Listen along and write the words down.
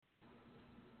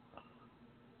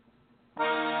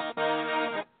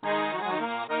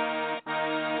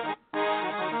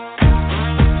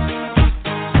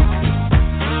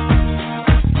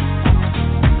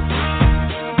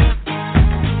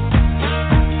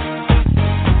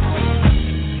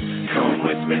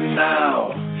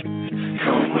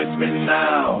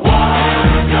now.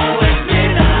 Go with me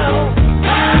now.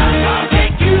 I'll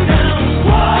take you down.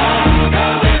 Go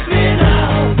with me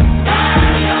now.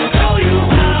 I'll show you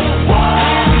how.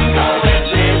 Go with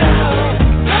me now.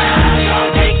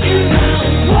 I'll take you down.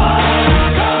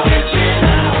 Go with me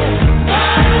now.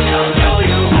 I'll show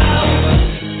you how.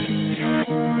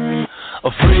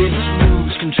 Afraid to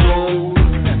lose control.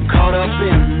 Caught up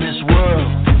in this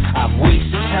world. I've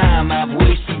wasted time, I've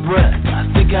wasted breath. I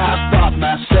think I thought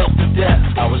myself to death.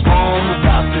 I was wrong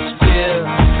about this fear.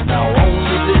 Now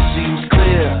only this seems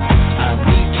clear. I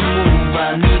need to move,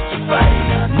 I need to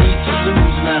fight. I need to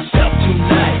lose myself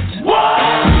tonight. Go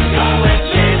with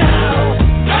me now.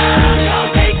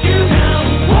 I'll take you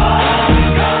down.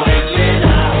 Go with me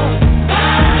now.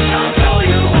 I'll show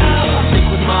you how. I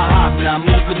think with my heart and I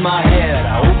move with my head.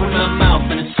 I open my mouth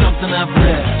and it's something I've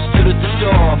read. Stood at the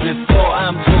door before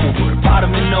I'm told. But a part of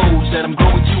me knows that I'm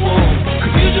growing too old.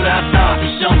 Confused what I thought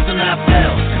with something I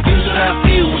felt. Confused what I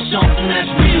feel with something that's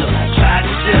real. I tried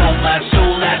to sell my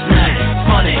soul last night.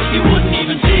 Funny, you wouldn't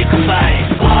even take a bite.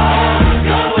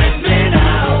 Go with me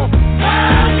now.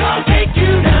 I'll take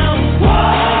you down.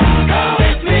 Go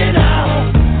with me now.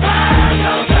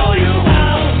 I'll show you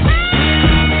how.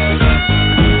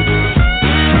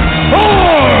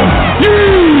 Are you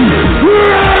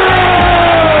ready?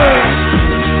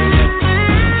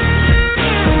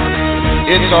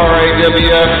 It's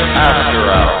RAWF After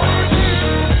Hours.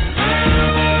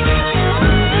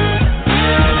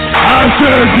 I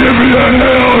said give me a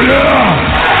hell yeah!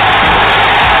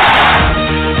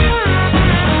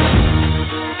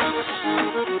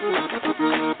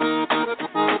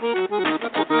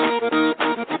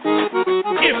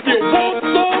 If you want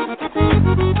some,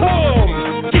 come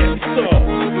get some.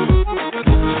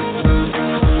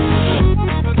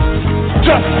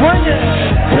 Just bring it,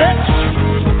 bitch.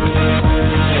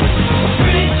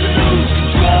 Afraid to lose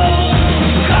control.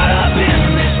 Caught up in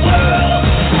this world.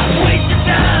 I've wasted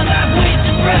time, I've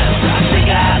wasted breath. I think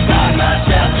I thought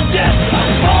myself to death. I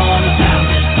was born without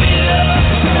this fear.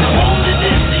 Now only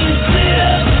this seems clear.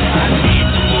 I need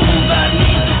to move, I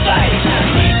need to fight. I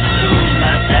need to lose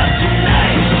myself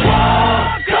tonight.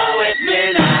 Go with me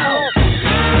now.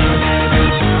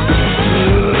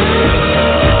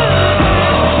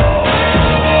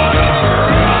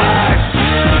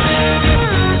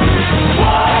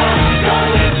 Go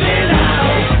with me now.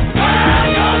 I'm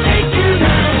gonna take you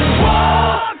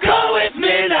down. Go with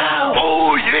me now.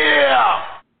 Oh yeah!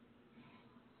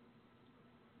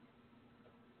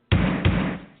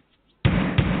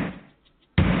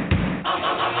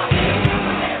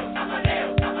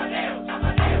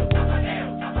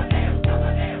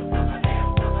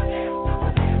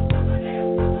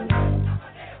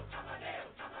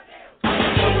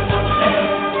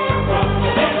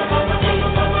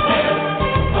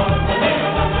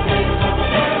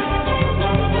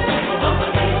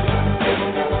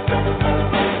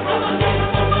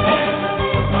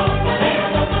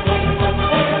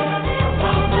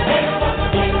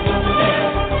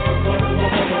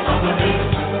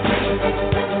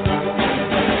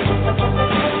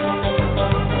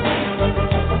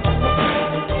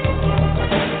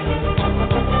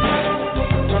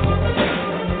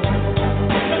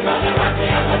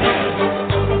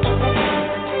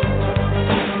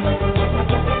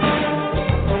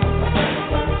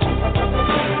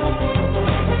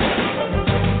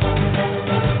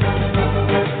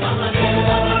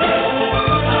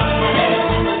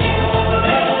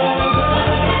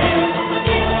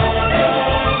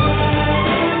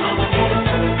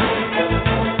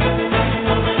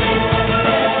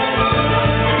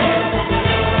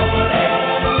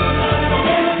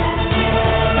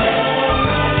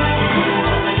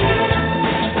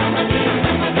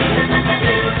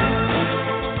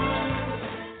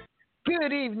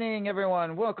 Good evening,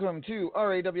 everyone. Welcome to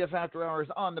RAWF After Hours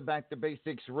on the Back to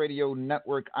Basics Radio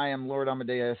Network. I am Lord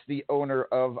Amadeus, the owner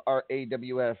of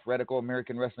RAWF, Radical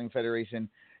American Wrestling Federation,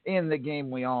 in the game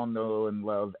we all know and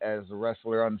love as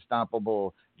Wrestler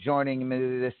Unstoppable. Joining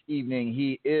me this evening,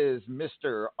 he is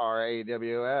Mr.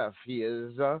 RAWF. He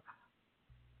is...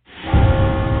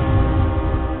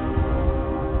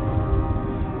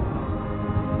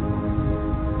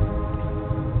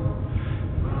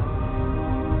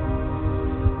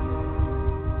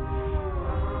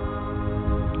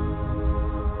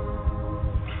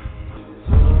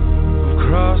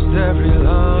 Crossed every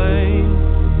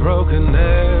line, broken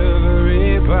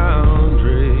every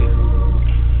boundary.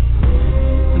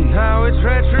 Now it's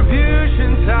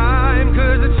retribution time,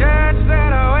 'cause the church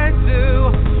that I went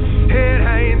to, it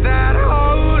ain't that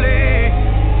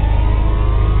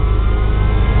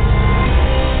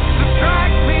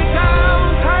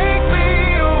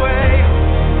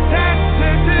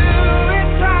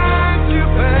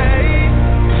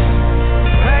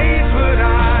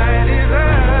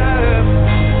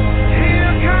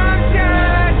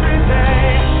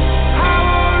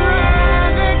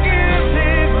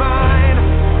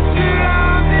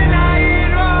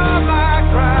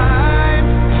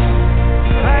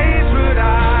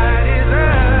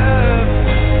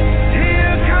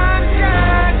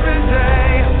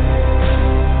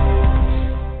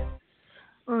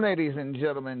Ladies and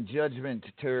gentlemen, Judgment,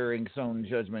 Tearing Zone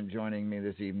Judgment joining me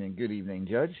this evening. Good evening,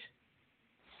 Judge.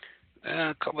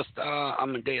 ¿Cómo está,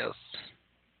 Amadeus?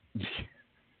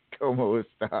 ¿Cómo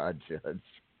está, Judge?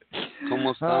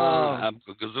 ¿Cómo está?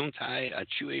 Gesundheit,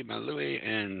 Achui, Malui,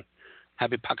 and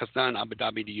happy Pakistan, Abu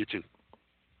Dhabi to you too.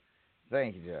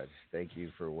 Thank you, Judge. Thank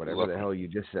you for whatever Welcome. the hell you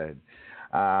just said.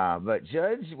 But,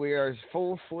 Judge, we are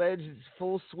full-fledged,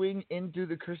 full swing into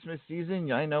the Christmas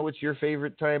season. I know it's your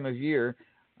favorite time of year,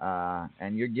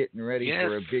 and you're getting ready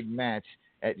for a big match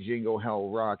at Jingle Hell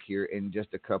Rock here in just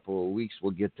a couple of weeks.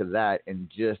 We'll get to that in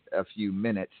just a few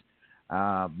minutes.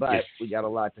 But we got a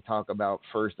lot to talk about.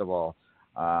 First of all,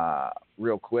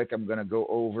 real quick, I'm going to go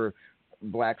over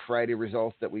Black Friday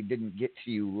results that we didn't get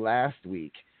to you last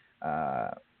week.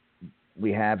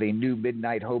 We have a new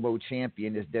Midnight Hobo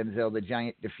champion as Denzel the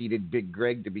Giant defeated Big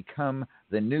Greg to become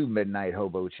the new Midnight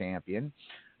Hobo champion.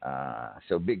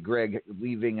 So Big Greg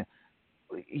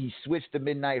he switched the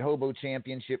Midnight Hobo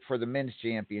championship for the men's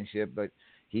championship, but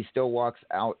he still walks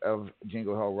out of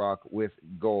Jingle Hell Rock with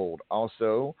gold.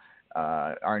 Also,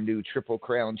 our new Triple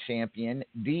Crown champion,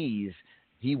 Deez,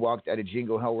 he walked out of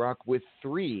Jingle Hell Rock with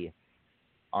 3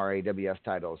 RAWF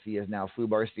titles. He is now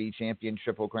Fubar C champion,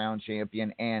 Triple Crown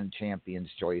champion, and Champion's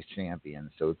Choice champion.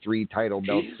 So 3 title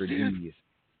belts for Deez.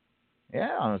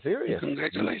 Yeah, I'm serious.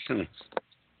 Congratulations.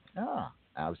 Yeah,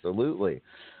 absolutely.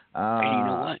 And you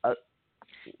know what?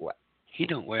 What? He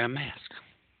don't wear a mask.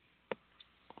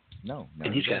 No.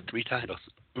 And he's got 3 titles.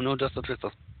 Uno, dos, tres.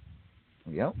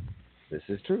 Yep, this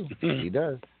is true. He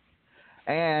does.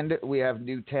 And we have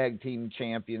new tag team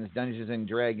champions, Dungeons and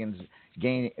Dragons,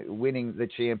 winning the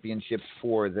championships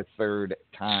for the 3rd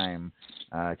time.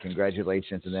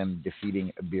 Congratulations to them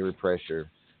defeating Beer Pressure.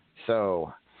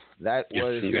 So that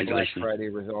was the Black Friday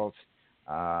results,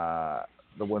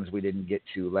 the ones we didn't get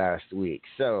to last week.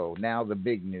 So now the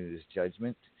big news,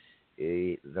 Judgment.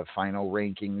 The final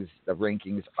rankings,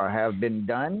 have been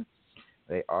done.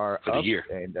 They are for up the year.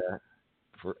 And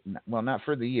not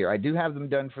for the year. I do have them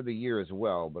done for the year as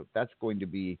well, but that's going to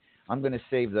be, I'm going to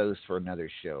save those for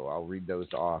another show. I'll read those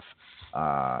off,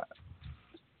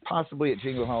 possibly at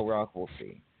Jingle Hell Rock. We'll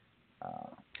see.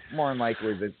 More than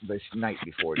likely the night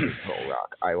before Jingle Hell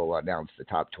Rock, I will announce the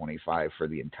top 25 for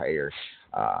the entire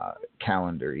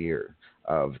calendar year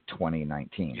of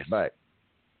 2019. Yes. But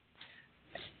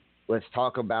let's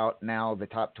talk about now the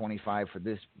top 25 for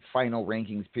this final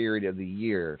rankings period of the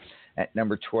year. At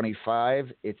number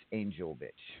 25, it's Angel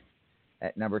Bitch.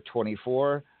 At number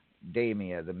 24,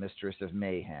 Damia, the Mistress of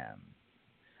Mayhem.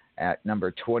 At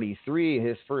number 23,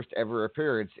 his first ever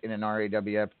appearance in an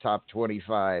RAWF top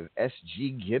 25,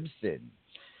 S.G. Gibson.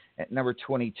 At number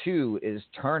 22 is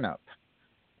Turnip.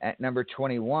 At number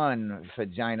 21,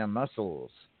 Vagina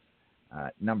Muscles.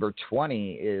 Number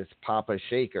 20 is Papa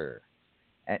Shaker.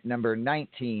 At number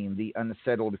 19, the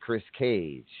Unsettled Chris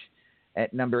Cage.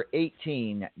 At number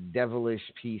 18, Devilish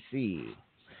PC.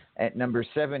 At number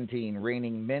 17,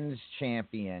 reigning men's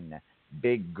champion,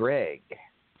 Big Greg.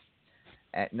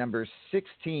 At number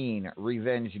 16,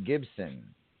 Revenge Gibson.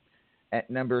 At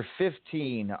number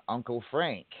 15, Uncle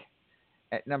Frank.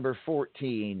 At number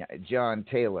 14, John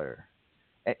Taylor.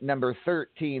 At number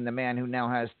 13, the man who now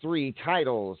has 3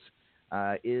 titles,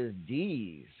 is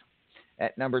Deez.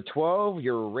 At number 12,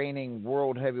 your reigning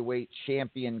world heavyweight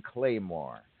champion,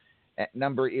 Claymore. At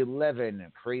number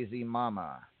 11, Crazy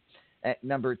Mama. At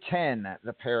number 10,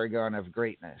 the Paragon of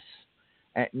Greatness.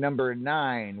 At number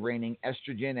 9, reigning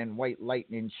Estrogen and White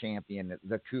Lightning champion,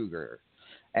 the Cougar.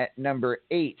 At number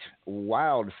 8,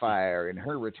 Wildfire, in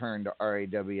her return to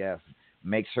RAWF,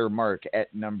 makes her mark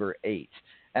at number 8.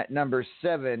 At number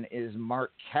 7 is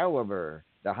Mark Caliber,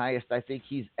 the highest I think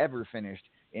he's ever finished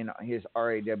in his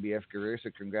RAWF career, so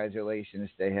congratulations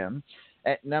to him.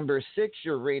 At number 6,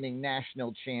 your reigning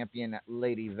national champion,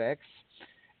 Lady Vex.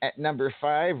 At number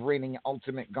 5, reigning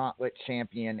Ultimate Gauntlet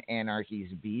champion,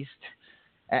 Anarchy's Beast.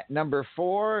 At number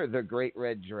 4, the Great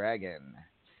Red Dragon.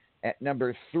 At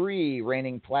number 3,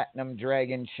 reigning Platinum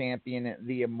Dragon champion,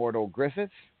 the Immortal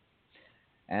Griffith.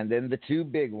 And then the 2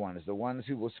 big ones, the ones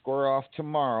who will score off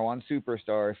tomorrow on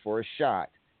Superstars for a shot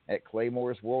at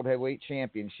Claymore's World Heavyweight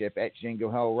Championship at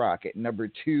Jingle Hell Rock. At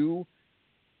number 2,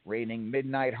 reigning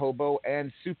Midnight Hobo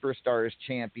and Superstars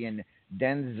champion,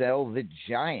 Denzel the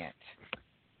Giant.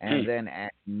 And then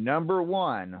at number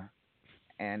 1,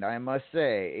 and I must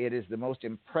say, it is the most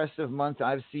impressive month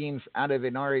I've seen out of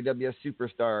an RAWF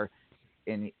superstar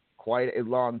in quite a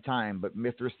long time, but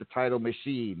Mithras the Title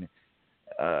Machine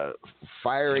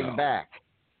firing back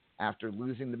after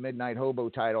losing the Midnight Hobo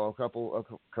title a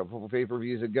couple of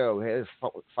pay-per-views ago, has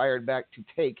fired back to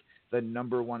take the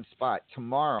number 1 spot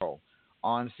tomorrow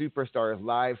on Superstars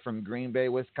live from Green Bay,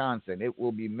 Wisconsin. It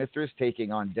will be Mithras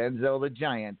taking on Denzel the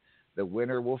Giant. The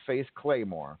winner will face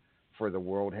Claymore for the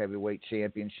World Heavyweight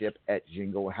Championship at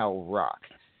Jingle Hell Rock.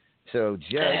 So,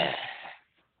 Judge,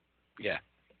 yeah,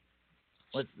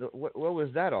 what was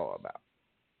that all about?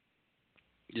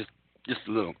 Just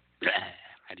a little.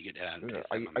 Had to get that out.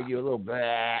 Are you a little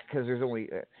bad? Because there's only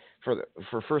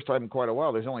for first time in quite a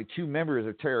while, there's only 2 members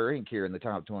of Terror Inc. here in the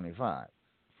top 25.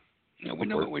 No, we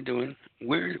know what we're doing.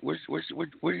 We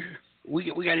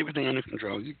got everything under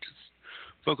control. You just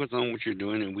focus on what you're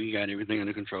doing, and we got everything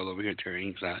under control over here at Terror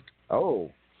Inc.'s side.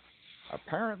 Oh,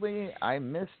 apparently I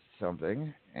missed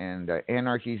something, and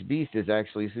Anarchy's Beast is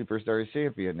actually Superstars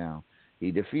champion now.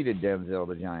 He defeated Denzel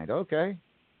the Giant. Okay,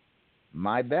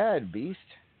 my bad, Beast.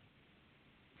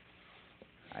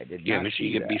 I did not. Make sure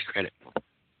you give Beast credit.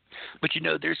 But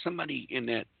there's somebody in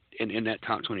that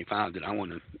top 25 that I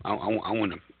want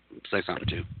to say something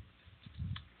to.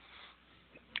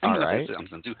 All right.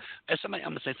 As somebody,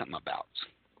 I'm gonna say something about.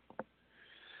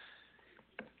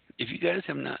 If you guys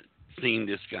have not seen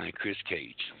this guy, Chris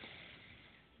Cage,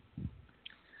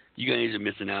 you guys are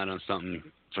missing out on something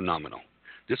phenomenal.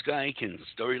 This guy can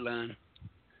storyline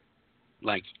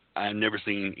like I've never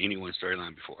seen anyone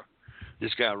storyline before.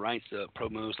 This guy writes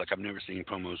promos like I've never seen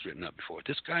promos written up before.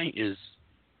 This guy is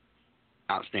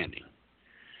outstanding.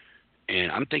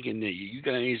 And I'm thinking that you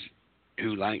guys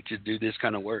who like to do this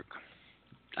kind of work,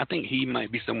 I think he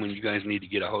might be someone you guys need to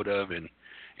get a hold of and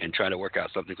try to work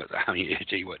out something. Because I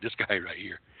tell you what, this guy right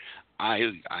here,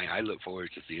 I look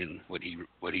forward to seeing what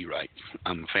he writes.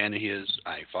 I'm a fan of his.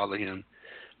 I follow him.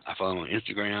 I follow him on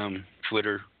Instagram,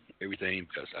 Twitter, everything.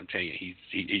 Because I'm telling you,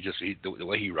 the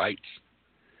way he writes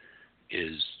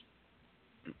is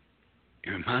it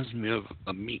reminds me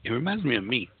of me. It reminds me of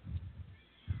me.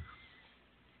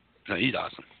 So he's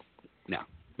awesome. Now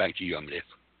back to you, Amadeus.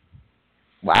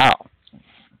 Wow.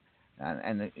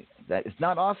 And that it's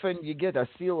not often you get a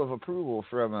seal of approval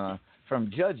from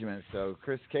Judgment. So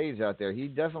Chris Cage out there, he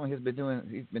definitely has been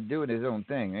doing his own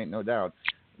thing, ain't no doubt.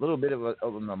 A little bit of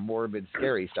a morbid,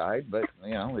 scary side, but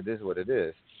it is what it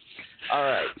is. All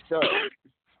right, so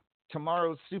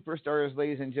tomorrow's Superstars,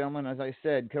 ladies and gentlemen, as I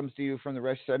said, comes to you from the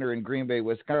Resch Center in Green Bay,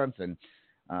 Wisconsin.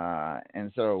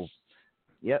 And so,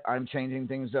 I'm changing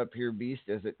things up here, Beast,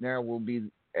 as it now will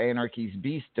be Anarchy's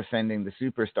Beast defending the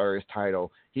Superstars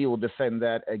title. He will defend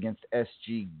that against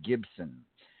S.G. Gibson.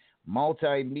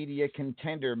 Multimedia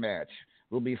contender match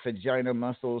will be Vagina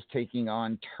Muscles taking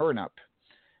on Turnip.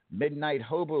 Midnight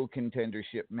Hobo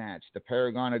contendership match, the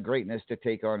Paragon of Greatness to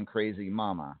take on Crazy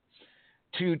Mama.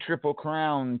 2 Triple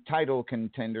Crown title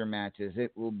contender matches.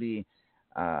 It will be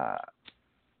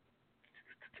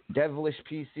Devilish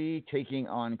PC taking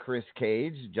on Chris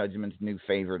Cage, Judgment's new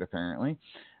favorite apparently.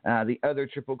 The other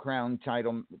Triple Crown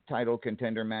title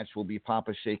contender match will be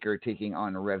Papa Shaker taking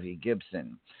on Revy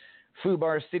Gibson.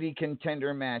 Fubar City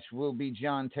contender match will be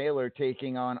John Taylor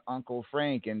taking on Uncle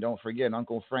Frank. And don't forget,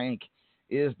 Uncle Frank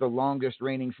is the longest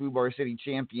reigning Fubar City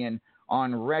champion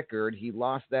on record. He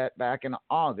lost that back in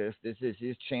August. This is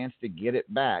his chance to get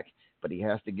it back, but he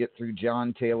has to get through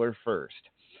John Taylor first.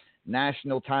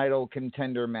 National title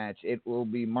contender match. It will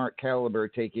be Mark Caliber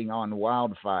taking on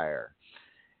Wildfire.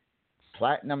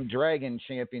 Platinum Dragon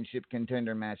Championship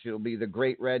contender match. It will be the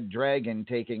Great Red Dragon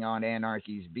taking on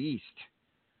Anarchy's Beast.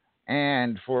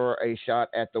 And for a shot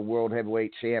at the World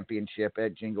Heavyweight Championship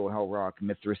at Jingle Hell Rock,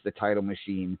 Mithras the Title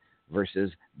Machine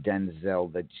versus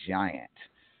Denzel the Giant.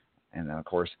 And then, of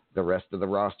course, the rest of the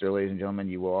roster, ladies and gentlemen,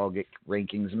 you will all get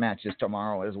rankings matches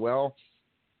tomorrow as well.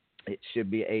 It should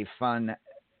be a fun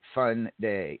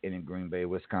day in Green Bay,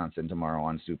 Wisconsin tomorrow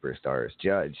on Superstars.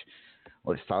 Judge,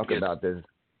 let's talk about this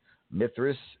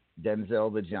Mithras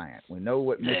Denzel the Giant. We know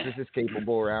what Mithras is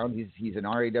capable around. He's an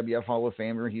RAWF Hall of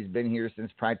Famer. He's been here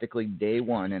since practically day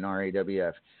one in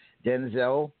RAWF.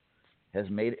 Denzel has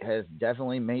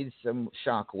definitely made some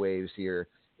shock waves here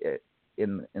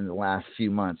in the last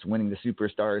few months, winning the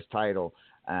Superstars title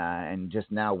and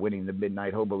just now winning the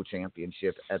Midnight Hobo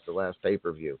Championship at the last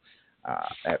pay-per-view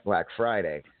at Black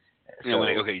Friday.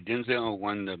 Okay, Denzel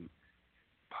won the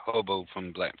Hobo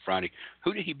from Black Friday.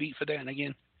 Who did he beat for that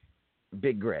again?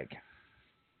 Big Greg.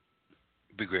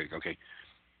 Big Greg, okay.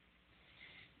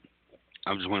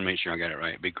 I just want to make sure I got it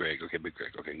right. Big Greg, okay, Big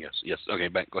Greg, okay, yes. Okay,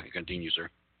 go ahead, continue, sir.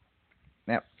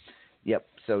 Yep.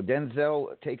 So Denzel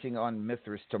taking on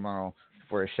Mithras tomorrow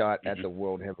for a shot at the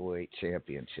World Heavyweight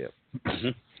Championship. Mm-hmm.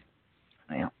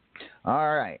 Yeah.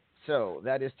 All right. So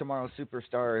that is tomorrow's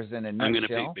Superstars in a nutshell. I'm going to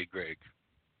pick Big Greg.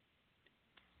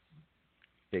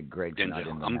 Big Greg's Denzel. not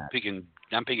in the I'm match. picking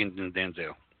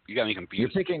Denzel. You got me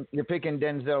confused. You're picking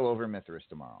Denzel over Mithras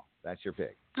tomorrow. That's your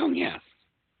pick. Oh yes.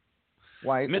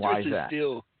 Why is that?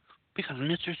 Because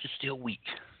Mithras is still weak.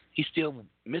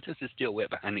 Mithras is still wet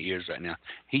behind the ears right now.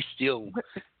 He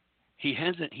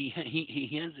has this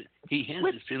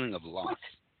feeling of loss.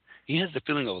 He has the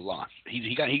feeling of loss.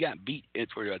 He got beat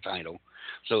for a title,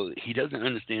 so he doesn't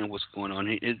understand what's going on.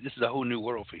 This is a whole new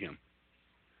world for him.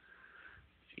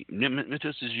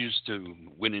 Mithras is used to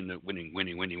winning,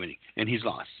 and he's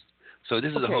lost. So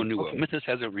this is a whole new world. Mithras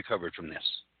hasn't recovered from this.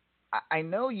 I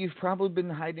know you've probably been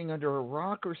hiding under a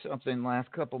rock or something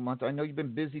last couple months. I know you've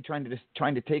been busy trying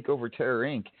to take over Terror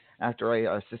Inc. after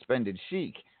I suspended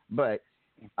Sheik, but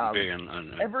very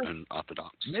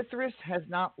unorthodox. Mithras has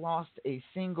not lost a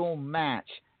single match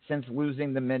since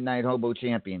losing the Midnight Hobo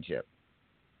Championship.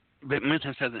 But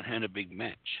Mithras hasn't had a big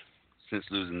match since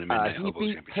losing the Midnight Hobo Championship.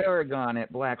 He Championship. beat Paragon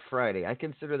at Black Friday. I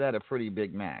consider that a pretty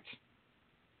big match.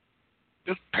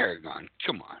 Just Paragon,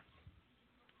 come on.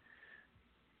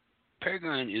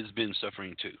 Paragon has been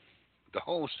suffering too. The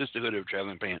whole Sisterhood of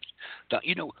Traveling Pants. The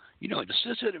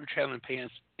Sisterhood of Traveling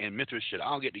Pants and Mithras should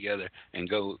all get together and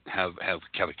go have a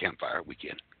campfire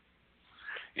weekend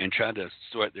and try to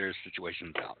sort their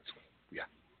situations out. Yeah.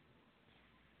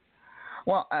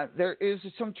 Well, there is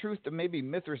some truth to maybe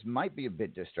Mithras might be a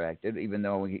bit distracted, even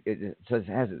though it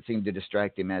hasn't seemed to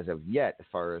distract him as of yet, as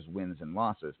far as wins and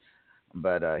losses.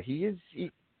 But he's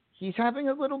having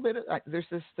a little bit of. There's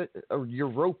this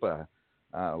Europa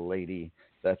lady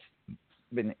that's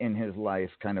been in his life,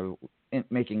 kind of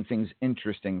making things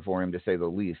interesting for him, to say the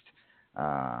least.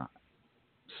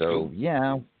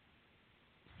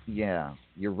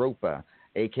 Europa,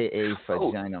 aka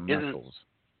Vagina Muscles.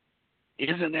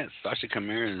 Isn't that Sasha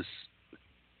Kamara's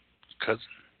cousin?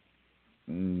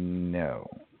 No.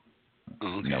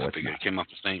 Oh, okay. No, I figured it came off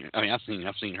the same. I mean, I've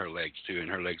seen her legs too, and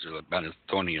her legs are about as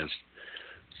thorny as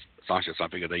Sasha, so I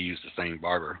figured they used the same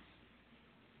barber.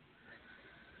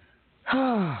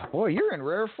 Boy, you're in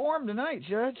rare form tonight,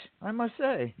 Judge. I must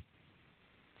say,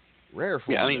 rare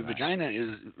form. Yeah, I mean, tonight. Vagina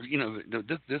is,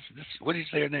 this. What did you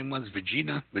say her name was?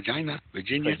 Virginia. Vagina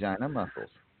Muscles.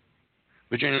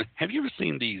 Virginia, have you ever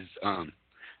seen these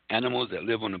animals that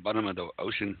live on the bottom of the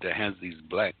ocean that has these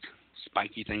black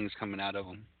spiky things coming out of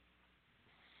them?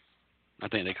 I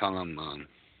think they call them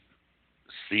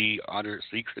sea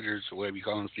critters, or whatever you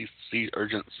call them, sea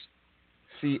urchins.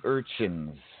 Sea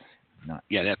urchins.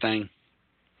 Yeah, that thing.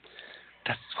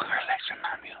 That's what her legs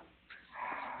remind me of.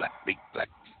 Big black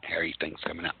hairy things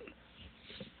coming out.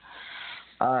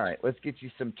 All right, let's get you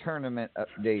some tournament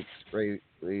updates,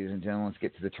 ladies and gentlemen. Let's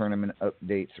get to the tournament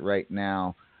updates right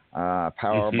now.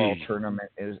 Powerball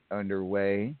tournament is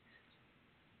underway.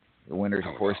 The winner is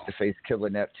forced to face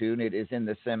Killer Neptune. It is in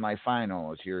the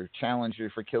semifinals. Your challenger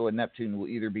for Killer Neptune will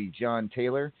either be John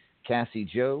Taylor, Cassie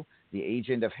Joe, the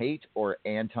Agent of Hate, or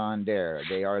Anton Dare.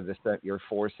 They are your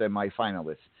four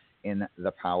semifinalists in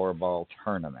the Powerball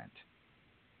tournament.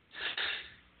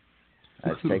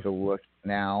 Let's take a look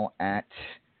now at,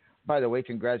 by the way,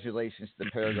 congratulations to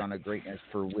the Paragon of Greatness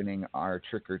for winning our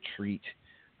Trick or Treat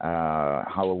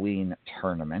Halloween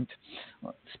tournament.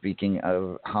 Speaking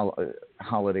of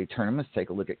holiday tournaments,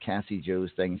 take a look at Cassie Joe's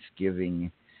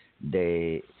Thanksgiving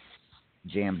Day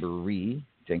Jamboree.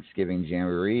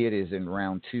 It is in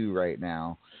round 2 right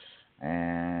now.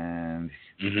 And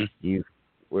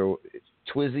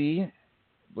Twizzy,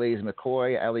 Blaze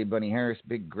McCoy, Allie Bunny Harris,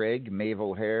 Big Greg, Maeve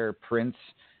O'Hare, Prince,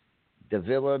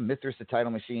 Davila, Mithras the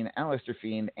Title Machine, Alistair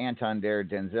Fiend, Anton Dare,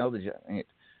 Denzel the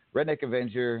Redneck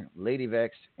Avenger, Lady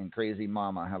Vex, and Crazy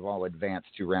Mama have all advanced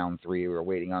to round 3. We're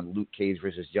waiting on Luke Cage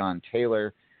versus John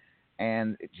Taylor,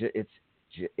 and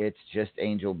it's just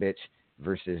Angel Bitch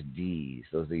versus D's.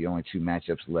 Those are the only 2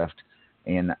 matchups left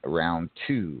in round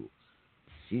 2.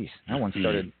 Jeez, that one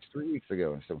started 3 weeks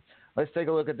ago. So let's take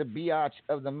a look at the biatch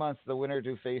of the month, the winner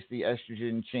to face the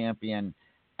estrogen champion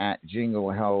at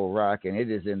Jingle Hell Rock, and it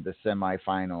is in the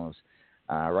semifinals.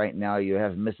 Right now you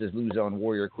have Mrs. Luzon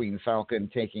Warrior Queen Falcon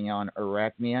taking on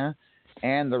Arachnia,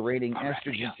 and the reigning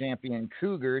estrogen champion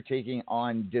Cougar taking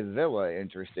on Davila.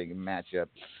 Interesting matchup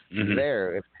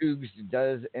there. If Cougs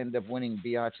does end up winning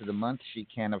biatch of the month, she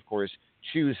can, of course,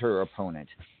 choose her opponent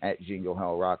at Jingle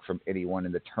Hell Rock from anyone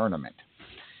in the tournament.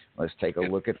 Let's take a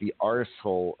look at the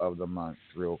arsehole of the month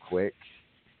real quick.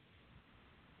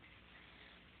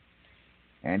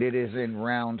 And it is in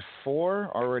round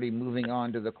 4. Already moving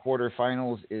on to the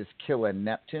quarterfinals is Killa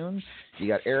Neptune. You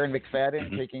got Aaron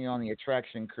McFadden taking on the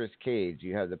attraction Chris Cage.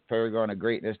 You have the Paragon of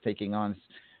Greatness taking on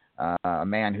a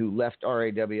man who left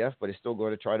RAWF but is still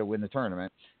going to try to win the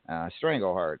tournament,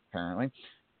 Strangleheart, apparently.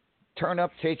 Turn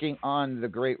Up taking on the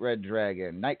Great Red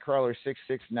Dragon. Nightcrawler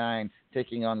 669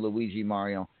 taking on Luigi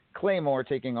Mario. Claymore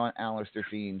taking on Alistair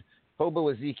Fiend. Hobo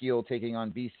Ezekiel taking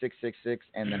on B666.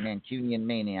 And the Mancunian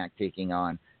Maniac taking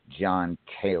on John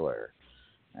Taylor.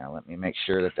 Now let me make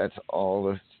sure that that's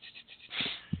all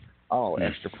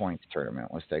extra points tournament.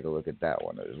 Let's take a look at that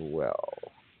one as well.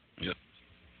 Yep.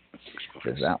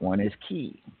 Because that one is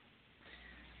key.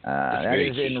 That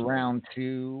is key. In round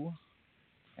 2.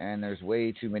 And there's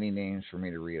way too many names for me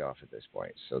to read off at this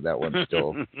point. So that one's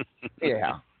still,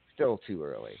 still too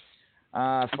early.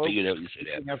 Folks, speaking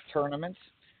of tournaments,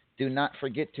 do not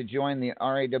forget to join the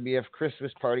RAWF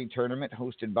Christmas Party Tournament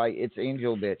hosted by It's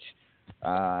Angel Bitch.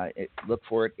 Look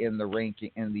for it in the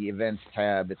ranking in the events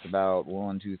tab. It's about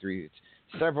 1, 2, 3. It's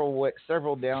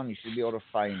several down. You should be able to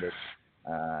find it.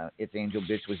 It's Angel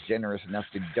Bitch was generous enough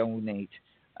to donate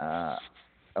a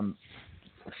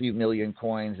few million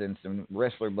coins and some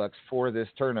wrestler bucks for this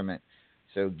tournament.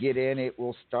 So get in. It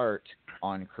will start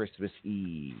on Christmas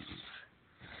Eve.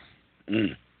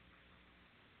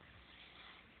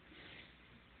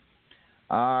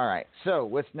 All right. So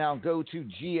let's now go to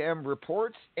GM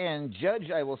reports. And Judge,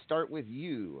 I will start with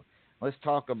you. Let's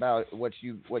talk about what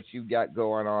you got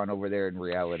going on over there in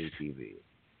reality TV.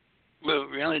 Well,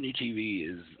 reality TV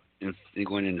is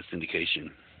going into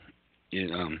syndication.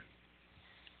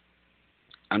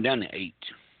 I'm down to eight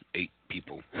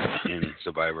people in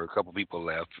Survivor. A couple people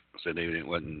left, so they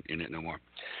wasn't in it no more.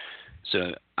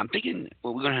 So I'm thinking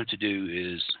what we're going to have to do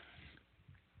is,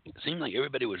 it seemed like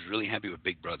everybody was really happy with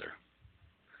Big Brother.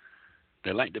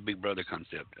 They liked the Big Brother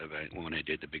concept of it when they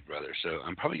did the Big Brother. So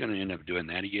I'm probably going to end up doing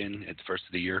that again at the first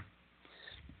of the year.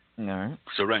 All right.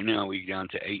 So right now we're down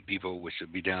to 8 people, which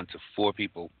should be down to 4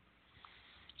 people.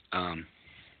 Be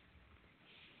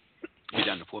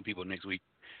down to 4 people next week.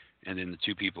 And then the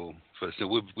 2 people so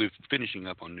we're finishing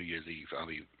up on New Year's Eve.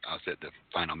 I'll set the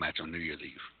final match on New Year's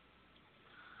Eve.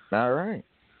 All right.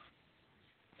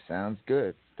 Sounds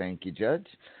good. Thank you, Judge.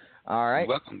 All right. You're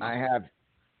welcome. I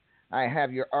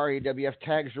have your RAWF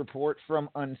tags report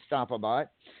from Unstoppabot.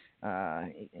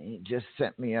 He just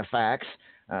sent me a fax.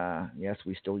 Yes,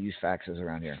 we still use faxes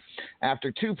around here.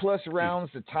 After 2+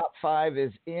 rounds, the top 5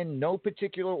 is in no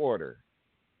particular order.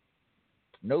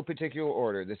 No particular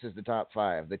order. This is the top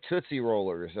 5. The Tootsie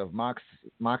Rollers of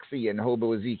Moxie and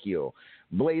Hobo Ezekiel.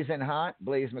 Blazing Hot,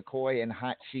 Blaze McCoy and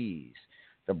Hot Cheese.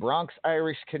 The Bronx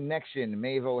Irish Connection,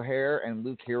 Maeve O'Hare and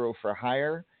Luke Hero for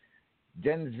Hire.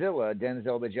 Denzilla,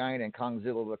 Denzel the Giant and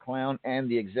Kongzilla the Clown. And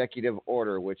the Executive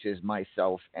Order, which is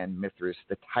myself and Mithras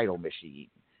the Title Machine.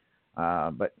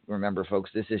 But remember, folks,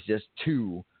 this is just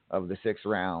 2 of the 6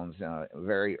 rounds,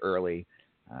 very early.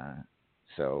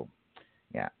 So,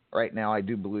 yeah. Right now, I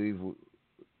do believe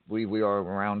we are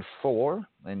around 4,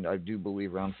 and I do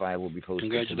believe round 5 will be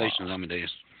posted. Congratulations, Amadeus.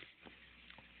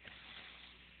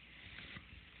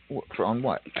 On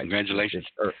what? Congratulations.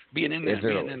 Being in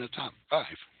the top 5.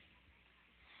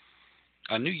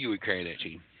 I knew you would carry that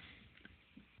team.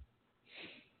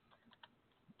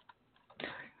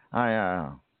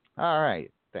 All right.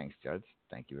 Thanks, Judge.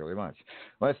 Thank you very much.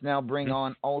 Let's now bring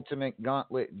on Ultimate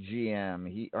Gauntlet GM.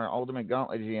 He is...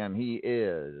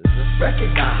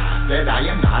 Recognize that I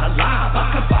am not alive. I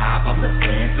survive. I'm the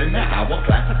sands in the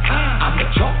hourglass of time. I'm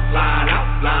the chalk line,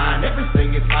 outline.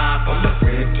 Everything is mine. From the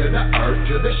grid to the earth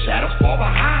to the shadows far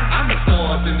behind. I'm the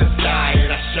stars in the sky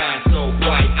and I shine so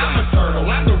bright. I'm eternal.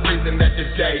 I'm the reason that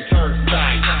the day turns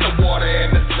night. I'm the water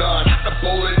and the sun. I'm the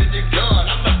bullet in your gun.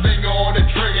 I'm the finger on the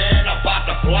trigger and I'm about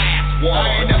to blast one.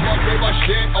 I ain't never give a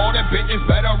shit. All the bitches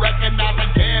better recognize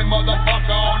again.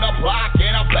 Motherfucker on the block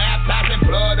and I'm baptizing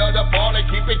blood of the fallen.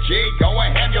 Keep it G. Go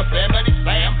and ham your family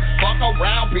Sam. Fuck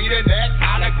around, be the next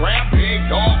hologram. Big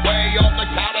dog way off the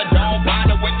collar. Don't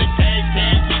bother with the cake.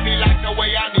 Can't keep me like the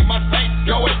way I need my face.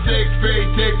 Going 6 feet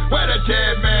deep where the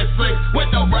dead man sleeps.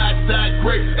 With the rats that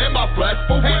creep in my flesh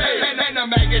for weeks. And the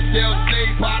maggot still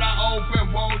sleep by the open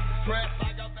wounds. Dressed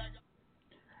like a bag of...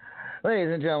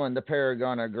 Ladies and gentlemen, the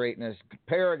Paragon of Greatness.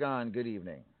 Paragon, good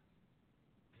evening.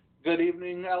 Good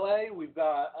evening, LA. We've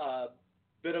got a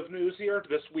bit of news here.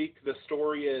 This week, the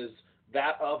story is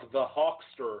that of the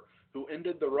Hawkster, who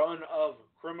ended the run of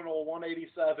Criminal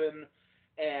 187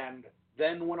 and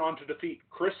then went on to defeat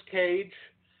Chris Cage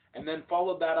and then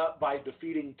followed that up by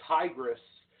defeating Tigress.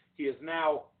 He is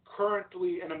now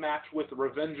currently in a match with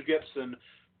Revenge Gibson,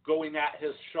 going at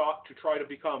his shot to try to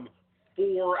become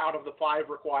 4 out of the 5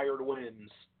 required wins.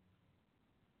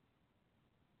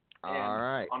 All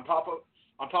right. On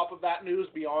top of that news,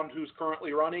 beyond who's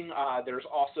currently running, there's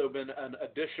also been an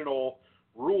additional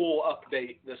rule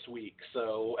update this week.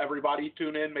 So everybody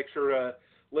tune in, make sure to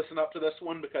listen up to this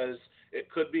one because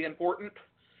it could be important.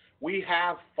 we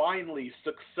have finally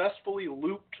successfully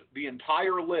looped the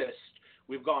entire list.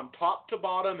 We've gone top to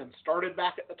bottom and started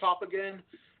back at the top again.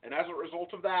 And as a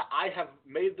result of that, I have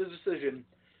made the decision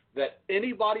that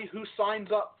anybody who signs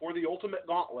up for the Ultimate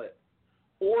Gauntlet,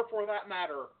 or for that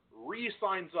matter,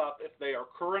 re-signs up if they are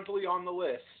currently on the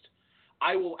list,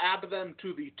 I will add them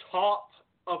to the top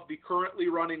of the currently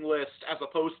running list as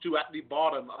opposed to at the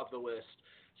bottom of the list.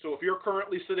 So if you're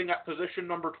currently sitting at position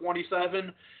number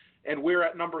 27 and we're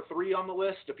at number 3 on the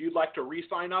list, if you'd like to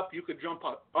re-sign up, you could jump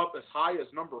up as high as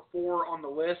number 4 on the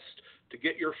list to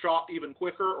get your shot even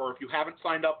quicker. Or if you haven't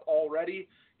signed up already,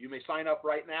 you may sign up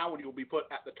right now and you'll be put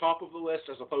at the top of the list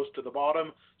as opposed to the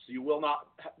bottom. So you will not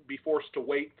be forced to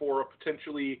wait for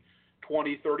potentially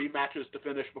 20, 30 matches to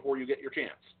finish before you get your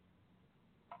chance.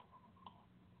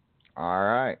 All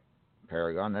right,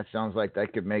 Paragon. That sounds like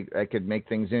that could make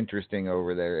things interesting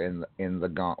over there in the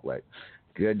gauntlet.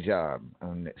 Good job.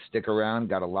 Stick around.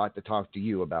 Got a lot to talk to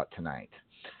you about tonight.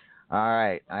 All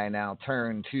right. I now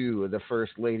turn to the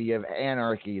First Lady of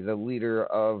Anarchy, the leader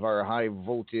of our High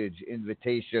Voltage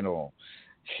Invitational.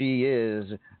 She is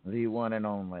the one and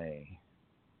only.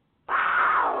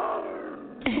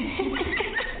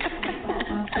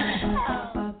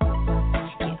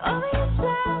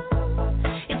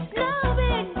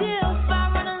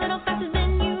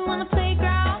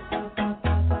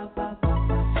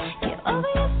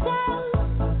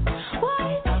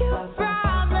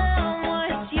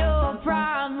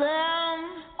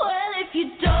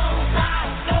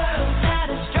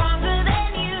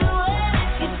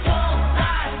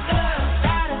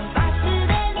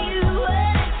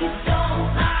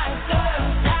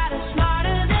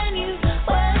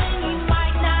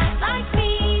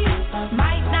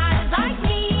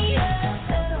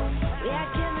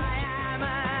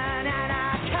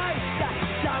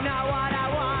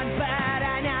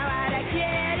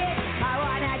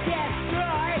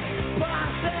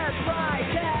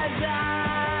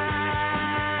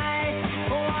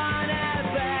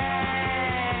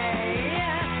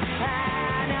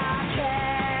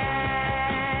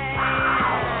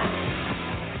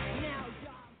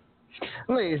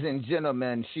 Ladies and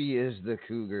gentlemen, she is the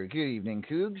Cougar. Good evening,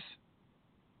 Cougs.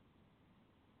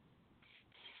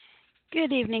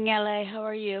 Good evening, LA. How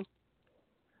are you?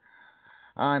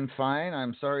 I'm fine.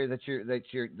 I'm sorry that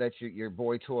your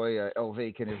boy toy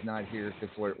Elvacan is not here to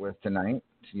flirt with tonight.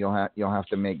 You'll have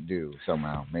to make do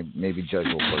somehow. Maybe Judge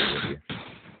will flirt with you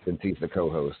since he's the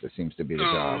co-host. It seems to be the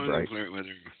job, right? Flirt with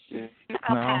her.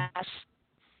 I'll pass.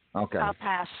 Okay. I'll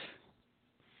pass.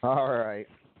 All right.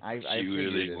 I she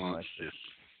really wants this.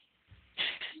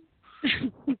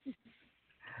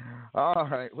 All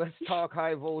right, let's talk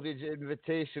High Voltage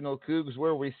Invitational. Cougs,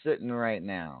 where are we sitting right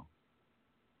now?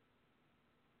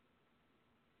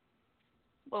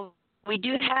 Well, we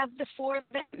do have the 4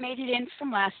 that made it in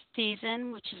from last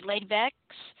season, which is Lady Vex,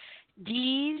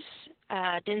 Deez,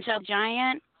 Denzel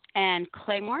Giant, and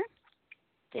Claymore.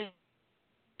 They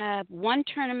have one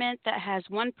tournament that has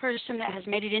one person that has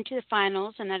made it into the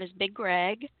finals, and that is Big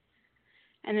Greg.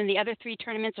 And then the other 3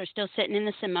 tournaments are still sitting in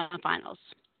the semifinals.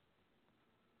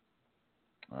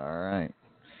 All right.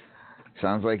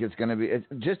 Sounds like it's going to be,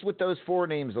 just with those 4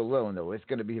 names alone, though, it's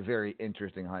going to be a very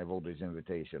interesting High Voltage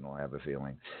Invitational, I have a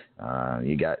feeling.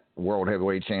 You got World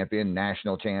Heavyweight Champion,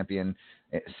 National Champion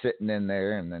sitting in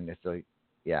there, and then it's like,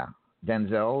 yeah,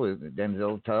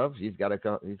 Denzel Tubbs, he's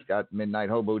got Midnight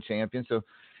Hobo Champion. So,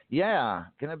 yeah,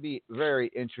 going to be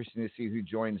very interesting to see who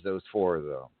joins those 4,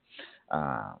 though.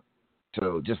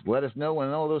 So just let us know when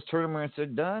all those tournaments are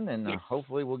done, and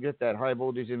hopefully we'll get that High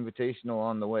Voltage Invitational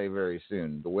on the way very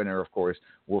soon. The winner, of course,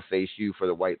 will face you for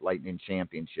the White Lightning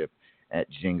Championship at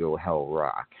Jingo Hell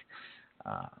Rock.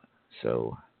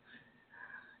 So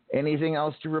anything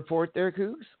else to report there,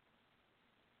 Cougs?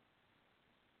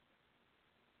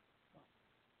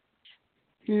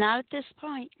 Not at this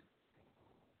point.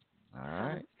 All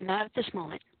right. Not at this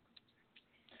moment.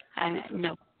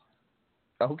 No.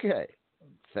 Okay.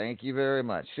 Thank you very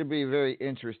much. Should be very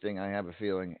interesting, I have a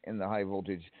feeling, in the High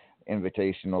Voltage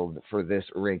Invitational for this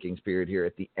rankings period here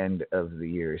at the end of the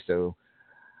year. So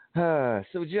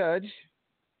Judge.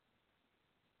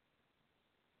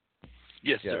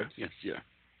 Yes, sir. Yes, yeah.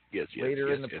 Yes.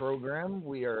 Later in the program,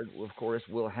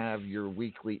 we'll have your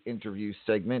weekly interview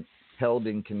segment, Held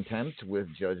in Contempt with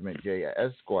Judgment J.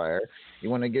 Esquire. You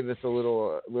want to give us a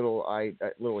little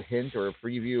hint or a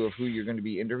preview of who you're going to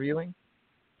be interviewing?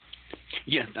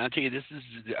 Yes, I'll tell you.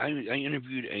 I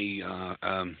interviewed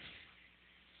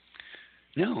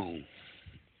only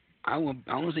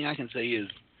thing I can say is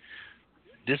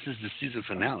this is the season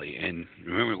finale. And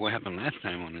remember what happened last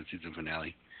time on the season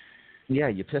finale? Yeah,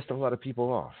 you pissed a lot of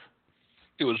people off.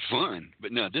 It was fun,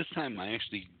 but no, this time it's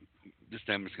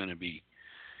going to be,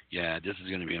 this is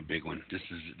going to be a big one. This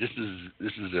is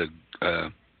a,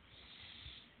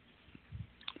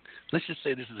 let's just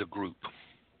say this is a group.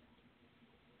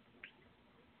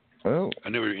 Oh. I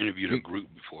never interviewed a group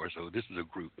before, so this is a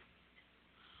group.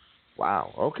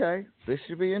 Wow. Okay, this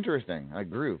should be interesting. A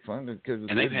group, huh? And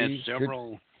they've had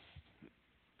several.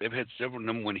 They've had several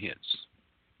 #1 hits.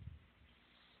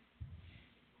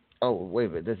 Oh, wait a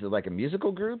minute. This is like a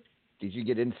musical group? Did you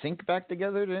get in sync back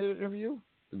together to interview?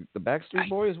 The Backstreet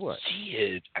Boys? What?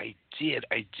 I did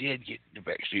get the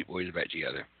Backstreet Boys back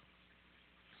together.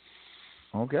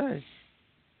 Okay.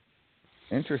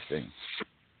 Interesting.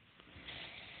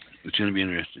 It's going to be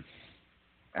interesting.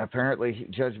 Apparently,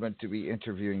 Judgment to be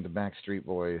interviewing the Backstreet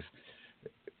Boys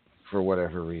for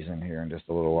whatever reason here in just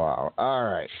a little while. All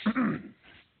right.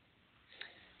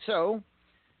 So,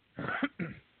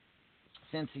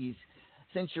 since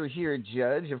you're here,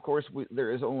 Judge, of course,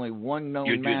 there is only one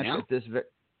known match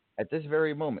at this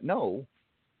very moment. No.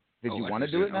 Did you want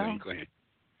to do it now? Go ahead.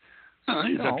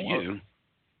 It's up to you.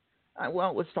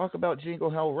 Well, let's talk about Jingle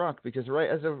Hell Rock, because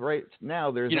as of right now,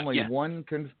 there's only one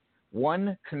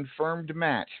confirmed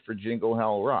match for Jingle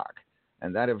Hell Rock,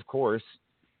 and that, of course,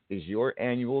 is your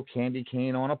annual Candy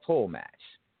Cane on a Pole match.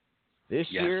 This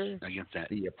year,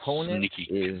 the opponent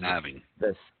is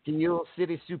the Steel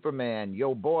City Superman,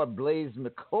 your boy Blaze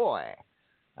McCoy,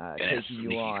 taking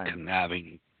you on.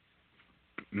 Conniving.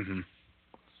 Mm-hmm.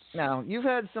 Now, you've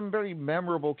had some very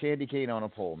memorable Candy Cane on a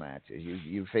Pole matches.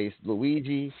 You faced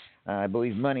Luigi, I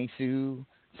believe Money Sue,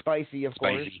 Spicy, of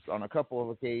course, on a couple of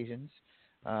occasions.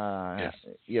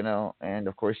 You know, and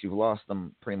of course you've lost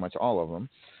them, pretty much all of them.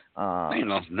 I ain't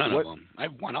lost none of them.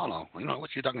 I've won all of them. You know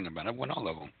what you're talking about? I've won all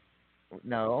of them.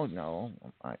 No.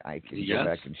 I can go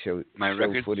back and show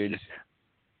footage.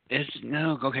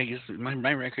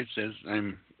 My record says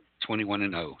I'm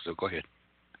 21-0. So go ahead.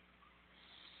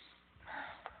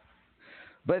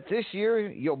 But this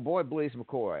year, your boy Blaze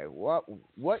McCoy. What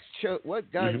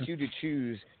got you to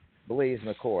choose Blaze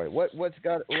McCoy? Why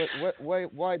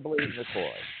Blaze McCoy?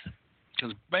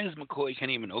 Because Blaze McCoy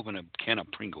can't even open a can of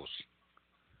Pringles.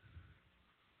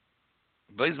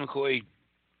 Blaze McCoy,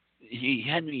 he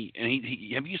had me, and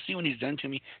he have you seen what he's done to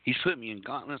me? He's put me in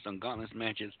gauntlets on gauntlets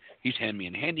matches. He's had me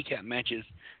in handicap matches.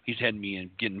 He's had me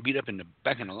in getting beat up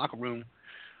back in the locker room.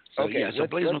 So so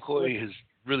Blaze McCoy has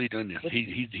really done this.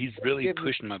 He's really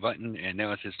pushing my button, and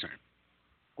now it's his turn.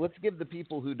 Let's give the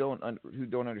people who don't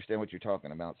understand what you're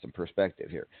talking about some perspective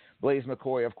here. Blaze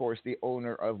McCoy, of course, the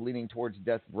owner of Leaning Towards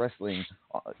Death Wrestling,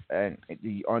 on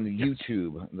the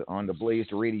YouTube, on the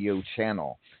Blaze Radio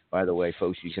channel. By the way,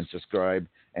 folks, you can subscribe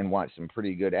and watch some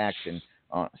pretty good action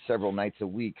several nights a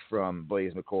week from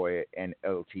Blaze McCoy and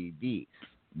LTD.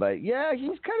 But yeah,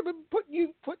 he's kind of been putting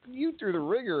you through the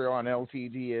ringer on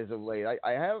LTD as of late.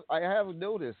 I have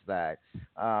noticed that,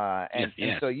 and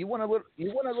so you want a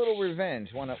little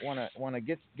revenge. Want to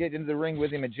get into the ring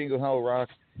with him at Jingle Hell Rock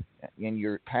in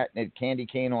your patented Candy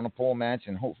Cane on a Pole match,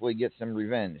 and hopefully get some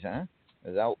revenge, huh?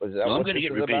 Is that what I'm going to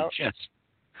get revenge. About?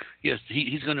 Yes.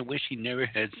 He's going to wish he never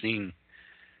had seen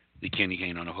the Candy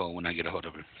Cane on a pole when I get a hold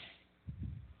of him.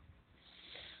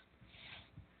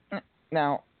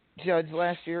 Now, Judge,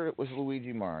 last year it was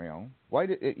Luigi Mario. Why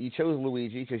did you chose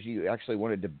Luigi? Because you actually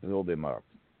wanted to build him up,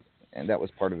 and that was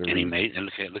part of the reason. And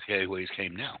look at where he's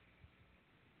came now.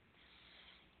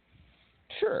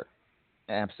 Sure,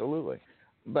 absolutely.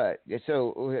 But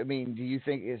so I mean, do you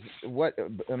think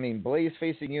Blaze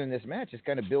facing you in this match is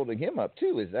kind of building him up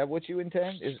too? Is that what you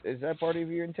intend? Is that part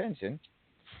of your intention?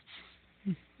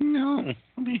 No,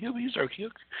 I mean he'll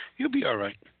be all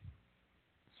right.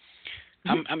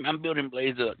 I'm building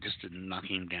Blaze up just to knock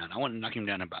him down. I want to knock him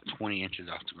down about 20 inches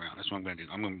off the ground. That's what I'm going to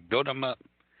do. I'm going to build him up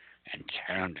and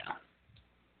tear him down.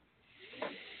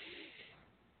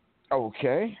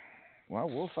 Okay. Well,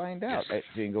 we'll find out at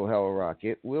Jingle Hell Rock.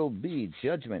 It will be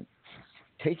Judgment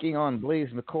taking on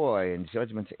Blaze McCoy in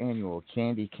Judgment's annual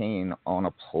Candy Cane on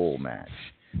a Pole match.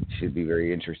 Should be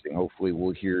very interesting. Hopefully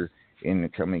we'll hear in the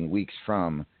coming weeks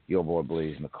from your boy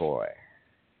Blaze McCoy.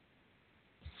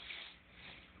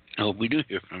 I hope we do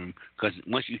hear from him, because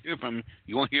once you hear from him,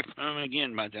 you won't hear from him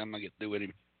again by the time I get through with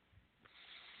him.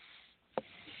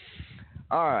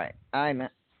 All right. I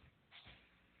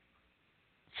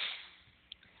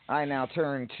now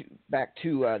turn back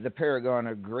to the Paragon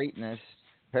of Greatness.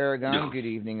 Paragon, Good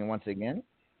evening once again.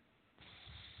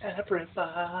 Everybody.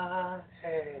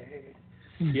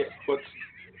 Yeah,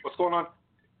 what's going on?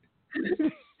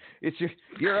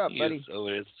 You're up, buddy.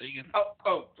 Singing.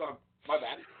 My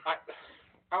bad.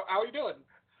 How are you doing?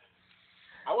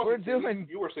 We're doing.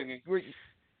 You were singing.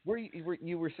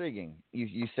 You were singing.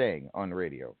 You sang on the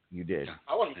radio. You did.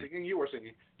 I wasn't singing. You were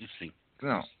singing. You sing.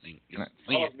 No. You sing. No.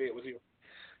 It wasn't me. It was you.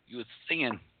 You were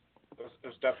singing. It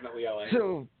was definitely LA.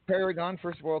 So, Paragon,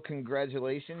 first of all,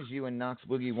 congratulations. You and Knox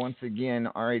Boogie once again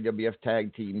RAWF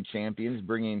Tag Team Champions,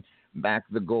 bringing back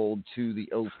the gold to the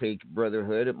Opaque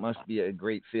Brotherhood. It must be a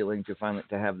great feeling to finally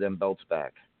to have them belts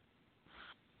back.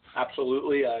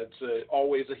 Absolutely. It's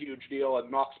always a huge deal. And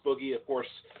Knox Boogie, of course,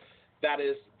 that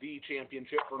is the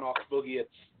championship for Knox Boogie. It's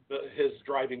his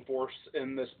driving force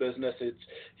in this business.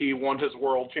 He won his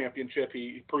world championship.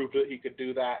 He proved that he could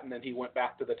do that, and then he went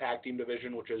back to the tag team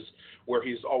division, which is where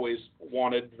he's always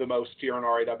wanted the most here in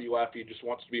RAWF. He just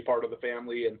wants to be part of the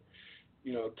family, and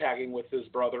tagging with his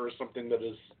brother is something that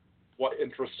is what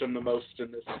interests him the most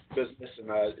in this business. And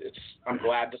I'm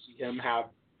glad to see him have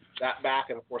that back,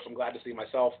 and of course I'm glad to see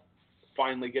myself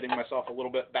finally getting myself a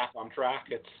little bit back on track.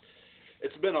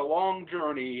 It's been a long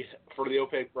journey for the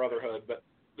Opaque Brotherhood, but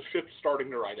the ship's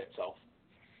starting to right itself.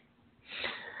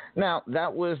 Now,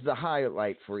 that was the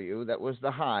highlight for you. That was the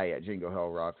high at Jingle Hell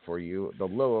Rock for you. The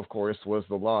low, of course, was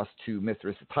the loss to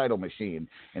Mithras the Title Machine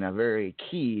in a very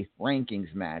key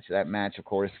rankings match. That match, of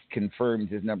course, confirmed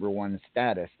his #1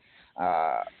 status.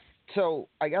 So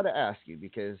I got to ask you,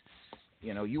 because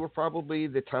you were probably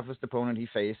the toughest opponent he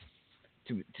faced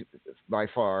to by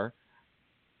far.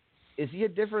 Is he a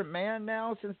different man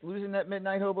now since losing that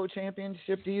Midnight Hobo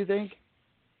Championship, do you think?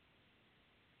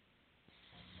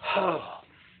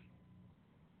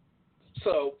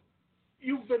 So,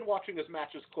 you've been watching his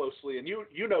matches closely, and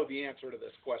you know the answer to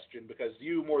this question, because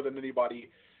you, more than anybody,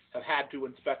 have had to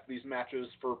inspect these matches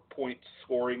for point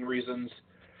scoring reasons.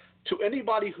 To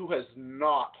anybody who has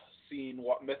not seen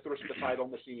what Mithras the Title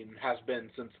Machine has been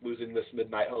since losing this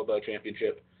Midnight Hobo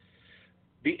Championship,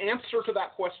 the answer to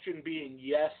that question being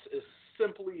yes is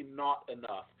simply not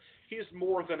enough. He's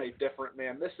more than a different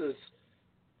man.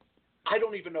 I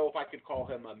don't even know if I could call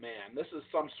him a man. This is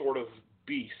some sort of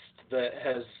beast that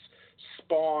has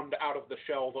spawned out of the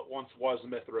shell that once was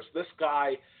Mithras. This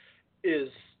guy he's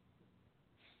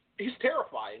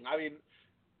terrifying. I mean,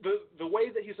 the way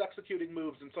that he's executing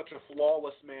moves in such a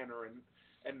flawless manner,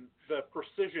 and the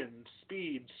precision,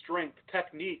 speed, strength,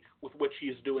 technique with which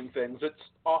he's doing things, it's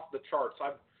off the charts.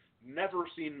 I've never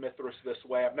seen Mithras this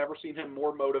way. I've never seen him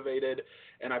more motivated,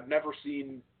 and I've never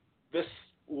seen this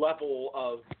level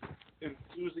of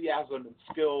enthusiasm and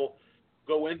skill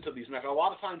go into these matches. A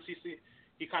lot of times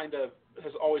he kind of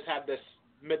has always had this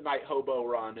Midnight Hobo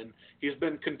run, and he's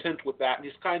been content with that, and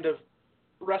he's kind of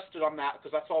rested on that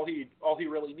because that's all he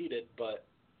really needed. But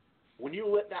when you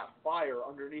lit that fire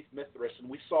underneath Mithras and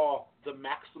we saw the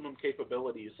maximum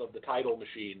capabilities of the Title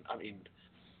Machine, I mean,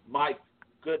 my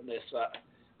goodness,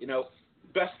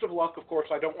 best of luck. Of course,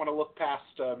 I don't want to look past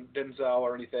Denzel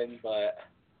or anything, but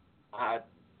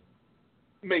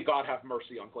may God have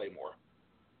mercy on Claymore.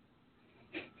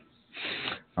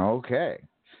 Okay.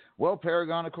 Well,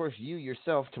 Paragon, of course, you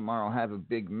yourself tomorrow have a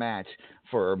big match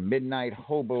for Midnight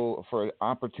Hobo, for an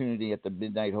opportunity at the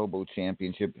Midnight Hobo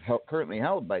Championship, currently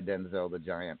held by Denzel the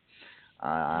Giant.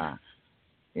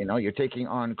 You're taking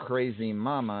on Crazy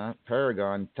Mama.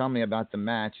 Paragon, tell me about the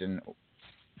match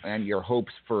and your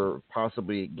hopes for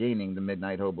possibly gaining the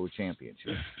Midnight Hobo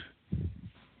Championship.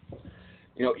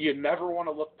 You never want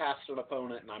to look past an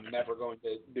opponent, and I'm never going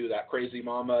to do that. Crazy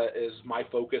Mama is my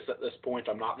focus at this point.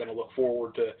 I'm not going to look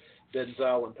forward to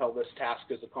Denzel until this task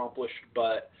is accomplished.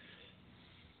 But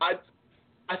I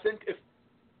think if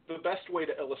the best way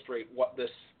to illustrate what this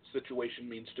situation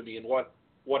means to me and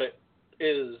what it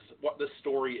is, what this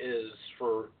story is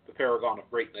for the Paragon of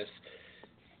Greatness,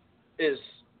 is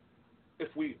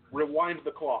if we rewind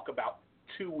the clock about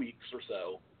 2 weeks or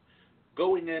so,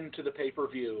 going into the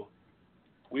pay-per-view,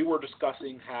 we were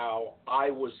discussing how I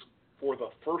was, for the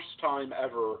first time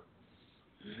ever,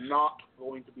 not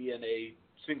going to be in a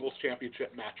singles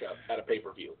championship matchup at a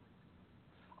pay-per-view.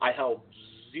 I held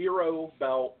 0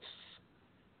 belts,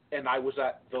 and I was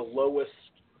at the lowest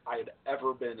I had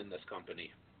ever been in this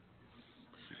company.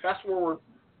 Fast forward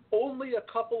only a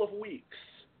couple of weeks,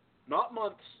 not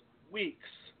months, weeks,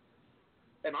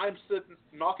 and I'm sitting,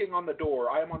 knocking on the door.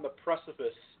 I am on the precipice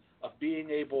of being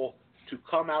able to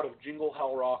come out of Jingle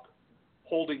Hell Rock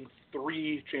holding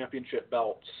 3 championship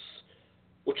belts,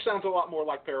 which sounds a lot more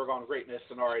like Paragon of Greatness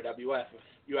than RAWF, if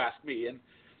you ask me. And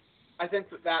I think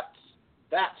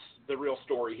that's the real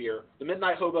story here. The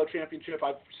Midnight Hobo Championship,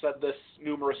 I've said this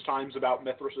numerous times about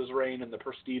Mithras' reign and the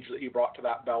prestige that he brought to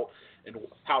that belt, and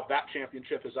how that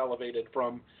championship is elevated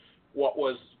from what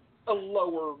was a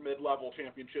lower mid-level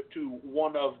championship to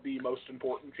one of the most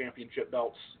important championship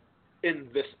belts in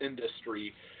this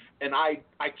industry. And I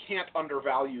can't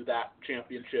undervalue that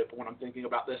championship when I'm thinking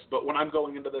about this, but when I'm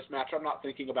going into this match, I'm not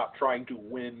thinking about trying to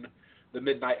win the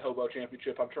Midnight Hobo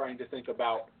Championship. I'm trying to think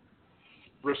about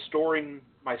restoring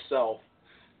myself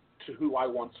to who I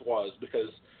once was, because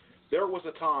there was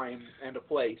a time and a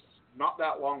place not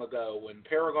that long ago when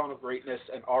Paragon of Greatness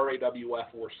and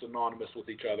RAWF were synonymous with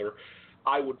each other.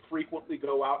 I would frequently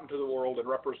go out into the world and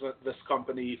represent this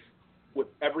company with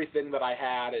everything that I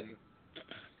had, and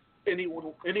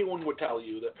anyone would tell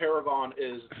you that Paragon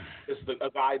is a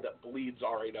guy that bleeds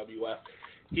RAWF.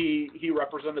 He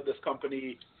represented this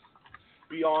company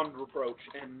beyond reproach,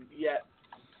 and yet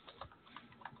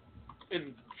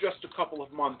in just a couple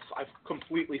of months, I've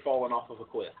completely fallen off of a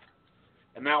cliff.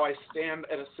 And now I stand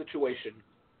at a situation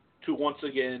to once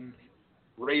again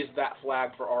raise that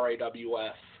flag for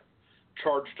RAWF,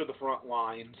 charge to the front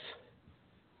lines,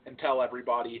 and tell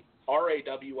everybody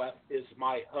RAWF is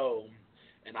my home,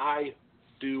 and I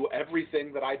do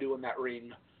everything that I do in that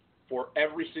ring for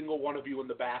every single one of you in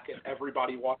the back and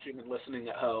everybody watching and listening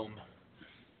at home.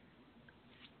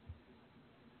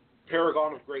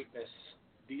 Paragon of Greatness,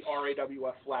 the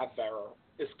RAWF flag bearer,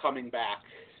 is coming back.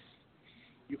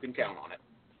 You can count on it.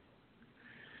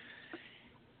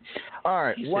 All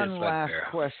right, one last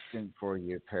question for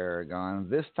you, Paragon.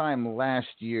 This time last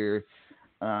year,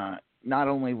 not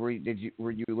only were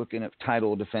you looking at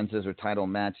title defenses or title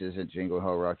matches at Jingle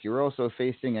Hell Rock, you were also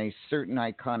facing a certain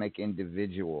iconic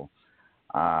individual.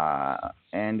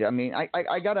 And I mean,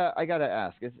 I gotta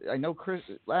ask. I know Chris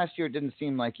last year it didn't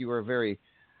seem like you were a very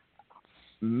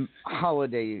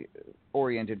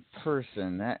holiday-oriented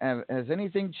person. Has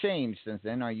anything changed since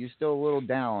then? Are you still a little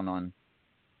down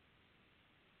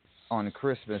on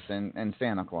Christmas and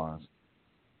Santa Claus?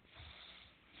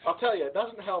 I'll tell you, it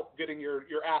doesn't help getting your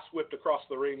ass whipped across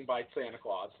the ring by Santa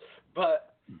Claus.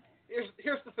 But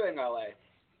here's the thing, LA.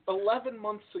 11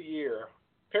 months a year,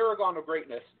 Paragon of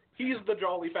Greatness, he's the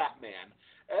jolly fat man.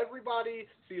 Everybody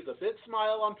sees a big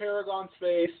smile on Paragon's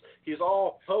face. He's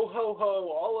all ho, ho, ho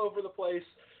all over the place.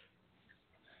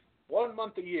 1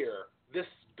 month a year, this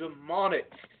demonic,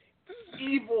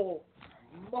 evil,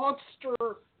 monster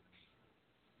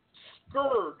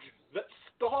scourge that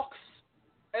stalks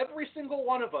every single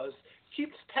one of us,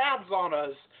 keeps tabs on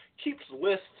us, keeps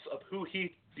lists of who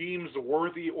he deems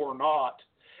worthy or not,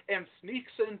 and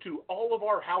sneaks into all of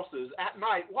our houses at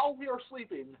night while we are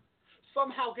sleeping,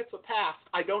 somehow gets a pass.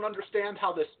 I don't understand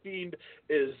how this fiend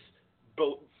is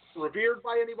revered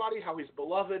by anybody, how he's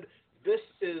beloved. This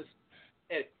is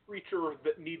a creature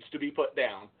that needs to be put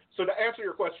down. So to answer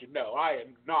your question, no, I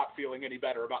am not feeling any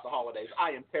better about the holidays.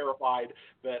 I am terrified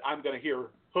that I'm going to hear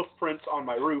hoof prints on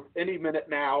my roof any minute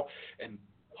now and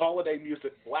holiday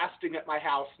music blasting at my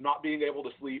house, not being able to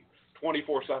sleep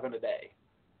 24/7 a day.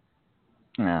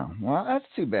 No, well, that's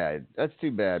too bad. That's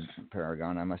too bad,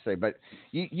 Paragon, I must say. But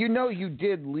you know you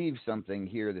did leave something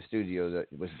here in the studio that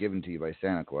was given to you by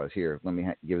Santa Claus. Here, let me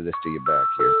give this to you back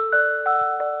here.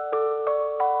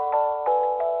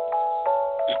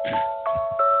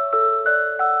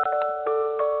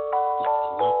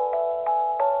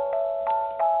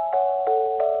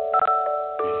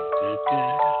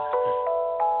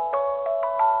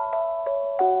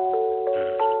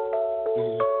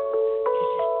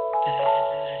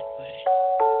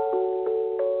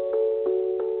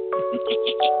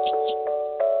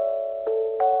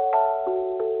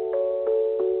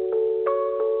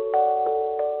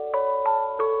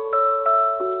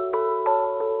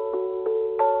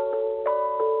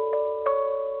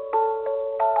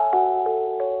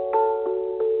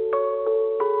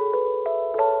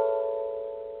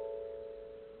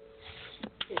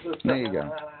 There you go.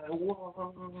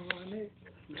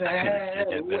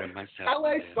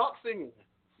 LA, stop singing.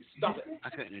 Stop it. I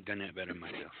couldn't have done that better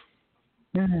myself.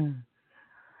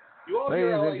 You all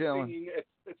hear LA singing.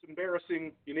 It's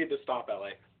embarrassing. You need to stop,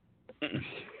 LA.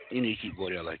 You need to keep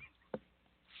going, LA.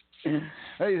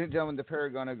 Ladies and gentlemen, the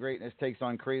Paragon of Greatness takes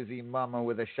on Crazy Mama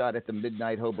with a shot at the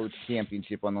Midnight Hobo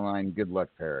Championship on the line. Good luck,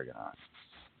 Paragon.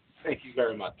 Thank you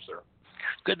very much, sir.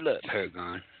 Good luck,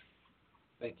 Paragon.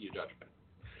 Thank you, Judge.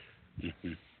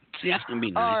 Mm-hmm. See, that's going to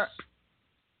be nice.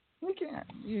 You can't.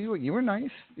 You were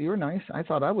nice. You were nice. I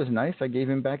thought I was nice. I gave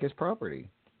him back his property.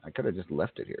 I could have just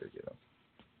left it here, you know.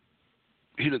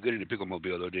 He looked good in the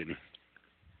pickle-mobile, though, didn't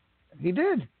he? He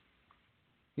did.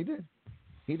 He did.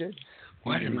 He did.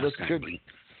 Why did my sky blink?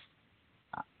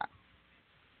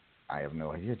 I have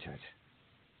no idea, Judge.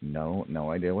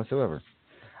 No idea whatsoever.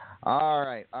 All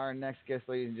right. Our next guest,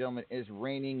 ladies and gentlemen, is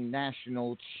reigning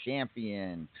national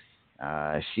champion.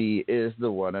 She is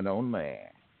the one and only.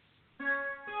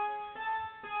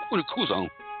 What a cool song.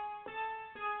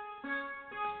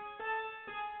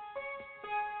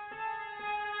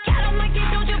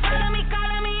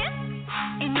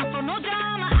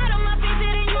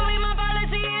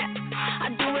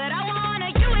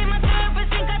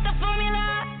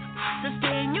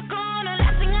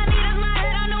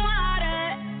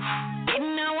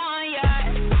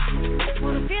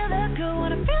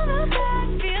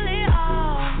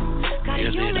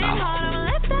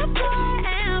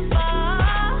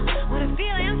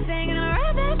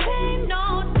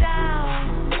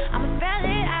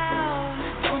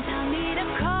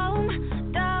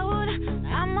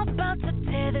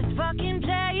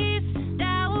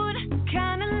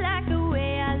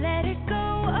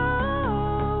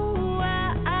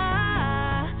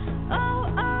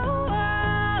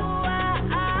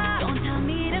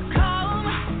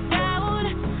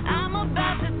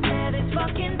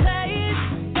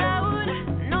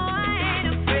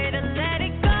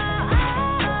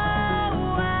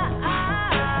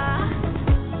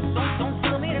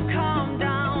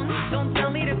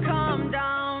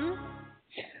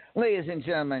 Ladies and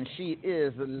gentlemen, she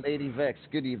is Lady Vex.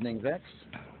 Good evening, Vex.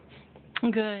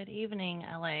 Good evening,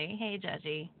 LA. Hey,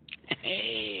 Judgy.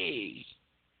 Hey.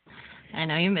 I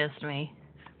know you missed me.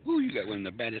 Ooh, you got one of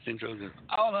the baddest intros of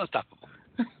all unstoppable.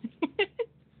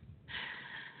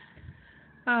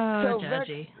 Oh, So,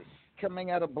 Judgy. Vex,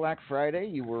 coming out of Black Friday,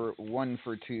 you were 1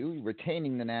 for 2,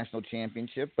 retaining the national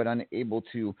championship, but unable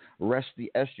to wrest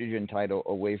the estrogen title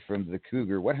away from the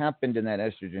Cougar. What happened in that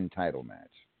estrogen title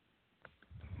match?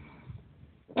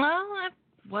 Well, I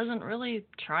wasn't really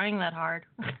trying that hard.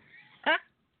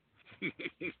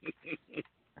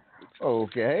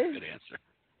 Okay. Good answer.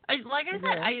 Like I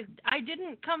said, I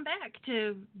didn't come back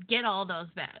to get all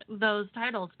those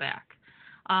titles back.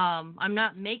 I'm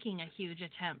not making a huge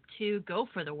attempt to go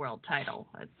for the world title.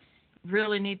 I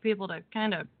really need people to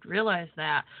kind of realize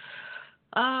that.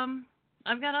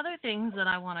 I've got other things that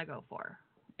I want to go for,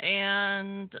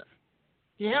 and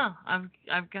yeah,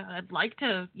 I'd like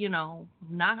to,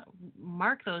 not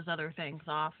mark those other things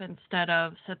off instead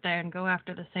of sit there and go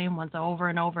after the same ones over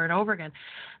and over and over again.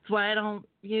 That's why I don't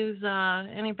use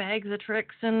any bags of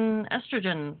tricks and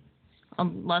estrogen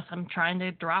unless I'm trying to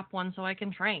drop one so I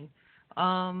can train.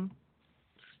 It's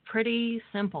pretty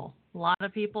simple. A lot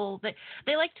of people,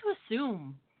 they like to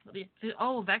assume,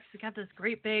 oh, Vex has got this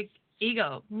great big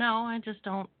ego. No, I just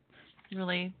don't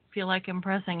really feel like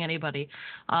impressing anybody.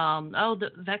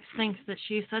 Vex thinks that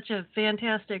she's such a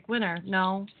fantastic winner.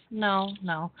 No.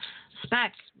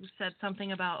 Spec said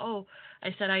something about,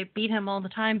 I said I beat him all the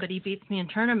time, but he beats me in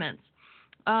tournaments.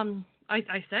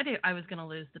 I said I was going to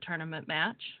lose the tournament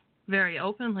match. Very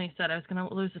openly said I was going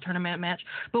to lose the tournament match.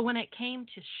 But when it came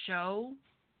to show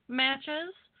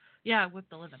matches, I whipped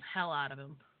the living hell out of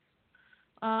him.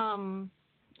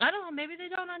 I don't know, maybe they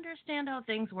don't understand how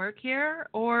things work here,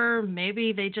 or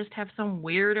maybe they just have some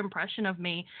weird impression of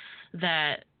me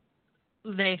that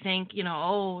they think,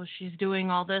 she's doing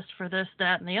all this for this,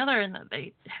 that, and the other, and that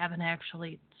they haven't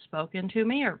actually spoken to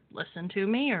me or listened to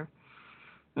me,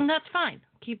 and that's fine.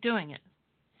 Keep doing it.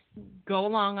 Go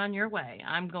along on your way.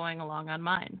 I'm going along on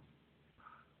mine.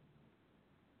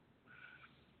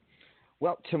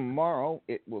 Well, tomorrow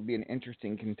it will be an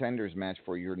interesting contenders match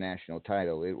for your national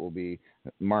title. It will be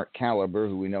Mark Caliber,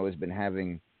 who we know has been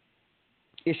having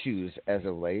issues as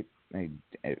of late,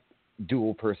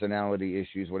 dual personality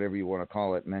issues, whatever you want to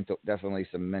call it, definitely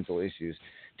some mental issues,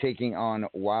 taking on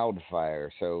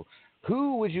Wildfire. So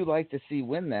who would you like to see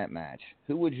win that match?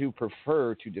 Who would you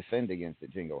prefer to defend against at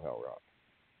Jingle Hell Rock?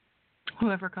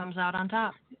 Whoever comes out on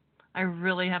top. I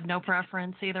really have no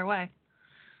preference either way.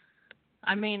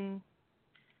 I mean,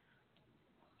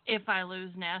 if I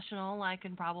lose national, I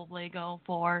can probably go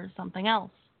for something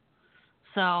else.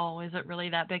 So is it really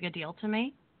that big a deal to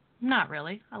me? Not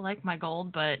really. I like my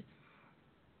gold, but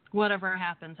whatever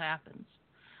happens, happens.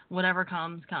 Whatever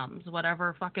comes, comes.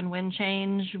 Whatever fucking wind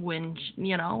change,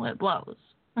 it blows.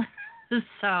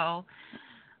 So,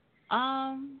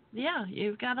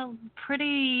 you've got a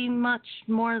pretty much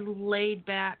more laid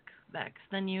back Vex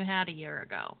than you had a year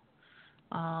ago.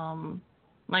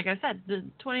 Like I said, the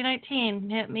 2019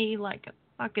 hit me like a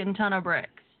fucking ton of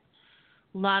bricks.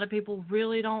 A lot of people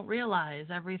really don't realize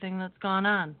everything that's gone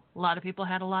on. A lot of people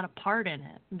had a lot of part in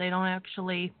it. They don't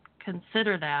actually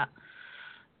consider that.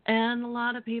 And a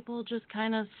lot of people just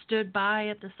kind of stood by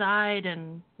at the side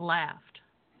and laughed.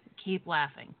 Keep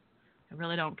laughing. I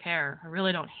really don't care. I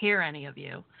really don't hear any of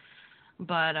you.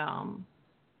 But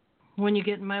when you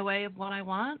get in my way of what I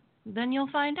want, then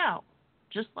you'll find out.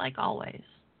 Just like always.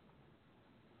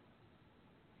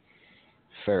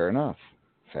 Fair enough.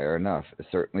 It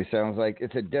certainly sounds like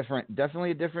it's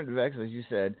definitely a different Vex, as you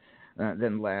said,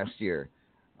 than last year.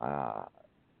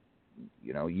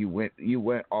 You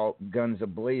went all guns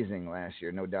a-blazing last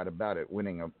year, no doubt about it,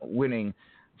 winning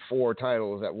 4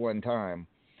 titles at one time,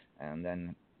 and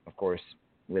then, of course,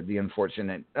 with the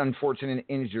unfortunate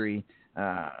injury,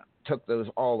 took those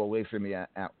all away from you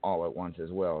all at once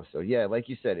as well. So yeah, like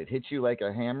you said, it hits you like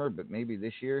a hammer, but maybe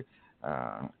this year.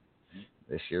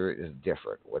 This year is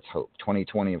different. Let's hope.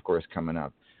 2020, of course, coming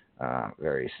up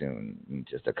very soon, in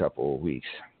just a couple of weeks.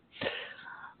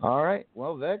 All right.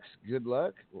 Well, Vex, good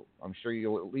luck. I'm sure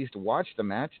you'll at least watch the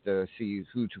match to see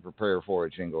who to prepare for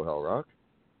at Jingle Hell Rock.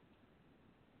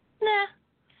 Nah.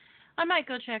 I might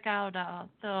go check out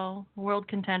the World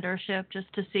Contendership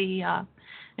just to see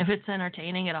if it's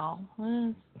entertaining at all.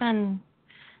 It's been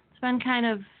kind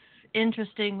of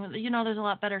interesting. There's a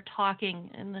lot better talking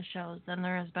in the shows than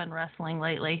there has been wrestling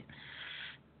lately.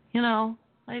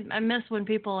 I miss when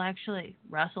people actually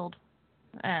wrestled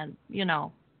and,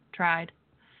 tried,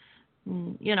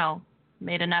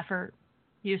 made an effort,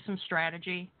 used some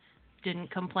strategy,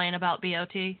 didn't complain about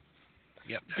BOT.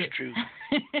 Yep, that's true.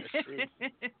 That's true.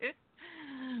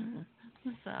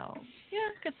 So, yeah,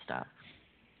 good stuff.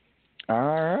 All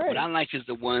right. What I like is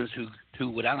the ones who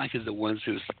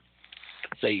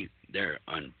say they're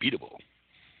unbeatable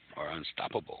or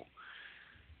unstoppable.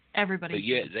 Everybody. But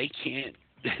yet they can't.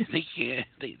 They can't.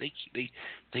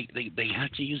 They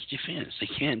have to use defense. They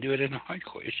can't do it in a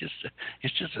hardcore.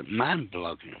 It's just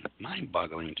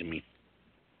mind-boggling to me.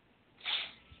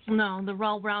 No, the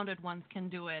well-rounded ones can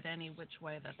do it any which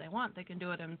way that they want. They can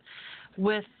do it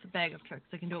with Bag of Tricks.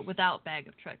 They can do it without Bag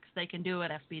of Tricks. They can do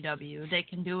it FBW. They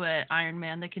can do it Iron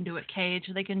Man. They can do it Cage.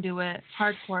 They can do it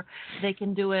hardcore. They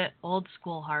can do it old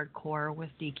school hardcore with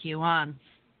DQ on.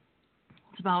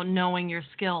 It's about knowing your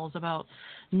skills, about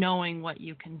knowing what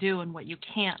you can do and what you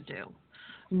can't do,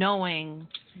 knowing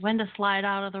when to slide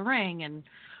out of the ring and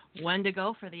when to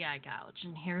go for the eye gouge.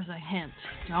 And here's a hint.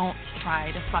 Don't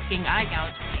try to fucking eye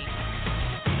gouge me.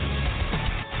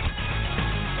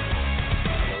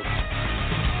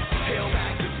 Peel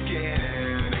back the skin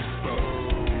and expose.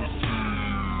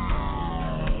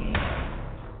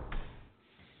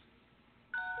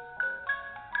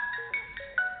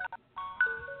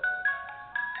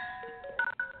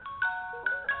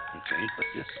 Okay,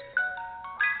 what's this?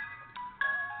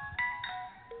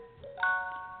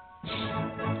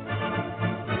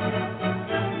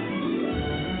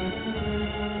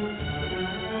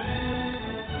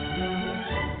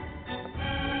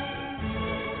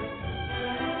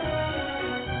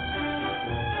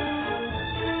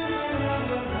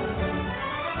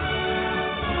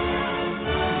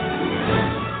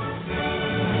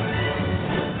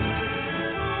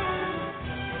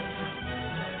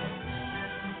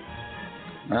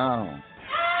 Oh.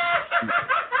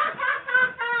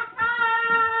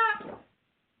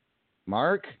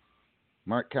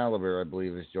 Mark Caliber, I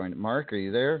believe, has joined. Mark, are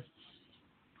you there?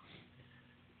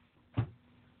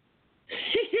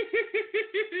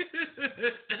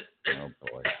 Oh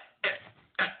boy.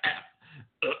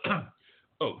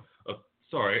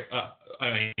 Sorry.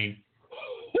 I mean,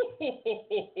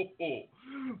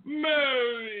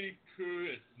 Merry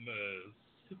Christmas.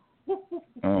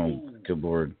 Oh, good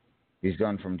Lord. He's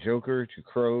gone from Joker to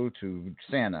Crow to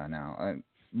Santa now.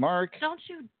 Mark. Don't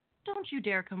you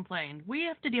dare complain. We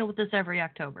have to deal with this every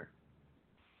October.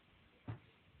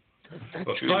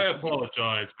 I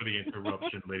apologize for the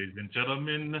interruption, ladies and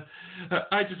gentlemen.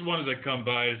 I just wanted to come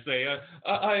by and say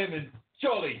I am in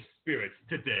jolly spirits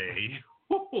today.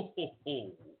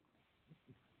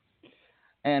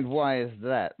 And why is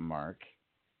that, Mark?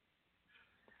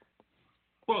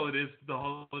 Well, it is the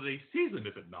holiday season,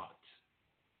 is it not?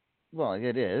 Well,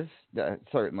 it is,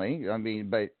 certainly. I mean,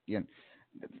 but, you know,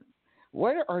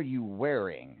 what are you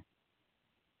wearing?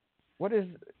 What is...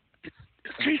 It's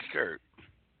a t-shirt.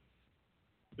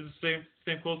 It's the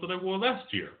same clothes that I wore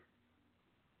last year.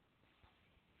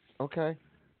 Okay.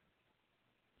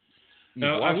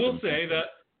 Now, I will say that...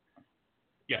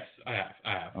 Yes, I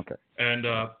have. Okay. And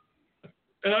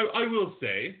I will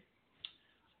say,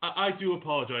 I do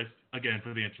apologize again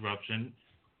for the interruption.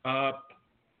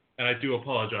 And I do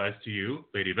apologize to you,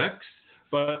 Lady Vex.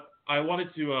 But I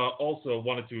wanted to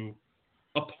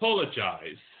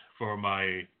apologize for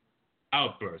my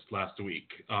outburst last week.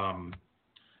 I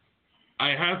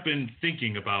have been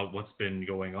thinking about what's been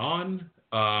going on,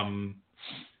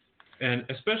 and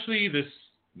especially this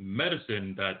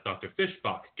medicine that Dr.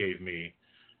 Fishbach gave me.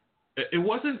 It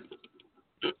wasn't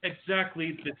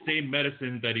exactly the same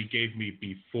medicine that he gave me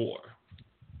before.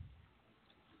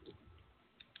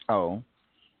 Oh.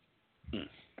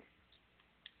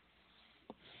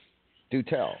 Do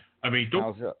tell. I mean,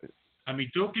 don't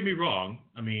get me wrong.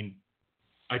 I mean,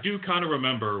 I do kind of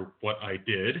remember what I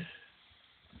did.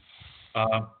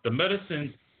 The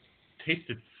medicine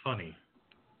tasted funny.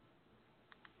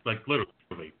 Like,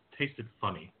 literally, tasted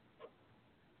funny.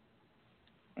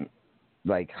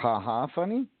 Like, ha-ha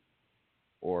funny?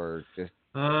 Or just...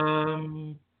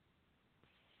 I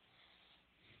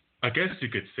guess you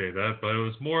could say that, but it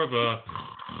was more of a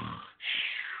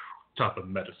type of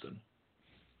medicine.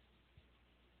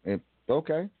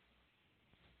 Okay.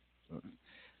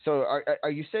 So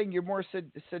are you saying you're more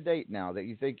sedate now, that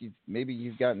you think maybe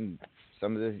you've gotten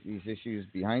some of these issues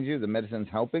behind you? The medicine's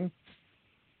helping?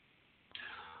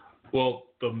 Well,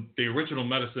 the original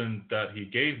medicine that he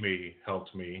gave me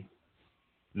helped me.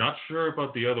 Not sure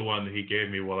about the other one that he gave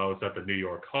me while I was at the New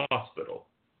York hospital.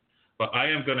 But I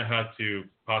am going to have to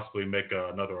possibly make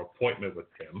another appointment with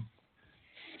him.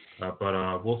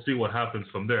 But we'll see what happens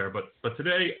from there. But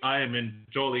today I am in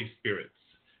jolly spirits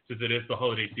since it is the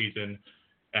holiday season.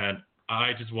 And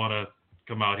I just want to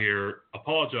come out here,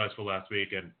 apologize for last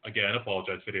week, and again,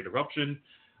 apologize for the interruption.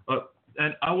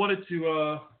 And I wanted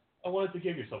to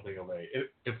give you something, LA,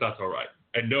 if that's all right.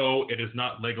 And no, it is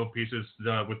not Lego pieces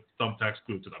with thumbtacks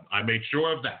glued to them. I made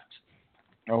sure of that.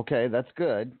 Okay, that's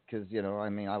good because I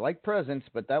mean, I like presents,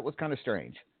 but that was kind of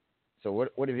strange. So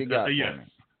what have you got for yes. me?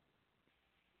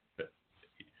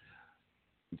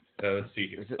 Let's see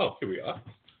here. Oh, here we are.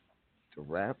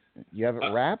 Wrap? You have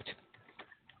it wrapped?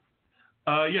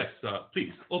 Yes.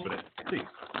 Please open it, please.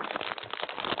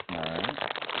 All right.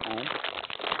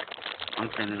 I'm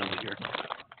turning over here.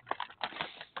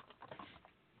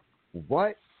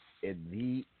 What is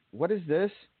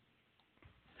this?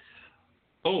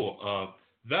 Oh,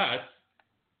 that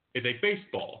is a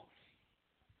baseball.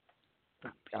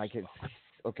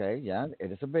 Okay, yeah,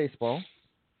 it is a baseball.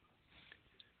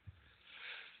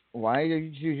 Why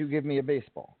did you give me a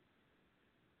baseball?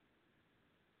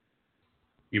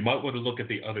 You might want to look at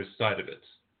the other side of it.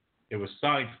 It was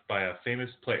signed by a famous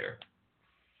player.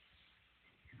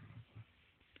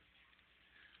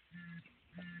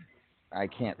 I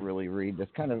can't really read this.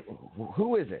 Kind of,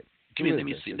 who is it? Let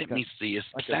me see. It's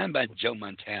signed by Joe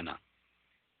Montana.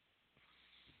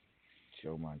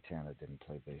 Joe Montana didn't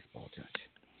play baseball, Judge.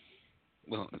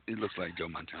 Well, it looks like Joe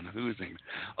Montana. Who is it?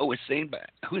 Oh, it's signed by.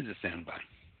 Who is it signed by?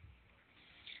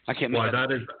 I can't make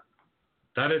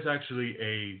that is actually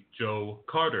a Joe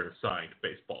Carter signed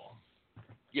baseball.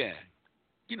 Yeah,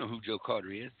 you know who Joe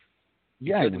Carter is.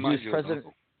 Yeah, he was president.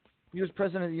 He was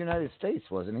president of the United States,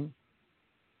 wasn't he?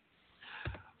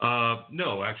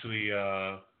 No, actually,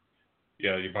 yeah,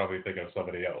 you probably think of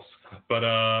somebody else. But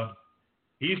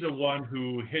he's the one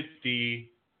who hit the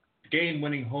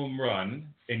game-winning home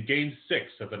run in Game 6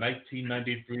 of the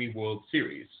 1993 World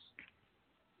Series.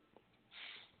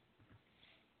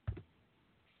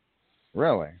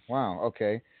 Really? Wow.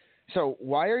 Okay. So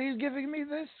why are you giving me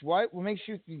this? What makes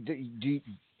you?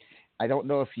 I don't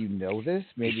know if you know this.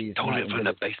 Maybe he stole it from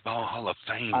the Baseball Hall of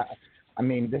Fame. I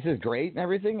mean, this is great and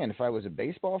everything. And if I was a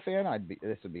baseball fan,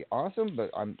 this would be awesome.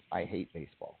 But I hate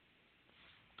baseball.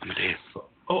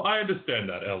 Oh, I understand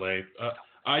that, LA.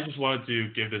 I just wanted to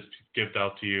give this gift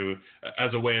out to you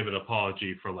as a way of an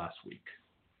apology for last week.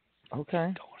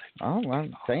 Okay. Oh, well,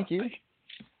 thank you.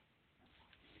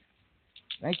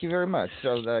 Thank you very much.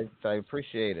 So I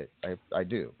appreciate it. I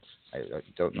do. I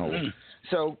don't know.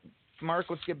 So,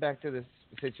 Mark, let's get back to this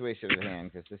situation at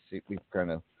hand because we've kind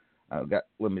of got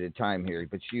limited time here.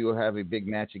 But you have a big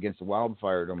match against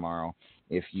Wildfire tomorrow.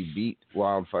 If you beat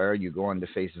Wildfire, you go on to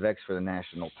face Vex for the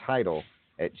national title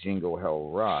at Jingle Hell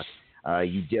Rock.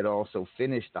 You did also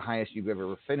finish the highest you've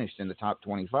ever finished in the top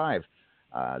 25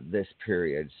 this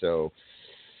period. So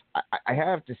I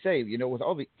have to say, with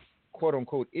all the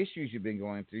quote-unquote issues you've been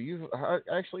going through, you've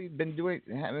actually been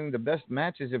having the best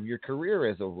matches of your career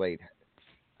as of late.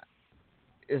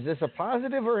 Is this a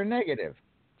positive or a negative?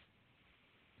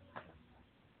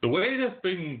 The way that's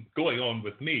been going on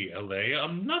with me, LA,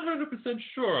 I'm not 100%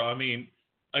 sure. I mean,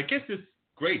 I guess it's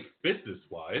great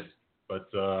business-wise,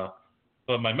 but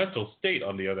my mental state,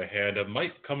 on the other hand,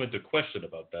 might come into question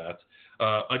about that.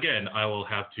 Again, I will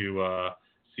have to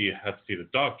see the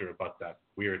doctor about that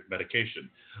weird medication.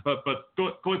 But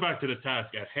going back to the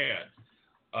task at hand,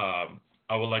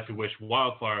 I would like to wish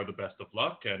Wildfire the best of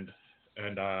luck,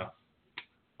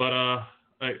 but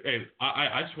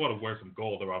I just want to wear some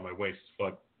gold around my waist,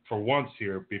 but for once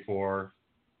here before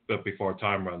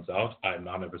time runs out. I'm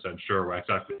not 100% sure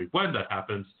exactly when that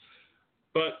happens,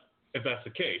 but if that's the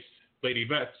case, Lady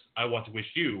Vex, I want to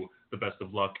wish you the best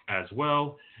of luck as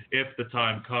well if the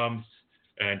time comes,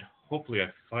 and hopefully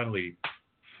I finally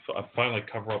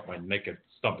cover up my naked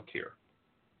stomach here.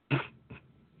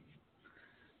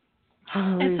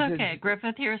 It's okay.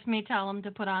 Griffith hears me tell him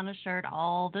to put on a shirt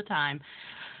all the time.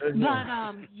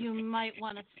 But you might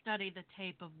want to study the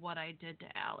tape of what I did to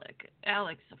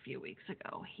Alex a few weeks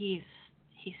ago. He's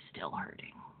still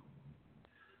hurting.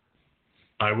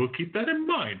 I will keep that in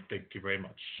mind. Thank you very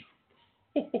much.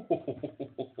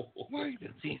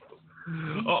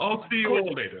 I'll see you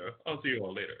all later.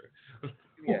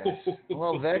 Yes.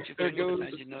 Well, Vex, there goes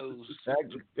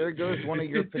one of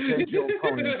your potential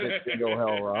opponents at Jingle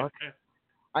Hell Rock.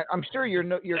 I'm sure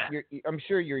I'm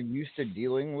sure you're used to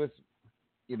dealing with,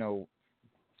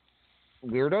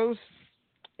 weirdos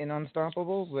in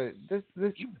Unstoppable, but this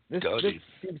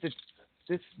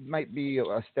might be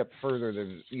a step further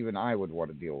than even I would want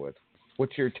to deal with.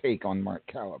 What's your take on Mark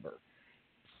Caliber?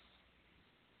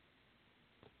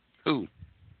 Who?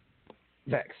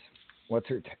 Vex. What's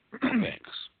her take? Vex.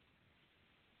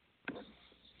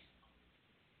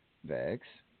 Vex.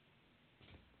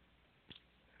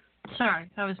 Sorry,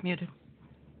 I was muted.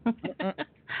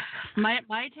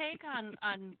 My take on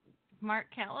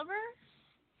Mark Caliber?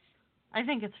 I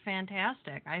think it's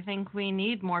fantastic. I think we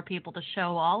need more people to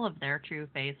show all of their true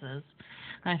faces.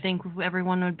 I think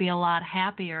everyone would be a lot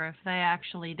happier if they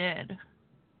actually did.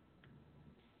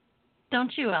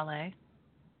 Don't you, LA?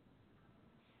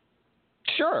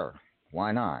 Sure.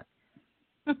 Why not?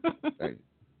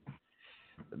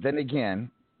 Then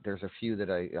again, there's a few that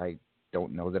I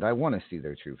don't know that I want to see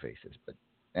their true faces. But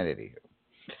anywho,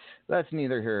 that's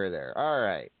neither here or there. All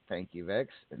right. Thank you, Vex.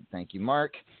 And thank you,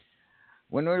 Mark.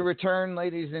 When we return,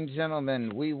 ladies and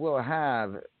gentlemen, we will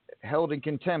have Held in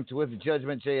Contempt with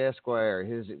Judgment J. Esquire,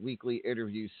 his weekly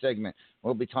interview segment.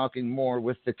 We'll be talking more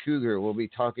with the Cougar. We'll be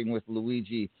talking with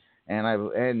Luigi and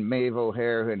Maeve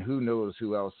O'Hare, and who knows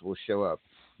who else will show up.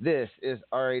 This is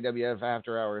RAWF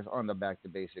After Hours on the Back to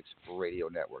Basics Radio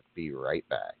Network. Be right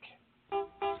back.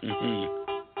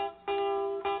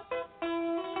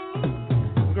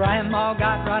 Grandma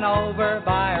got run over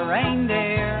by a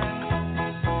reindeer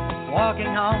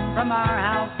walking home from our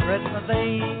house Christmas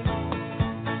Eve.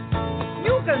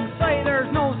 You can say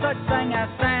there's no such thing as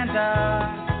Santa,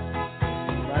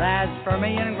 but as for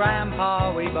me and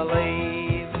Grandpa, we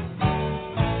believe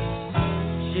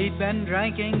she'd been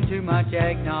drinking too much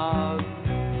eggnog,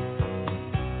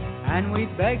 and we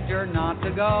begged her not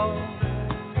to go,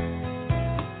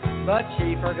 but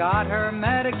she forgot her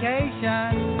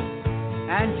medication,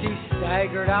 and she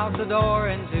staggered out the door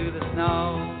into the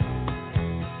snow.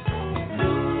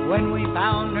 When we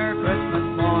found her Christmas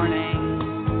morning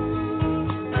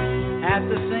at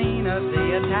the scene of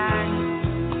the attack,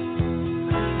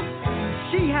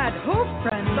 she had hoof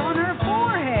prints on her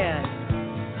forehead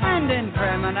and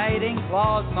incriminating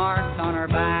claws marks on her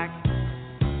back.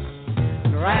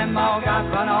 Grandma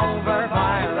got run over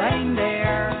by a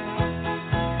reindeer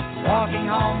walking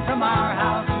home from our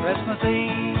house Christmas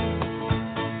Eve.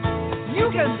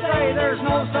 You can say there's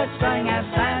no such thing as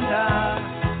Santa,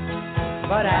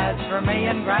 but as for me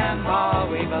and Grandpa,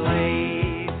 we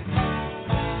believe.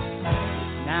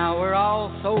 Now we're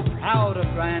all so proud of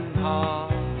Grandpa.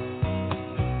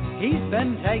 He's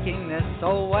been taking this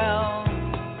so well.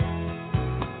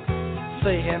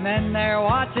 See him in there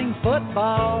watching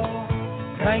football,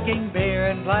 drinking beer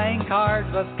and playing cards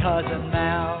with Cousin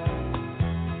Mel.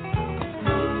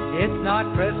 It's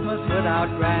not Christmas without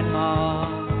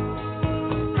Grandma.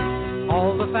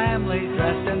 All the family's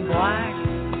dressed in black,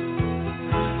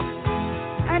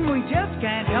 and we just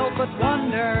can't help but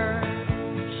wonder,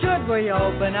 should we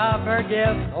open up her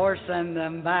gifts or send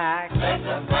them back? Send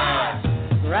them back.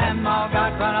 Grandma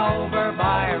got run over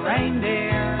by a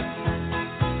reindeer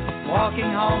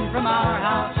walking home from our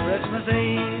house Christmas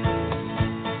Eve.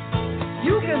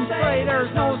 You can say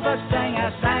there's no such thing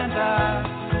as Santa,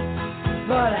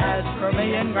 but as for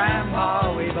me and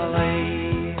Grandpa, we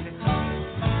believe.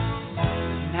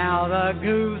 Now the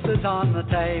goose is on the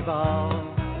table,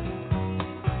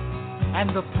 and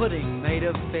the pudding made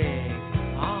of fig.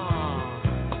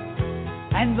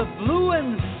 And the blue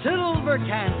and silver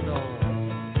candle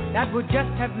that would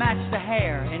just have matched the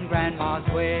hair in Grandma's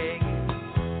wig.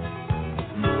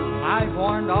 I've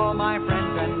warned all my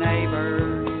friends and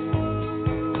neighbors,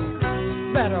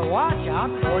 better watch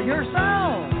out for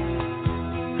yourselves.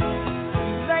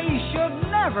 They should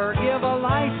never give a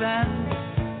license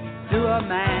to a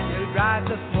man who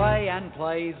drives a sleigh and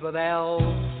plays with elves.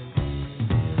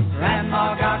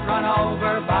 Grandma got run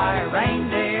over by a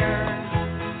reindeer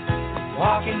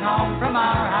walking home from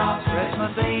our house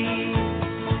Christmas Eve.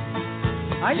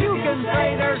 You can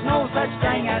say there's no such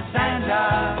thing as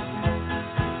Santa,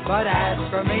 but as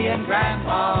for me and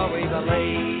Grandpa, we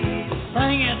believe.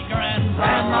 Sing it, Grandpa.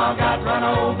 Grandma got run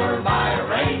over by a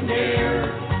reindeer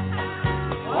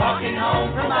walking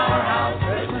home from our house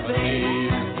Christmas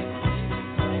Eve.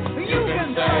 You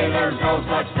can say there's no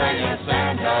such thing as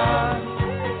Santa,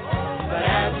 but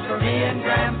as for me and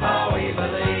Grandpa, we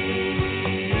believe.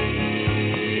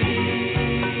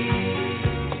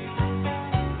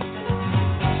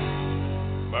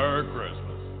 Merry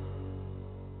Christmas.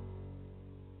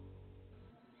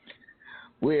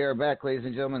 We are back, ladies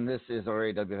and gentlemen. This is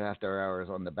RAWF After Hours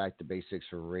on the Back to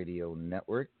Basics Radio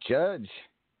Network. Judge?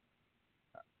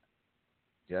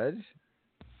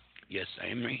 Yes, I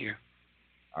am right here.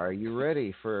 Are you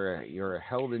ready for your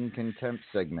Held in Contempt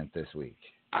segment this week?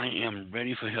 I am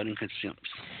ready for Held in Contempt.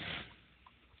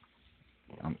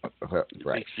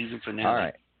 Right. Big season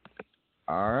finale.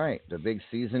 All right. The big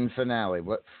season finale.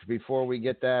 But before we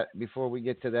get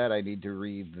to that, I need to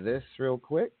read this real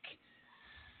quick.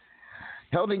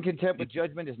 Held in contempt with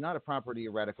judgment is not a property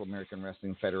of Radical American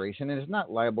Wrestling Federation and is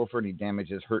not liable for any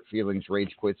damages, hurt feelings,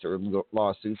 rage quits, or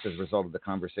lawsuits as a result of the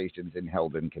conversations in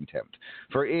Held in Contempt.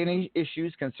 For any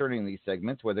issues concerning these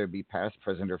segments, whether it be past,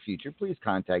 present, or future, please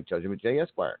contact Judgment J.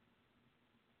 Esquire.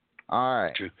 All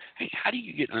right. True. Hey, how do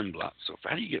you get unblocked so fast?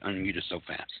 How do you get unmuted so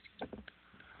fast?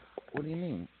 What do you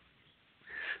mean?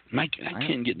 Mike, I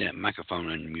can't get that microphone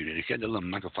unmuted. It's got the little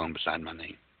microphone beside my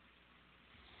name.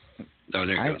 Oh,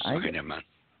 there it goes. Okay, never mind.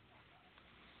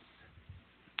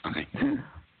 Okay.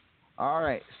 All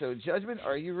right. So, Judgment,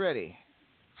 are you ready?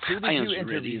 Who did you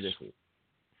interview this week?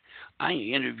 I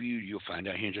interviewed. You'll find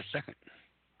out here in just a second.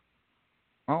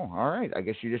 Oh, all right. I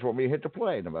guess you just want me to hit the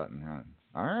play button.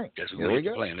 All right. Yes, here we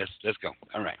go. Let's go.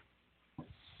 All right.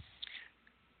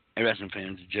 Hey, wrestling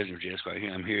fans, Judgment J. Esquire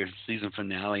here. I'm here at the season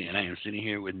finale, and I am sitting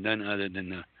here with none other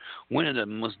than one of the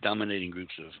most dominating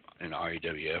groups in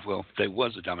RAWF. Well, they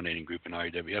was a dominating group in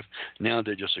RAWF. Now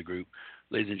they're just a group.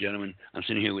 Ladies and gentlemen, I'm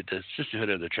sitting here with the Sisterhood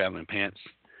of the Traveling Pants,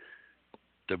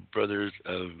 the Brothers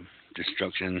of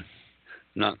Destruction,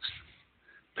 Knox,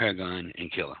 Paragon, and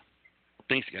Killer.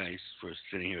 Thanks, guys, for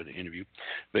sitting here with the interview.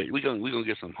 But we're gonna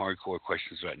get some hardcore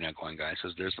questions right now going, guys,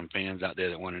 because there's some fans out there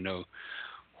that want to know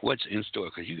what's in store,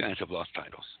 because you guys have lost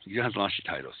titles. You guys lost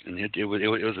your titles, and it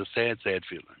was a sad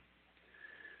feeling.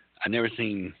 I never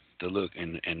seen the look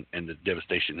and the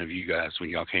devastation of you guys when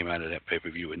y'all came out of that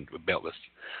pay-per-view with beltless.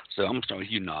 So I'm gonna start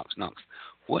with you, Knox. Knox,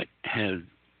 what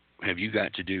have you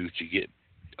got to do to get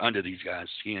under these guys'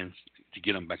 skins to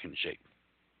get them back into shape?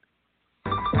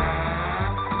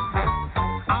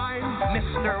 I'm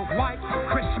Mr. White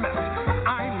Christmas.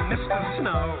 I'm Mr.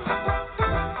 Snow.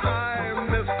 I'm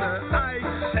Mr.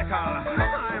 Icicle.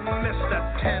 I'm Mr.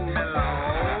 Ten Below.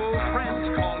 Friends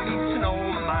call me Snow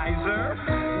Miser.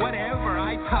 Whatever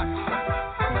I touch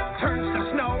turns to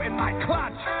snow in my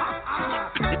clutch.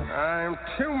 I'm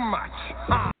too much.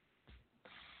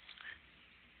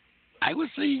 I would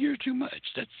say you're too much.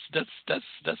 That's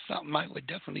something I would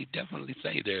definitely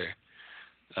say there.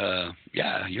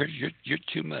 Yeah, you're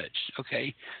too much.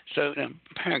 Okay, so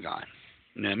Paragon.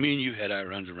 Now, me and you had our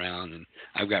runs around, and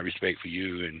I've got respect for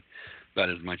you, and about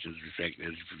as much as respect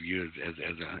as for you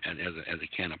as a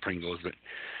can of Pringles. But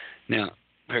now,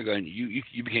 Paragon, you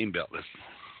became beltless,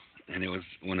 and it was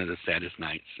one of the saddest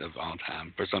nights of all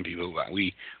time for some people.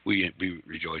 We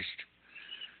rejoiced.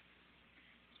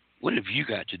 What have you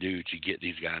got to do to get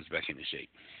these guys back into shape?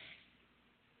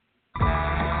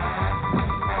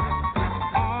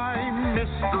 I'm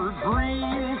Mr.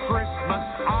 Green Christmas.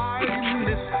 I'm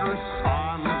Mr.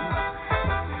 Sun.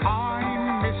 I'm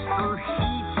Mr.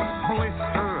 Heat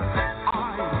Blister.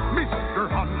 I'm Mr.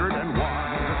 101.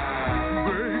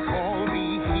 They call me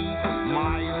Heat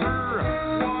Miser.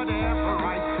 Whatever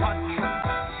I touch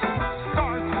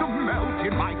starts to melt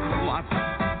in my clutch.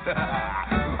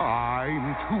 I'm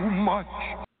too much.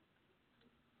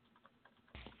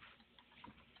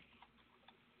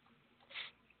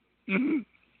 Mm-hmm.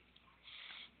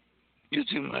 You're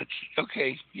too much.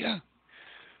 Okay, yeah.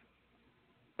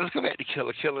 Let's go back to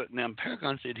Killer. Killer. Now,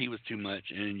 Paragon said he was too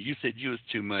much, and you said you was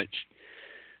too much.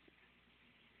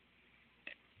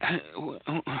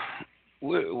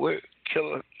 Where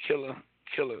Killer,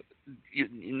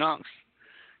 Knox,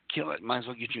 Killer, might as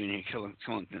well get you in here, Killer.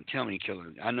 Come on, tell me,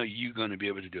 Killer. I know you're going to be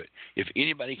able to do it. If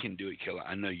anybody can do it, Killer,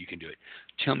 I know you can do it.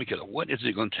 Tell me, Killer, what is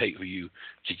it going to take for you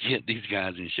to get these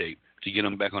guys in shape, to get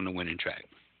them back on the winning track?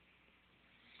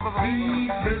 He's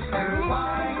Mr.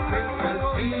 White Christmas,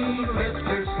 he's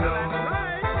Mr. Snow,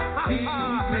 he's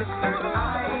Mr.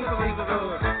 Icicle,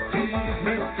 he's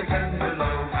Mr. Ten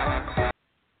Below.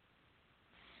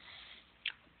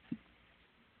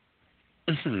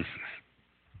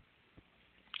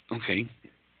 Okay.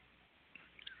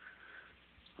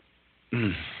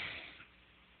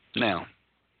 Now,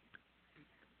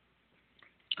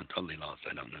 I'm totally lost.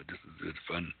 I don't know. This is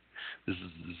fun. This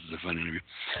is a fun interview.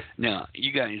 Now,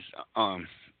 you guys,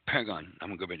 Paragon. I'm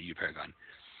gonna go back to you, Paragon.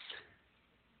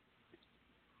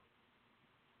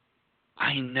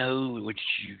 I know what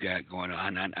you got going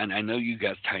on, and I know you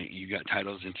got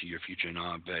titles into your future and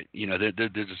all, but you know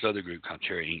there's this other group called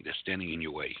Cherry Inc. that's standing in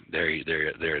your way. They're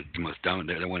the most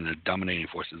dominant. They're one of the dominating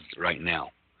forces right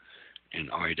now in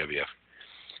RAWF,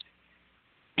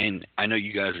 and I know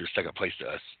you guys are second place to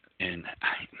us. And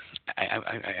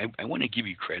I want to give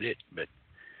you credit, but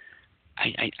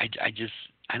I just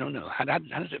don't know how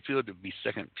does it feel to be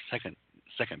second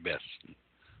best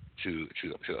to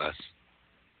us?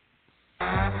 He's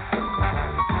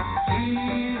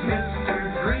Mr.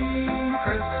 Green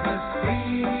Christmas,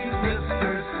 he's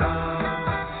Mr. Sun,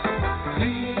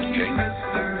 he's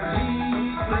Mr.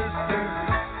 Heat Blister,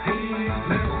 he's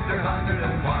Mr.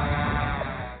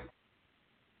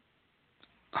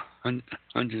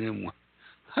 101.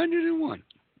 101.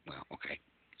 Well, okay.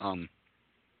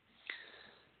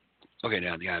 Okay,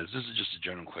 now, guys, this is just a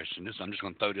general question. I'm just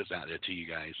going to throw this out there to you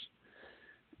guys.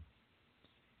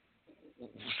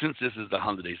 Since this is the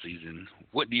holiday season,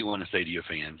 what do you want to say to your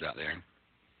fans out there?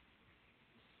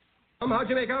 How'd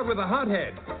you make out with a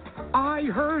hothead? I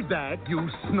heard that, you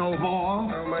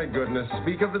snowball. Oh, my goodness.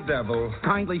 Speak of the devil.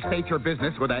 Kindly state your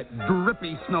business with that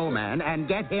drippy snowman and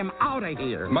get him out of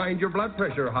here. Mind your blood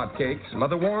pressure, hotcakes.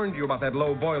 Mother warned you about that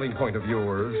low boiling point of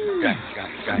yours.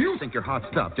 Guys. You think you're hot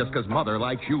stuff just because Mother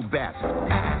likes you best.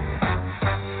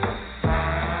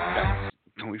 Guys,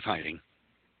 don't be fighting.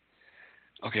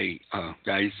 Okay,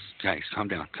 guys, calm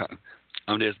down.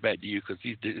 I'm just back to you because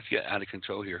this got out of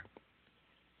control here.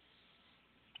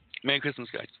 Merry Christmas,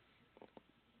 guys.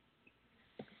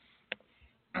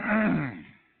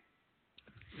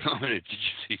 Did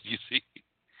you see?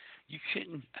 You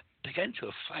couldn't. They got into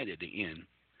a fight at the end,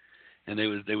 and there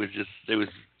was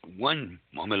one.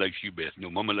 Mama likes you best. No,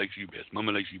 Mama likes you best.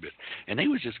 Mama likes you best. And they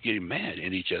was just getting mad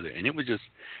at each other, and it was just.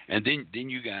 And then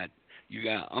you got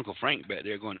Uncle Frank back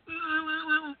there going.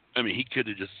 I mean, he could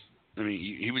have just. I mean,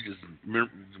 he was just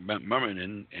murmuring,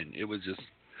 and it was just.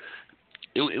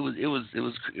 It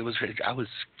was crazy.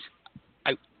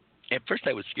 At first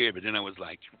I was scared, but then I was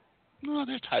like, no,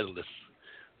 they're titleless.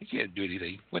 They can't do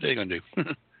anything. What are they gonna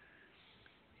do?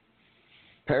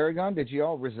 Paragon, did you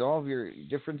all resolve your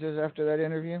differences after that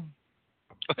interview?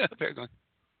 Paragon.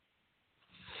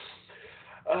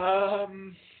 I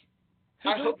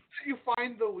hope that you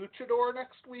find the luchador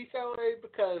next week, LA,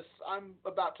 because I'm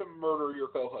about to murder your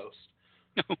co-host.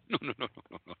 No.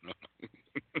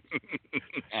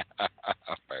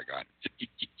 Paragon.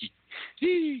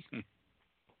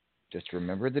 Just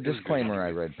remember the disclaimer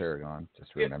I read, Paragon.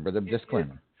 Just remember the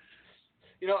disclaimer.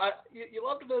 You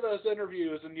love to do those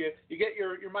interviews, and you get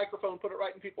your microphone, put it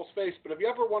right in people's face. But have you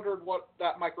ever wondered what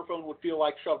that microphone would feel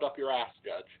like shoved up your ass,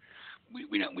 Judge?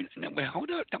 We don't.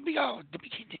 Hold up. Don't be all.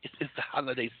 It's the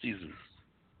holiday season.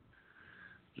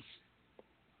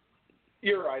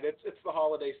 You're right. It's the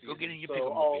holiday season. Go get in your so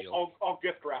pickle I'll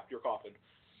gift wrap your coffin.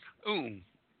 Ooh.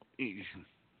 He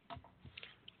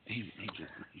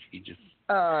just.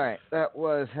 All right, that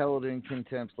was held in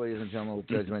contempt, ladies and gentlemen, with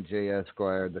Judgment J.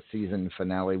 Esquire, the season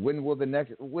finale. When will the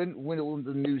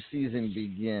new season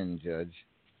begin, Judge?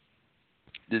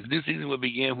 This new season will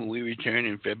begin when we return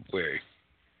in February.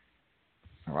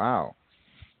 Wow,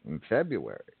 in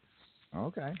February.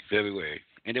 Okay. February,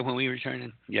 and then when we return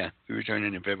in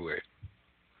February.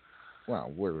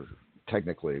 Well, we're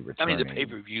technically returning. I mean, the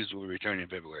pay-per-views will return in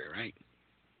February, right?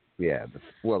 Yeah.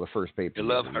 The first pay-per-view.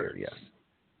 The Love Hurts. Yes.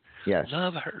 Yes.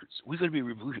 Love Hurts. We're going to be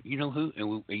rebooting. You know who?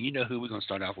 And you know who we're going to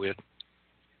start off with?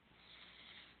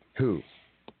 Who?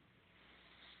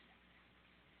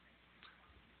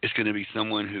 It's going to be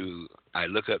someone who I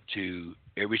look up to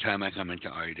every time I come into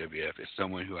RAWF. It's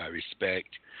someone who I respect,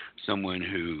 someone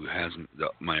who has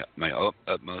my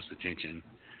utmost attention.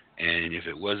 And if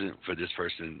it wasn't for this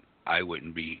person, I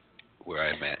wouldn't be where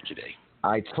I'm at today.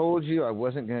 I told you I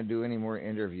wasn't going to do any more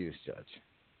interviews, Judge.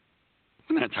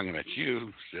 I'm not talking about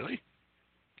you, silly.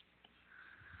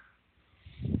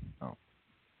 Oh.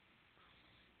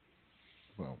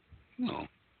 Well. No.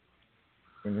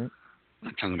 Mm-hmm. I'm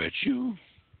not talking about you.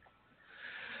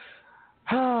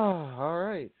 All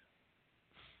right.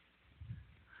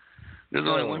 There's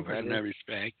only one person I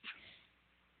respect.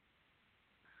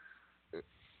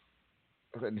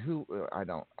 And who? I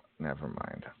don't. Never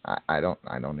mind. I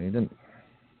don't need to.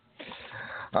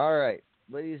 All right.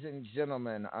 Ladies and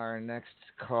gentlemen, our next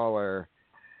caller,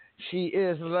 she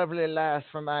is the lovely lass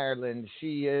from Ireland.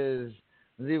 She is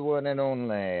the one and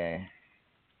only.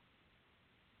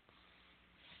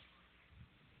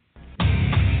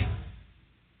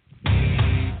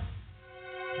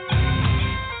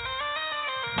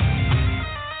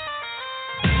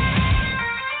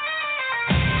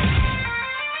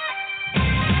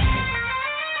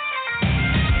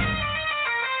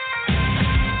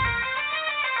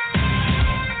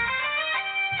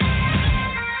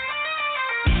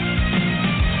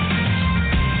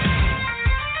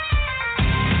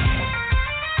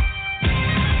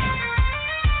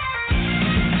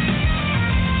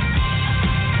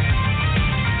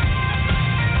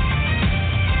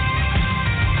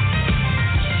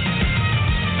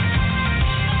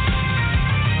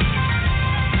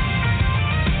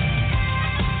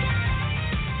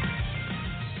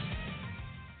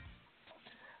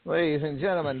 Ladies and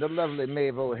gentlemen, the lovely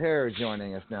Maeve O'Hare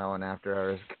joining us now on After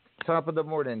Hours. Top of the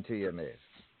morning to you, Maeve.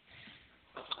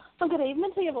 Well, good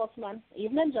evening to you, bossman.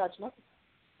 Evening, Judgment.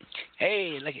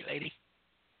 Hey, lucky lady.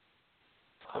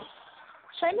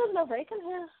 Shane doesn't know Bacon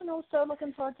here. I was so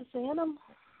looking forward to seeing him.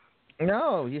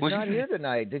 No, he's not here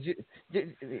tonight.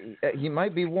 He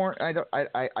might be warned. I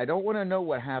don't want to know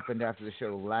what happened after the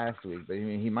show last week, but I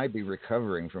mean, he might be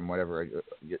recovering from whatever it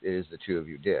is the two of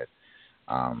you did.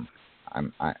 I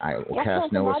will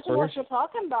cast no aspersions. Imagine what you're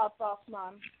talking about, boss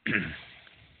man.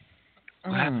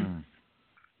 What happened?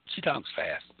 She talks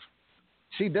fast.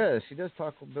 She does. She does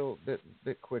talk a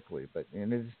bit quickly, but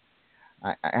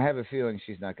I have a feeling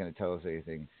she's not going to tell us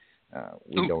anything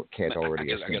can't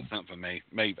already assume. I got something for Maeve.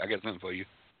 Maeve, I got something for you.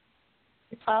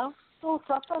 Oh,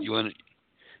 something.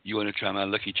 You want to try my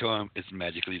Lucky Charm? It's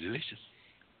magically delicious.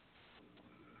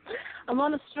 I'm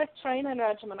on a strict training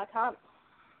regimen. I can't.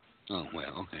 Oh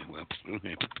well, okay.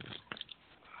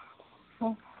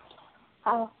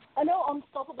 I know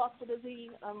Unstoppable Boxer Dizzy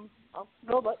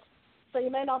robot, so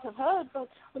you may not have heard, but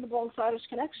the Bronx Irish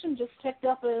Connection just picked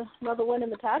up another win in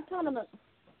the tag tournament.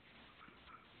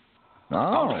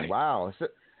 Oh, right. Wow. So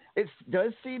it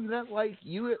does seem that like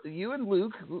you and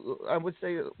Luke, I would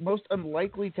say most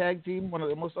unlikely tag team, one of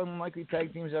the most unlikely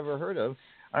tag teams I've ever heard of,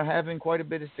 are having quite a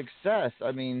bit of success.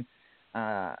 I mean,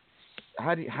 how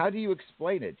do you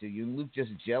explain it? Do you and Luke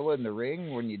just gel in the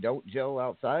ring when you don't gel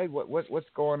outside? What's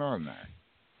going on there?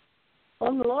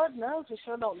 Well, the Lord knows we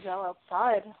sure don't gel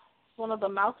outside. One of the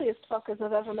mouthiest fuckers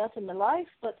I've ever met in my life,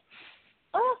 but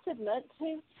I have to admit,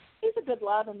 he's a good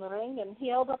lad in the ring, and he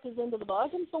held up his end of the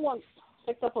bargain for once.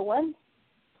 Picked up a win.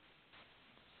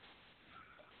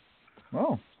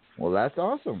 Oh, well, that's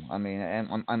awesome. I mean,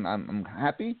 and I'm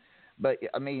happy, but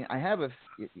I mean,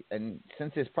 and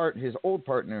since his old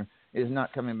partner is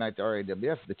not coming back to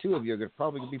RAWF, the two of you are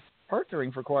probably going to be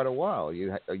partnering for quite a while.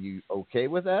 Are you okay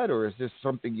with that, or is this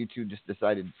something you two just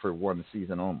decided for one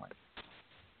season only?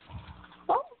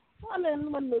 Well, I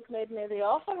mean, when Luke made me the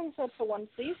offer, he said for one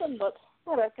season, but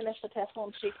I reckon if the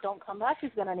Teflon Sheik don't come back,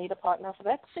 he's going to need a partner for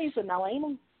next season now,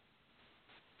 ain't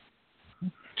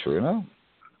he? True enough.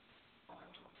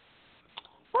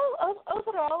 Well,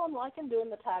 overall, I'm liking doing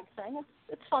the tag thing.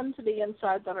 It's fun to be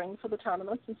inside the ring for the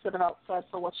tournaments instead of outside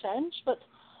for what change. But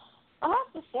I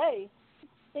have to say, it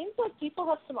seems like people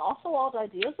have some awful odd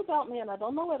ideas about me, and I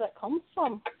don't know where that comes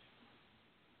from.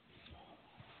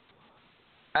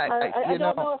 I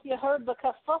don't know if you heard the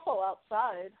kerfuffle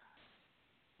outside.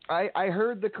 I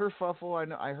heard the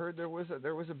kerfuffle. I heard there was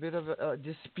a bit of a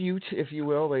dispute, if you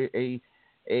will, a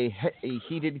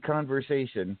heated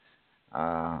conversation.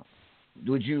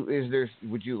 Would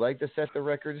you like to set the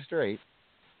record straight?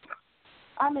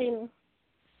 I mean,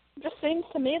 it just seems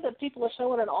to me that people are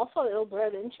showing an awful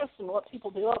ill-bred interest in what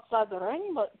people do outside the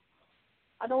ring, but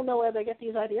I don't know where they get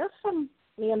these ideas from.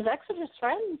 Me and Vex are just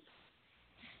friends.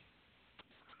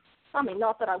 I mean,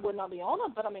 not that I would not be on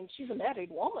it, but I mean, she's a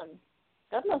married woman.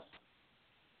 Goodness,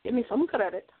 give me some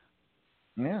credit.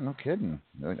 Yeah, no kidding.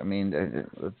 I mean,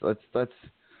 let's. But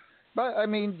I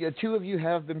mean, the two of you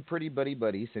have been pretty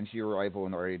buddy since your arrival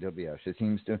in RAWF. It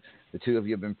seems the two of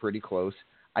you have been pretty close.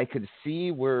 I could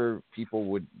see where people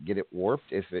would get it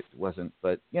warped if it wasn't,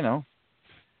 but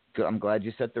I'm glad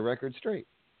you set the record straight.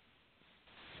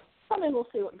 I mean, we'll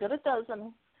see what good it does,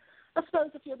 and I suppose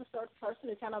if you're the sort of person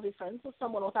who cannot be friends with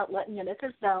someone without letting your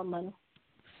knickers down, then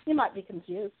you might be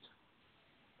confused.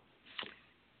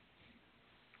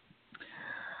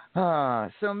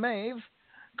 So Maeve,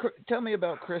 tell me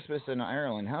about Christmas in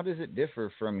Ireland. How does it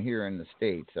differ from here in the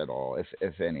States at all,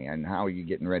 if any, and how are you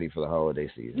getting ready for the holiday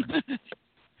season?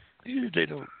 They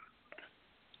don't.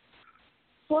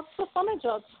 What's the funny,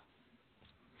 Judge?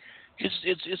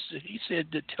 It's he said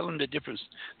that tell him the difference.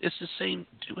 It's the same.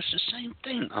 It was the same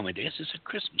thing. Amadeus, it's a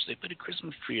Christmas. They put a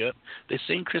Christmas tree up. They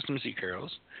sing Christmassy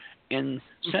carols, and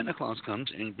Santa Claus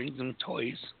comes and brings them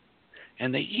toys,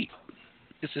 and they eat.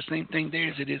 It's the same thing there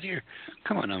as it is here.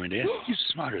 Come on, Amadeus. You're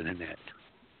smarter than that.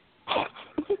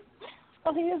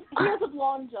 Well, he is a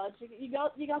blonde judge. You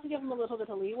got to give him a little bit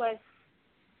of leeway.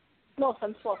 No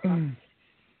offense, boss man.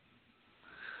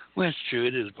 Well, it's true.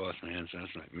 It is boss man. So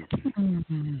that's right.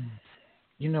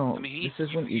 You know, I mean, this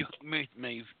is when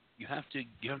Maeve, you have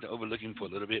to overlook him for a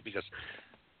little bit because,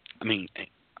 I mean,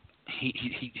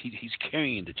 he's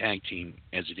carrying the tag team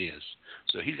as it is,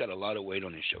 so he's got a lot of weight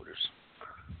on his shoulders.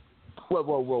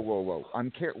 Whoa!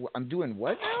 I'm doing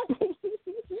what now?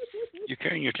 You're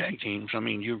carrying your tag team. So I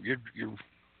mean, you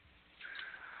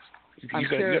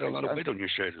got a lot of weight on your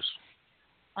shoulders.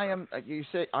 I am. You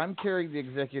say I'm carrying the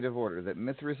executive order that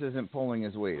Mithras isn't pulling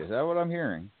his weight. Is that what I'm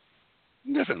hearing?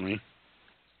 Definitely.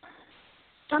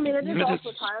 I mean, it is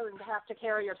also tiring to have to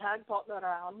carry your tag partner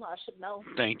around. I should know.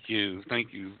 Thank you.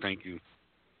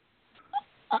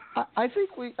 I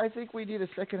think we need a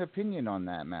second opinion on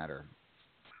that matter.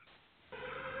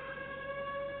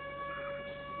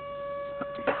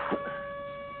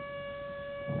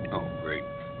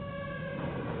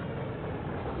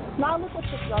 Now look what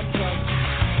you've done, Judge.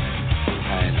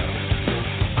 I know.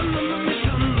 I'm on a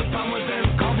mission, the powers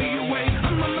and call me away.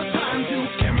 I'm on the time to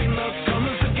carry the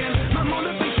colors again. My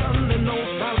motivation and no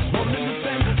past won't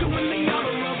defend. Doing the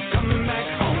honor of coming back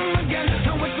home again.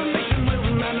 No explanation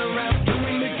will matter after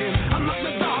we begin. I'm not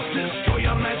the dark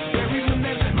destroyer that's buried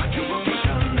within. My true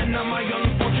vocation and now my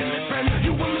unfortunate friend.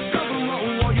 You will discover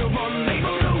all you're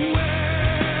unable to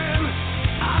win.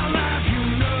 I'll have you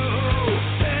know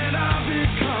that I've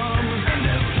become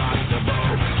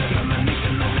impossible.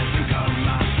 Determination that is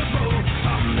incorruptible.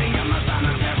 From the Amazon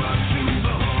of terror to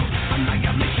behold.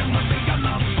 Annihilation will be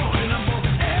unavoidable.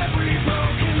 Every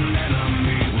broken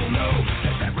enemy will know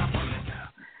that they're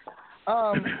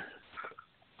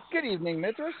Good evening,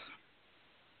 Mithras.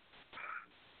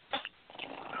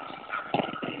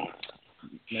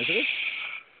 Mithras?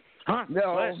 Huh?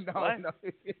 No, What? no.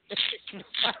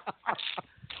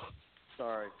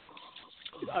 Sorry.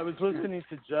 I was listening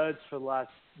to Judge for the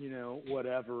last,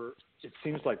 whatever. It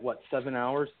seems like, 7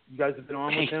 hours? You guys have been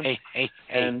on with him? Hey,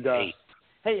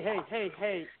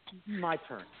 my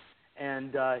turn.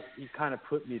 And he kind of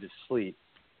put me to sleep.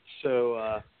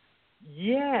 So,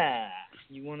 yeah.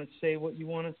 You want to say what you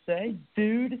want to say,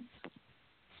 dude?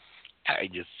 I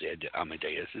just said that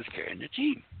Amadeus is carrying the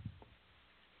team.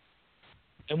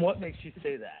 And what makes you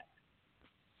say that?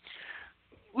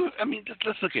 Well, I mean,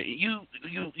 let's look at it. You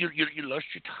lost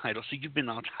your title, so you've been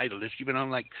on titleless. You've been on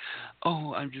like,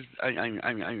 oh,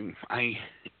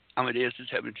 Amadeus is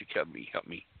helping to help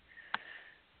me.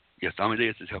 Yes,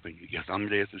 Amadeus is helping you. Yes,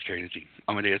 Amadeus is carrying the team.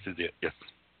 Amadeus is it. Yes.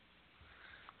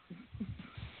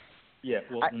 Yeah.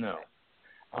 Well, no.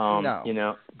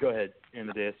 No. Go ahead,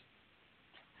 Amadeus.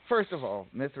 First of all,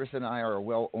 Mithras and I are a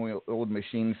well-oiled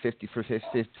machine,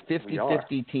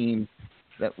 50-50 team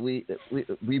that we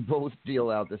both deal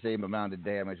out the same amount of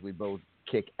damage. We both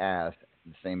kick ass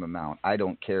the same amount. I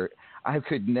don't care. I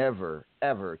could never,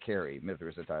 ever carry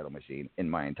Mithras the title machine in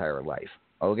my entire life.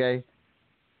 Okay?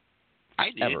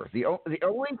 I did. Ever. The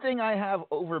only thing I have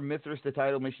over Mithras the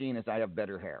title machine is I have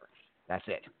better hair. That's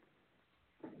it.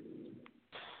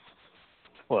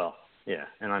 Well, yeah,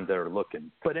 and I'm better looking.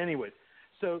 But anyways,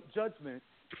 so Judgment,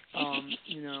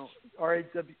 RAWF,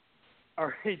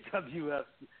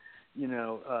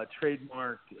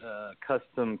 trademark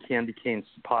custom candy cane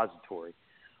suppository.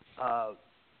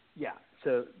 Yeah,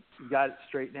 so you got it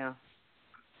straight now?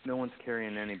 No one's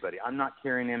carrying anybody. I'm not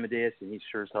carrying Amadeus, and he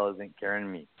sure as hell isn't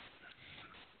carrying me.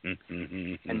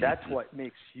 And that's what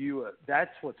makes you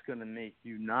that's what's going to make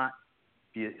you not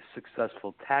be a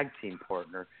successful tag team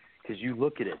partner, because you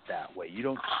look at it that way. You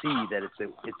don't see that it's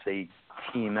a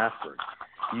team effort.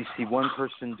 You see one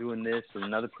person doing this and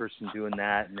another person doing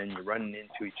that, and then you're running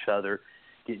into each other,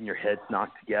 getting your heads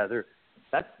knocked together.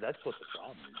 That's what the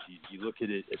problem is. You look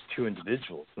at it as two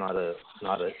individuals, not a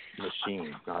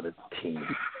machine, not a team.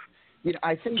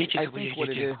 I think what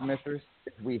it is, Mithras,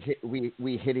 we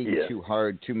hit too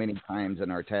hard too many times in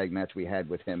our tag match we had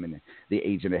with him and the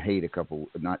Agent of Hate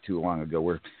not too long ago,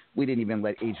 where we didn't even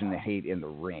let Agent of Hate in the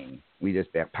ring. We just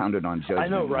pounded on Judgment. I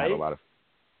know, right? Had a lot of,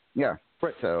 yeah.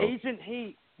 Right. So Agent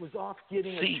Hate was off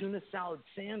getting a tuna salad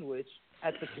sandwich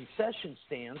at the concession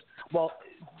stands while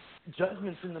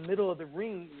Judgment's in the middle of the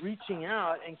ring reaching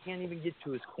out and can't even get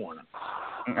to his corner.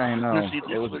 I know.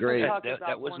 It was great.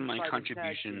 That was my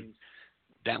contribution.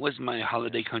 That was my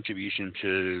holiday contribution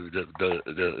to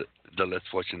the less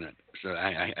fortunate. So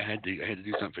I had to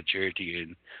do something for charity,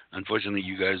 and unfortunately,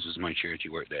 you guys was my charity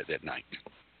work that night.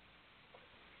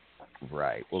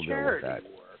 Right. We'll charity go with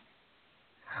that. Work.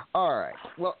 All right.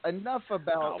 Well, enough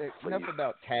about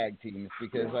tag teams,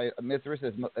 because Mithras,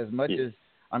 as much as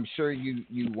I'm sure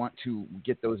you want to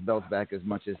get those belts back as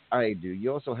much as I do,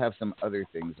 you also have some other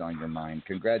things on your mind.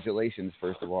 Congratulations,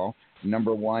 first of all,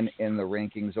 number one in the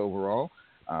rankings overall.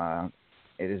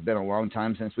 It has been a long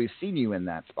time since we've seen you in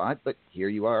that spot, but here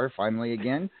you are finally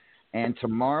again. And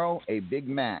tomorrow, a big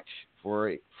match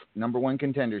for a number one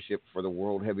contendership for the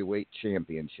World Heavyweight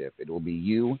Championship. It will be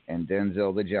you and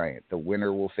Denzel the Giant. The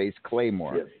winner will face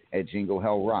Claymore at Jingle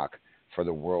Hell Rock for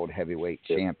the World Heavyweight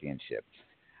Championship.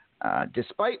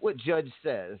 Despite what Judge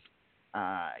says,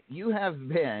 you have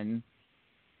been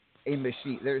a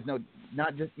machine.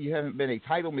 You haven't been a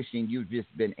title machine. You've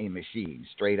just been a machine,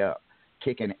 straight up,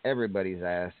 kicking everybody's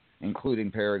ass,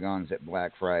 including Paragons at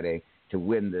Black Friday, to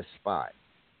win this spot.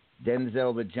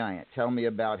 Denzel the Giant, tell me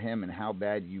about him and how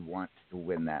bad you want to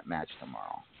win that match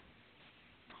tomorrow.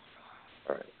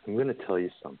 All right, I'm going to tell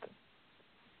you something.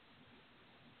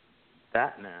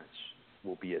 That match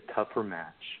will be a tougher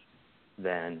match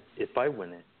than if I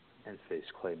win it and face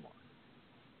Claymore.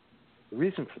 The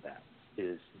reason for that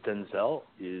is Denzel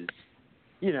is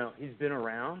he's been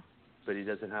around, but he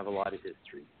doesn't have a lot of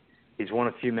history. He's won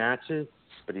a few matches,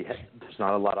 but there's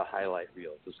not a lot of highlight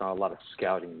reels. There's not a lot of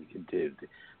scouting you can do.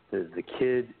 The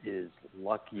kid is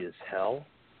lucky as hell,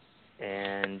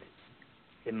 and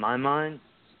in my mind,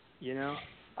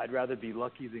 I'd rather be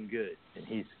lucky than good, and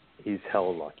he's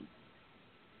hella lucky.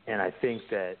 And I think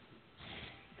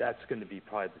that's going to be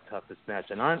probably the toughest match.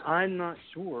 And I'm not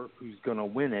sure who's going to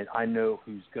win it. I know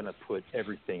who's going to put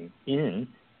everything in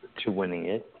to winning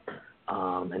it,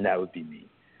 and that would be me.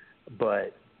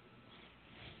 But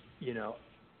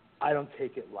I don't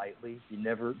take it lightly. You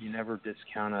never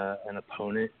discount an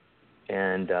opponent.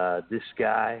 And this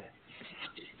guy,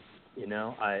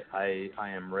 I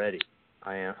am ready.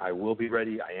 I will be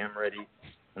ready. I am ready,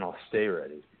 and I'll stay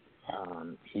ready.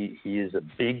 He is a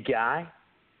big guy.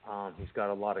 He's got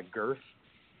a lot of girth,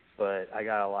 but I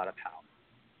got a lot of power,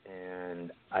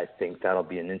 and I think that'll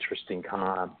be an interesting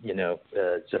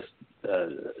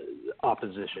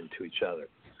opposition to each other.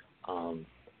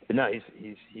 But no,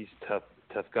 he's tough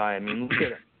guy. I mean, look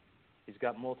at him. He's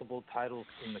got multiple titles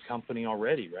in the company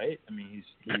already, right? I mean,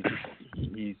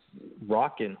 he's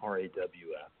rocking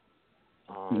RAWF.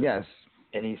 Yes.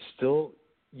 And he's still,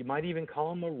 you might even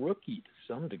call him a rookie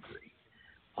to some degree.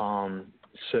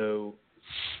 So,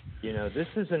 this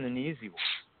isn't an easy one.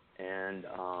 And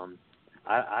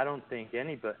I don't think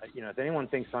anybody, if anyone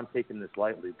thinks I'm taking this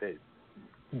lightly,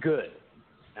 good.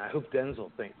 And I hope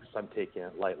Denzel thinks I'm taking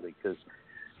it lightly because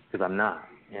I'm not.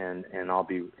 And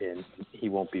he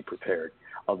won't be prepared.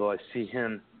 Although I see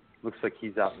him, looks like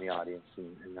he's out in the audience,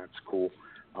 and that's cool.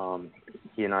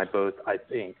 He and I both, I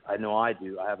know I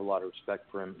do. I have a lot of respect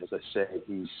for him. As I say,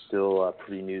 he's still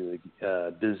pretty new to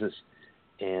the business,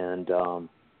 and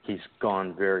he's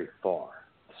gone very far.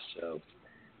 So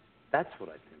that's what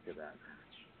I think of that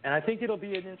match. And I think it'll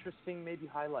be an interesting, maybe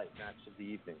highlight match of the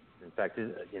evening. In fact,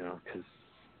 because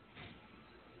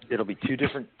it'll be two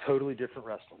totally different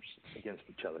wrestlers against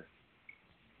each other.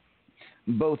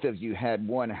 Both of you had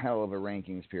one hell of a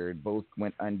rankings period. Both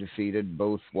went undefeated.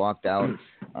 Both walked out.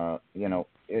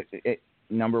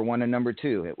 Number one and number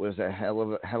two. It was a hell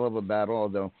of a battle.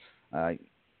 Although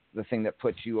the thing that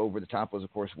put you over the top was,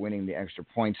 of course, winning the extra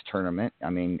points tournament. I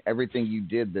mean, everything you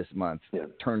did this month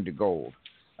turned to gold.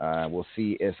 We'll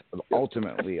see if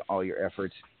ultimately all your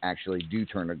efforts actually do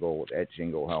turn to gold at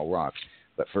Jingle Hell Rock.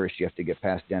 But first, you have to get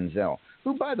past Denzel,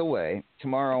 who, by the way,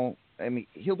 tomorrow,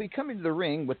 he'll be coming to the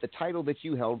ring with the title that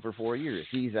you held for 4 years.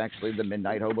 He's actually the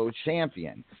Midnight Hobo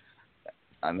champion.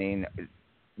 I mean,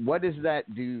 what does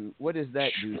that do? What does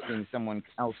that do seeing someone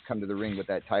else come to the ring with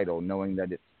that title, knowing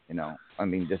that it,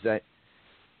 does that?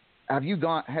 Have you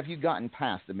gotten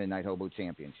past the Midnight Hobo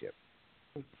championship?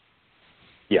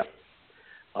 Yeah.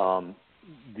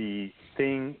 The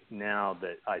thing now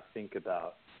that I think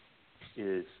about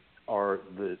are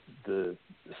the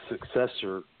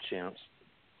successor champs,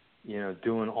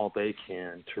 doing all they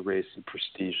can to raise the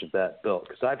prestige of that belt.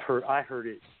 Because I heard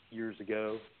it years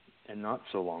ago, and not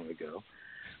so long ago,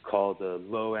 called the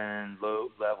low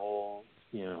level,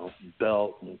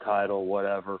 belt and title,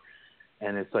 whatever.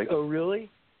 And it's like, oh really?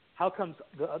 How comes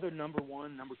the other number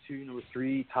one, number two, number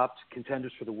three top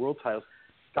contenders for the world titles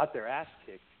got their ass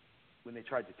kicked when they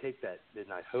tried to take that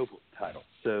Midnight Hobo title?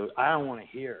 So I don't want to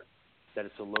hear that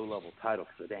it's a low-level title,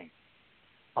 because it ain't.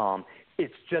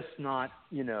 It's just not,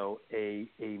 a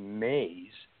maze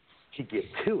to get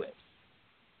to it.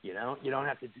 You don't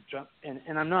have to jump.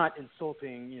 And I'm not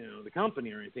insulting, the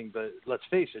company or anything, but let's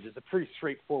face it, it's a pretty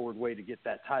straightforward way to get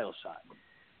that title shot.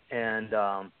 And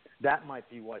that might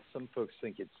be why some folks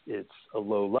think it's a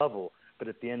low level. But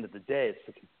at the end of the day, it's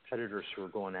the competitors who are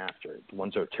going after it, the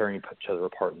ones that are tearing each other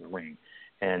apart in the ring.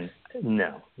 And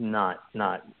no, not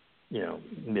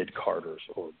mid-carders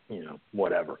or,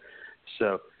 whatever.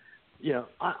 So,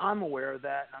 I'm aware of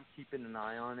that, and I'm keeping an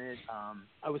eye on it.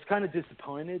 I was kind of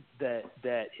disappointed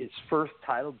that his first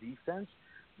title defense,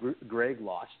 Greg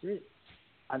lost it.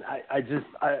 And I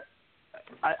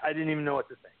didn't even know what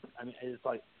to think. I mean, it's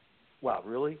like, wow,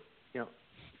 really?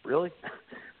 Really?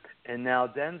 And now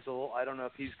Denzel, I don't know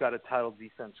if he's got a title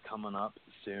defense coming up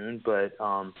soon, but,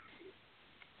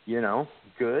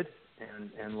 good.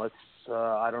 And let's,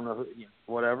 I don't know,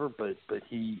 whatever, but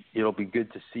it'll be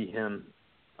good to see him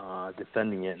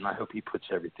defending it, and I hope he puts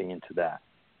everything into that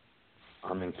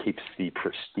and keeps the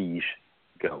prestige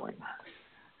going.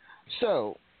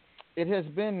 So, it has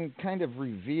been kind of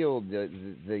revealed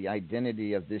the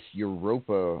identity of this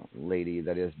Europa lady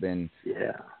that has been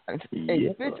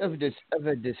a bit of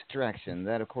a distraction.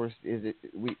 That, of course, is it.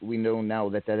 We know now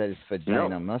that is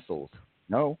vagina muscles.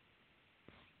 No.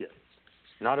 Yes,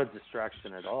 not a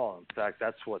distraction at all. In fact,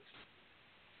 that's what's.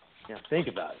 Think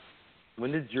about it.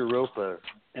 When did Europa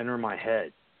enter my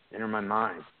head, enter my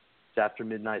mind? It's after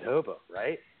Midnight Hobo,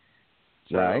 right?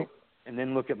 So, right. And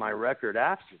then look at my record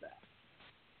after that.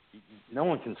 No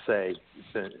one can say,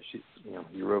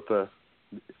 Europa,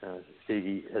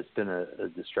 Figgy has been a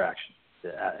distraction.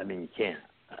 I mean, you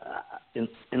can't.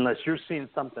 Unless you're seeing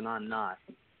something I'm not.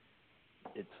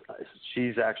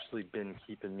 She's actually been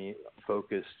keeping me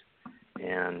focused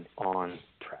and on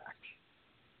track.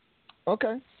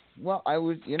 Okay. Well, I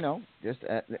would,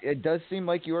 it does seem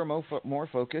like you are more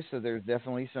focused, so there's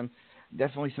definitely some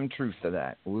truth to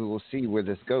that. We will see where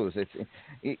this goes.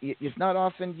 It's not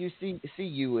often you see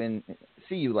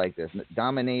you like this,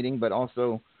 dominating, but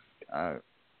also, I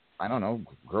don't know,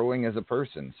 growing as a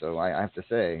person. So I have to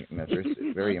say,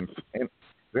 it's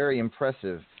very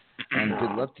impressive. And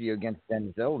good luck to you against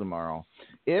Denzel tomorrow.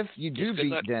 If you do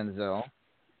beat Denzel,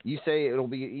 you say it'll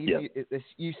be easy. Yeah.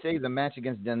 You say the match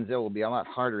against Denzel will be a lot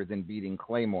harder than beating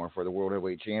Claymore for the World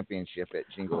Heavyweight Championship at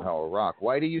Jingle Hell Rock.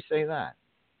 Why do you say that?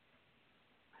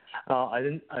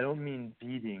 I don't mean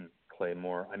beating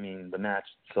Claymore. I mean the match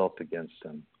itself against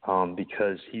him.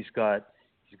 Because he's got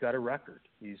a record.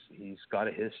 He's got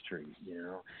a history.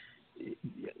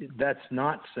 That's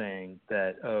not saying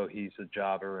that he's a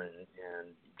jobber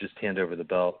and just hand over the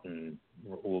belt and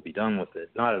we'll be done with it.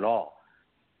 Not at all.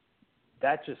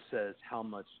 That just says how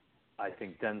much I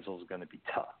think Denzel's going to be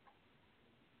tough,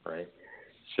 right?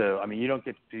 So, I mean, you don't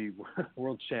get to be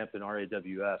world champ in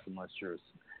RAWF unless you're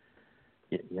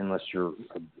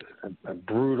a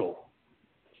brutal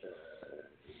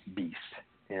beast,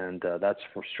 and that's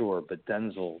for sure. But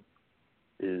Denzel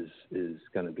is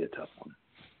going to be a tough one.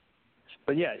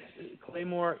 But yeah,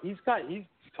 Claymore, he's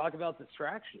talk about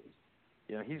distractions.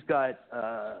 He's got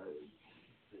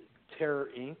Terror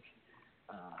Inc.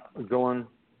 Going,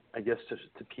 I guess,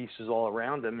 to pieces all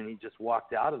around him, and he just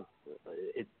walked out of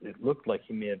it. It looked like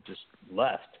he may have just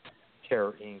left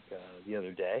Terror Inc. The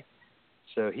other day.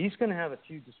 So he's going to have a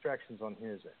few distractions on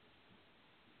his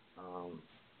end.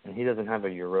 And he doesn't have a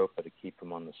Europa to keep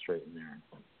him on the straight and narrow.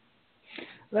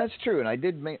 That's true, and I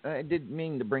did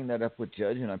mean to bring that up with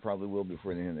Judge, and I probably will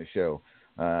before the end of the show.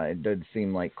 It did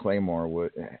seem like Claymore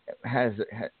has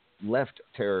left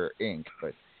Terror Inc.,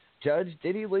 but Judge,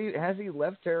 did he leave? Has he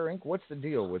left Terror Inc.? What's the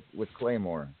deal with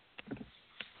Claymore?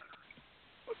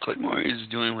 Claymore is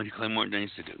doing what Claymore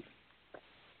needs to do.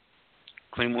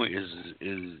 Claymore is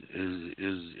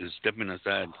stepping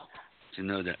aside to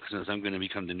know that since I'm going to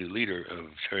become the new leader of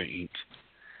Terror Inc.,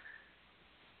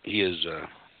 he is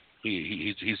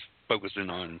he's focusing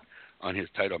on his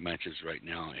title matches right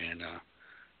now, and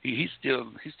he's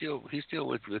still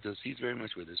with us. He's very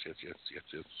much with us. Yes.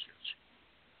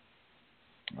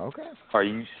 Okay. Are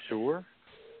you sure?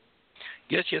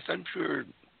 Yes, I'm sure.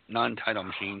 Non-title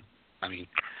machine. I mean,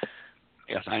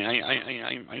 yes, I'm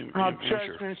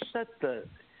sure. Set the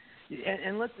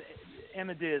and let's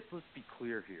Amadeus. Let's be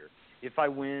clear here. If I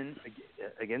win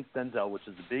against Denzel, which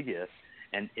is a big if,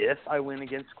 and if I win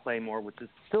against Claymore, which is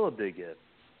still a big if,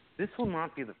 this will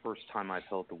not be the first time I've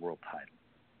held the world title.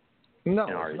 No,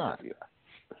 it's not.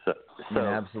 So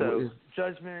absolutely. So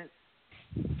judgment.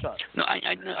 No,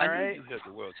 I knew right. you had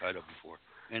the world title before,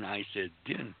 and I said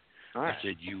then. Right. I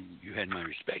said you had my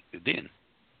respect then.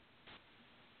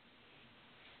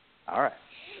 All right.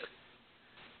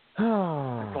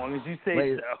 As long as you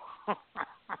say so.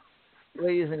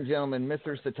 Ladies and gentlemen,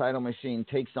 Mithras the Title Machine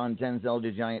takes on Denzel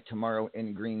the Giant tomorrow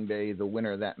in Green Bay. The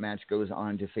winner of that match goes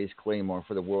on to face Claymore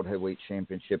for the World Heavyweight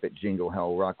Championship at Jingle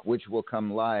Hell Rock, which will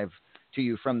come live to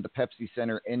you from the Pepsi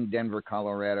Center in Denver,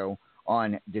 Colorado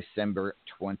on December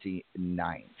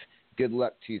 29th. Good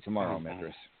luck to you tomorrow,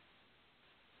 Mithras.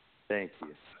 Thank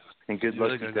you. And good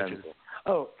luck to Denzel.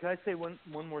 Oh, can I say one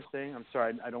more thing? I'm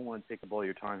sorry, I don't want to take up all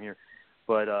your time here.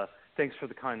 But thanks for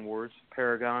the kind words,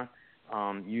 Paragon.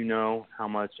 You know how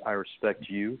much I respect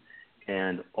you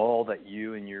and all that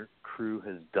you and your crew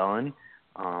has done.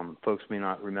 Folks may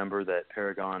not remember that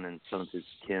Paragon and some of his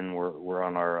kin were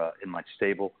on our in my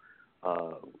stable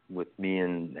with me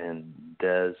and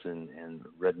Dez and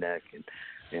Redneck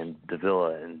and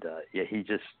Davila. And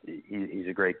he's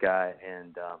a great guy.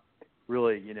 And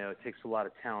really, it takes a lot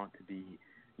of talent to be,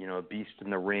 a beast in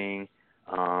the ring,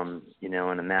 and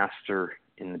a master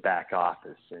in the back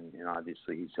office, and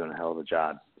obviously he's doing a hell of a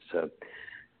job. So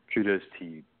kudos to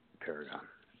you, Paragon.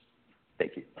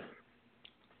 Thank you.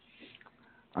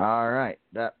 All right.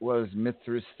 That was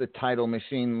Mithras the Title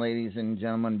Machine, ladies and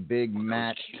gentlemen. Big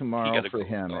match tomorrow for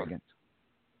him.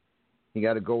 He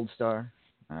got a gold star?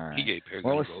 All right. He gave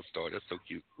Paragon a gold star. That's so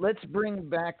cute. Let's bring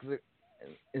back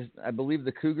I believe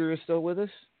the Cougar is still with us.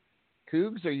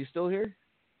 Cougs, are you still here?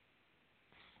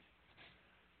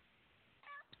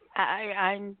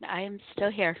 I'm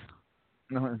still here.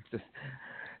 No,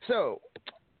 so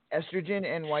Estrogen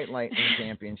and White Lightning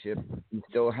Championship. You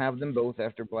still have them both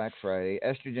after Black Friday.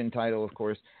 Estrogen title, of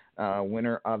course,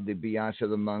 winner of the Biatch of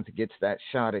the Month gets that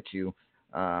shot at you.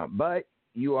 But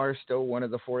you are still one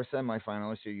of the 4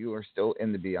 semifinalists, so you are still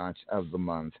in the Biatch of the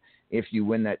Month. If you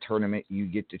win that tournament, you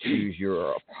get to choose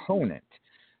your opponent.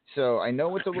 So I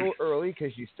know it's a little early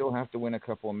because you still have to win a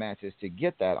couple of matches to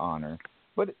get that honor.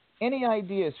 But any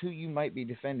ideas who you might be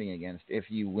defending against if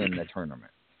you win the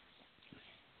tournament?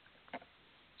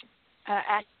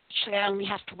 Actually, I only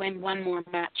have to win one more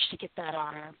match to get that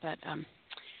honor. But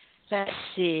let's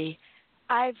see.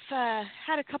 I've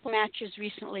had a couple matches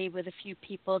recently with a few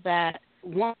people that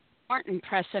weren't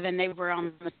impressive, and they were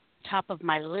on the top of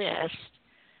my list.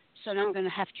 So now I'm going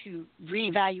to have to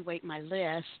reevaluate my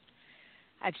list.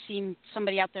 I've seen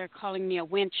somebody out there calling me a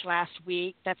winch last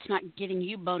week. That's not getting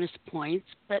you bonus points,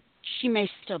 but she may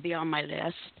still be on my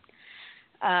list.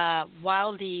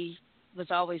 Wildy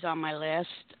was always on my list.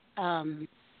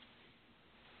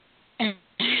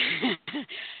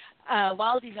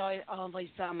 Wildy's always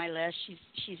on my list.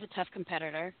 She's a tough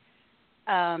competitor.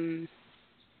 There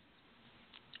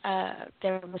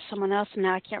was someone else, and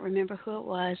now I can't remember who it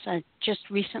was. She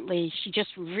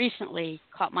just recently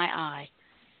caught my eye.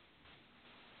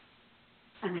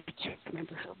 I can't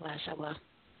remember who it was. I will.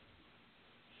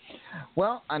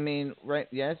 Well, I mean, right?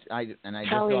 Yes, I just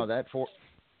saw that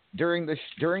during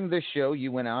the show.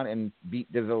 You went out and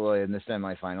beat Davila in the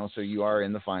semifinals, so you are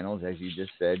in the finals, as you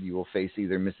just said. You will face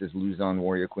either Mrs. Luzon,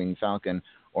 Warrior Queen Falcon,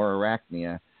 or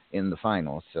Arachnia in the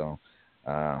finals. So,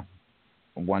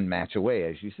 one match away,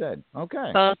 as you said.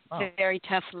 Okay. Both very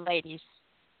tough ladies.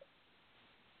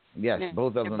 Yes,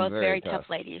 both of them both very tough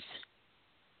ladies.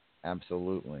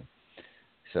 Absolutely.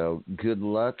 So good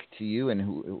luck to you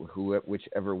and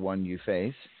whichever one you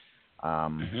face.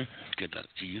 Good luck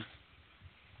to you.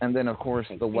 And then, of course,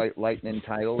 the White Lightning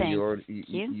title.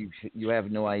 You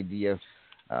have no idea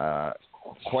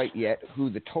quite yet who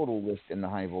the total list in the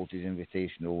High Voltage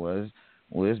Invitational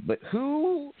was. But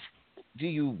who do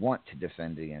you want to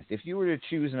defend against? If you were to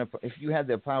choose if you had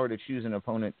the power to choose an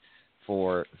opponent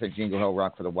for Jingle Hell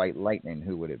Rock for the White Lightning,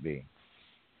 who would it be?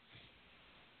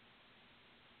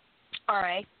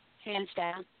 RA, hands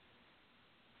down.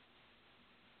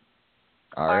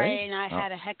 RA and I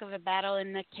had a heck of a battle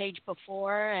in the cage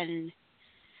before, and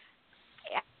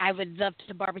I would love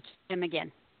to barbecue him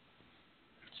again.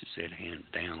 She said hands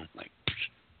down, like.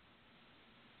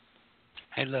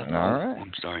 Hey, look. All right.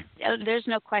 I'm sorry. There's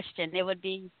no question.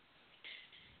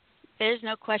 There's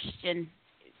no question.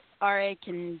 RA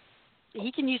can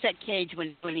use that cage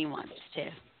when he wants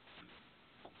to.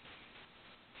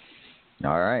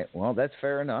 All right. Well, that's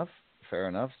fair enough.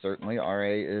 Certainly,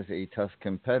 RA is a tough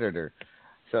competitor.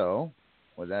 So,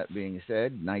 with that being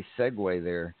said, nice segue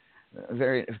there.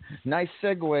 Very nice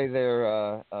segue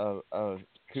there,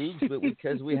 Cougs, but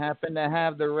because we happen to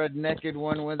have the rednecked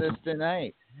one with us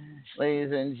tonight.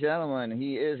 Ladies and gentlemen,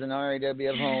 he is an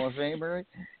RAWF Hall of Famer.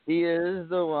 He is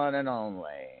the one and only.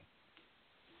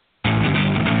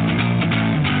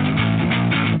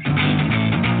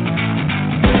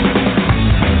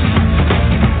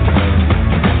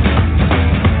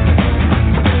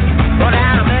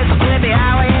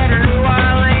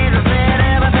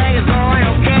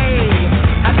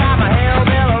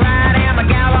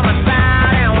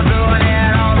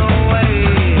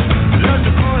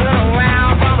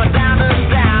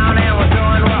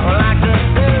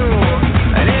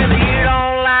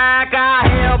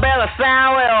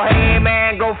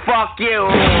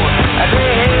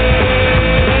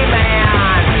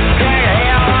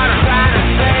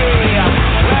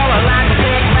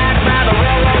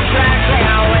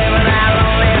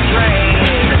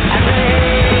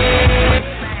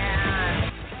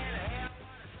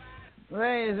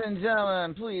 Ladies and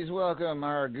gentlemen, please welcome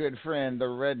our good friend, the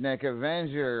Redneck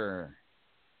Avenger.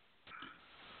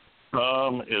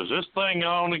 Is this thing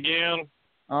on again?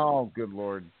 Oh, good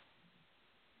Lord.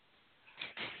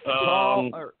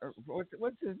 Paul,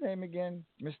 what's his name again?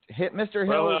 Mr.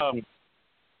 Hill. Well,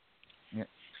 Yeah,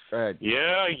 go ahead.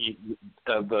 Yeah,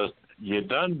 you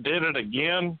done did it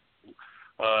again.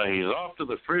 He's off to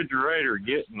the refrigerator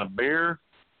getting a beer.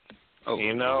 Oh,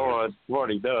 you know what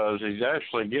he does. He's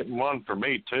actually getting one for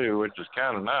me too, which is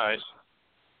kind of nice.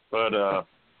 But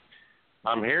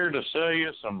I'm here to sell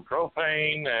you some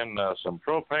propane and some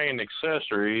propane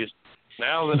accessories.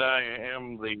 Now that I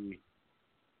am the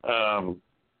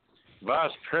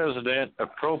Vice President of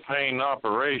Propane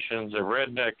Operations at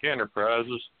Redneck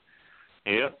Enterprises.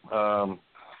 Yep.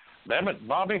 Damn it,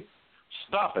 Bobby.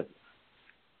 Stop it.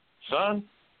 Son,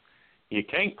 You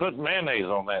can't put mayonnaise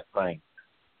on that thing.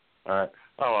 All right.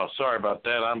 Oh, sorry about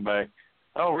that. I'm back.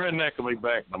 Oh, Redneck will be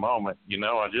back in a moment.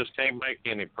 I just can't make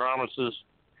any promises.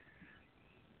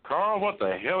 Carl, what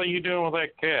the hell are you doing with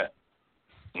that cat?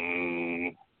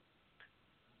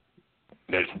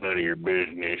 That's none of your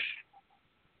business.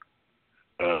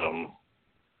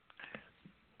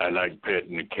 I like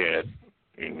petting the cat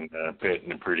and petting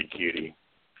the pretty kitty.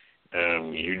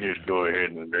 You just go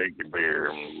ahead and drink your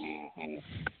beer.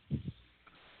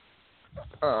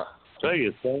 Tell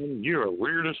you, son, you're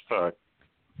weird as fuck.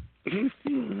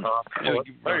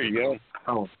 There you go.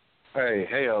 Oh,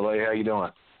 hey, LA, how you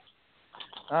doing?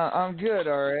 I'm good,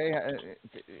 RA.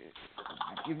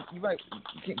 You might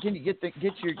can you get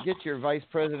your vice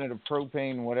president of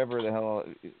propane, whatever the hell?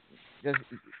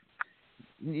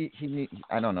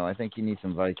 I don't know. I think he needs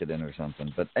some Vicodin or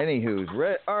something. But anywho,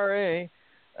 RA,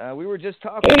 we were just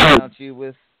talking about you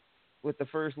with the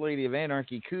First Lady of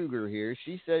Anarchy, Cougar here.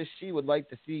 She says she would like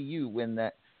to see you win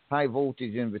that high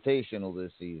voltage invitational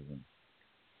this season.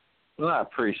 Well, I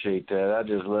appreciate that. I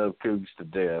just love Cougs to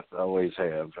death. I always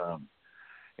have.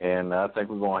 And I think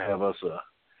we're going to have us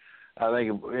I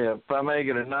think if I make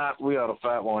it or not, we ought to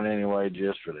fight one anyway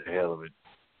just for the hell of it.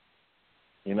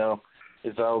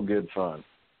 It's all good fun.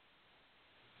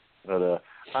 But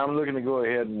I'm looking to go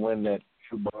ahead and win that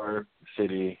two-bar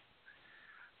city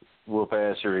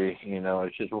whoop-assery.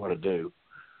 It's just what I do.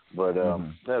 But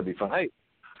that'll be fun. Hey,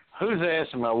 whose ass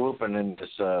am I whooping in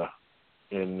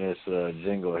this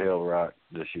Jingle Hell Rock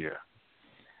this year?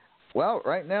 Well,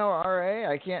 right now, RA,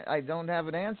 I don't have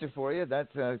an answer for you.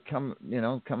 That's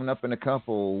coming up in a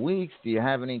couple of weeks. Do you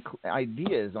have any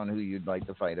ideas on who you'd like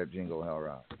to fight at Jingle Hell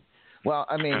Rock? Well,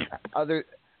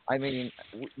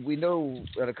 we know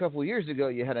that a couple of years ago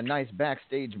you had a nice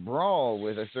backstage brawl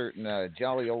with a certain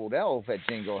jolly old elf at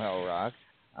Jingle Hell Rock.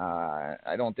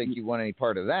 I don't think you want any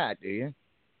part of that, do you?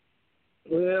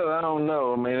 Well, I don't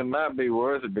know. It might be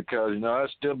worth it because,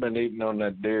 I've still been eating on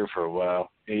that deer for a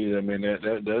while.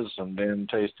 That does some damn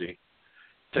tasty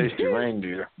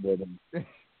reindeer. But,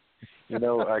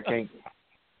 I can't.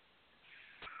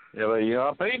 Yeah, but,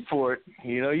 I paid for it.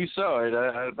 You saw it.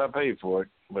 I paid for it.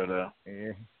 But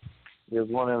it was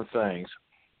one of them things.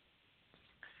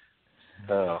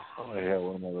 Oh, the hell,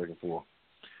 what am I looking for?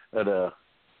 But,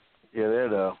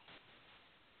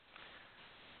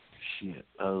 shit,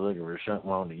 I was looking for something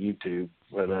on the YouTube.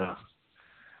 But,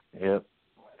 yep.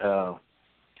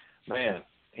 Man,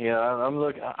 I'm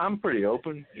looking. I'm pretty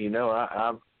open.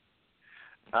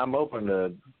 I'm open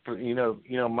to,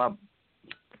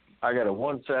 I got a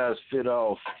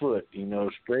one-size-fit-all foot,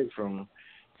 straight from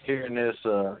hearing this,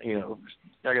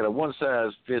 I got a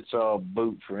one-size-fits-all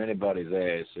boot for anybody's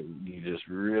ass. You just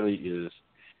really is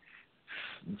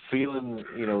feeling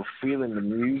the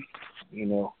mute,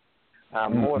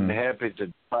 I'm more than happy to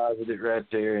deposit it right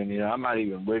there, and, I might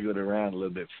even wiggle it around a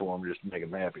little bit for them just to make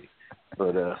them happy.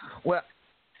 But,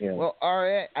 Well,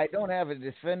 RA, I don't have a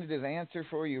definitive answer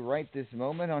for you right this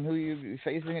moment on who you're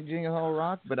facing at Jingle Hell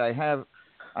Rock, but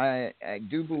I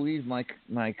do believe my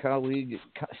colleague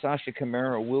Sasha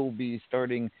Camara will be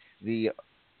starting the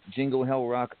Jingle Hell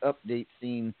Rock update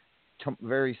scene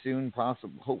very soon,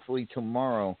 hopefully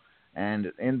tomorrow.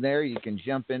 And in there, you can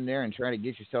jump in there and try to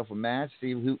get yourself a match.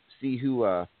 See who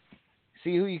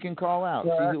you can call out.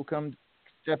 See who'll come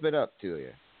step it up to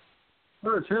you.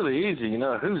 Well, it's really easy.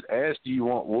 Whose ass do you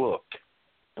want whooped?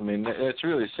 That's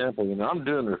really simple. I'm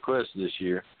doing requests this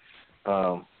year.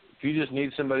 If you just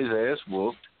need somebody's ass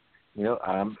whooped,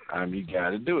 I'm you got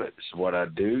to do it. It's what I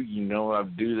do. I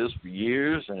do this for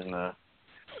years, and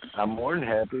I'm more than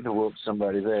happy to whoop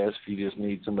somebody's ass if you just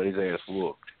need somebody's ass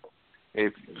whooped.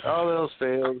 If all else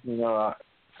fails,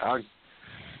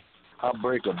 I'll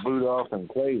break a boot off in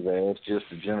Clay's ass, just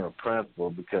a general principle,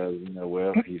 because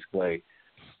he's Clay.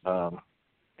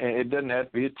 And it doesn't have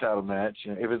to be a title match.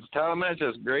 If it's a title match,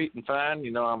 that's great and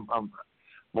fine. I'm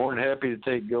more than happy to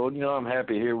take gold. I'm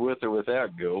happy here with or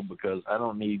without gold because I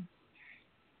don't need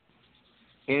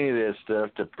any of this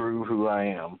stuff to prove who I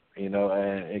am. And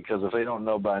because if they don't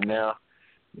know by now,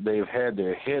 they've had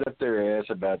their head up their ass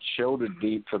about shoulder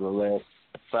deep for the last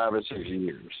 5 or 6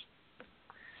 years.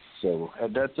 So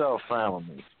that's all fine with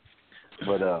me.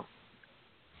 But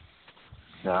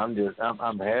no,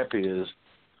 I'm happy as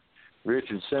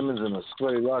Richard Simmons in a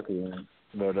sweaty locker room.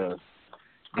 But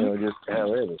just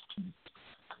however,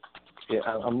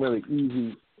 I'm really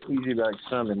easy like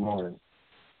Sunday morning,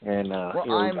 and I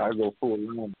go full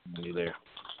on there.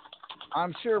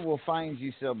 I'm sure we'll find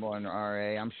you someone,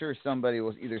 RA. I'm sure somebody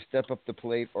will either step up the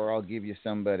plate or I'll give you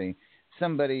somebody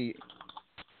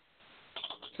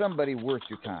worth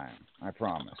your time. I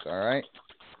promise. All right.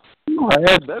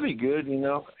 That'd be good,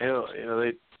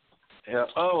 Hell,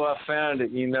 I found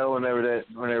it, whenever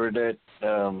that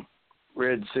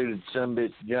red suited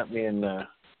sumbitch jumped me in the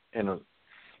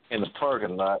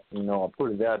parking lot, I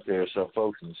put it out there so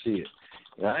folks can see it.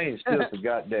 I ain't still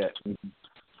forgot that.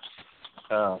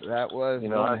 That was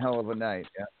one hell of a night.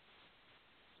 Yeah.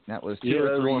 That was 2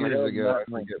 or 3 years ago. I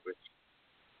forget which.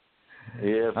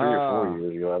 Yeah, 3 or 4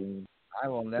 years ago. I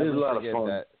will never forget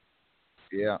that.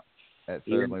 Yeah, that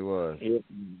certainly was. Yeah.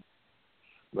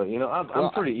 But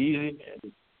I'm pretty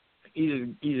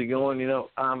easy going.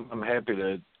 I'm happy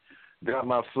to drop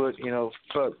my foot.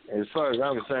 Fuck. As far as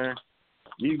I'm concerned,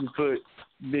 you can put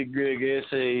Big Greg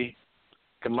S.A.,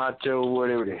 Camacho,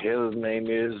 whatever the hell his name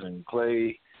is, and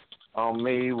Clay on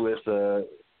me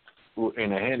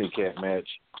in a handicap match.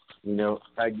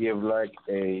 I give like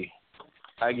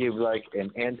an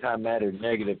antimatter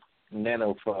negative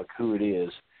nanofuck who it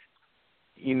is.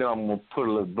 I'm gonna put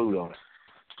a little boot on it.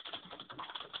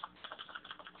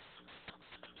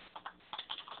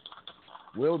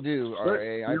 Will do,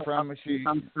 R.A. I promise you.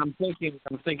 I'm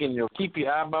thinking you'll keep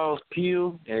your eyeballs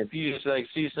peeled, and if you just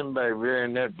see somebody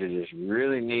rearing up that just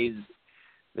really needs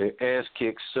their ass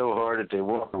kicked so hard that they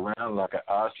walk around like an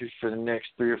ostrich for the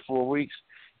next 3 or 4 weeks,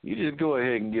 you just go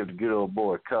ahead and give the good old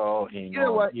boy a call. And you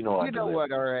know what,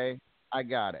 R.A.? I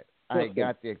got it. I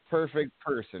got the perfect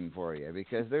person for you,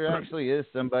 because there actually is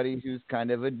somebody who's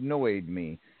kind of annoyed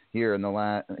me here in the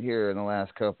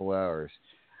last couple hours.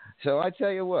 So I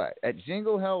tell you what, at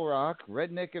Jingle Hell Rock,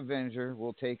 Redneck Avenger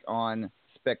will take on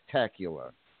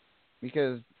Spectacular,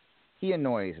 because he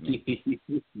annoys me.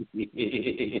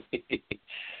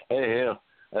 Hey, hell,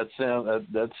 that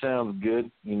sounds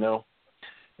good.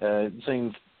 It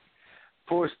seems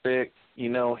poor Spec.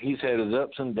 He's had his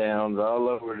ups and downs all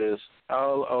over this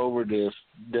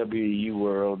WU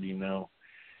world. He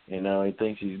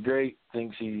thinks he's great.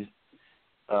 Thinks he's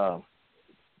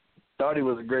thought he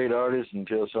was a great artist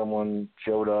until someone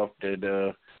showed off that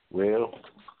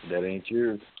that ain't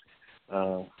yours.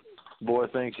 Boy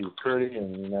thinks he's pretty,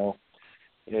 and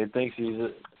he thinks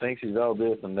he's all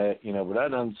this and that. But I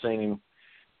done seen him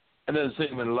in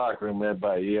the locker room with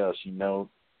everybody else.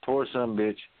 Poor son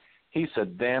bitch. He's so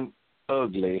damn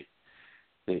ugly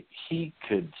that he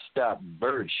could stop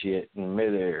bird shit in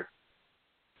midair.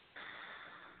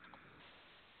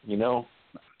 And,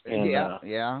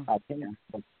 yeah.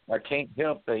 I can't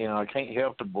help that. I can't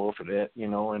help the boy for that.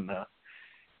 And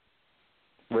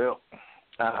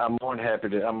I'm more than happy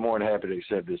to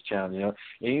accept this challenge.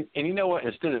 And you know what?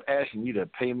 Instead of asking you to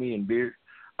pay me in beer,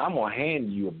 I'm gonna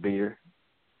hand you a beer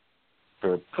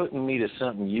for putting me to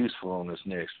something useful on this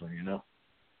next one.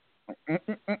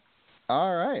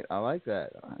 All right, I like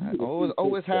that.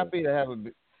 Always happy to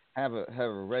have a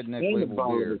redneck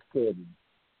label beer.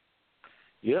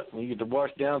 Yep, you get to wash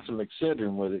down some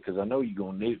Excedrin with it, because I know you're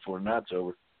going to need it before the night's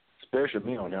over, especially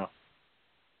me on now.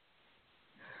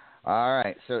 All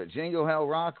right, so at Jingle Hell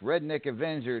Rock, Redneck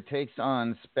Avenger takes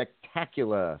on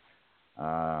Spectacular.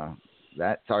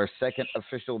 That's our second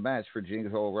official match for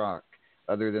Jingle Hell Rock,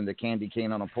 other than the Candy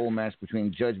Cane on a Pole match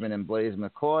between Judgment and Blaze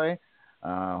McCoy.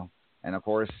 And, of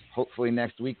course, hopefully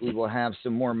next week we will have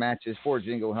some more matches for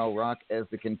Jingle Hell Rock, as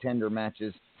the Contender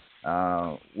matches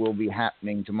will be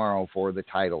happening tomorrow for the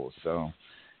titles. So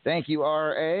thank you,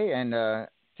 R.A., and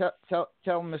tell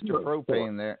Mr.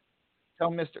 Propane there.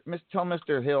 Tell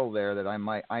Mr. Hill there that I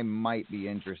might be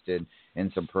interested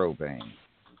in some propane.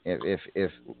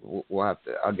 If we'll have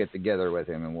to, I'll get together with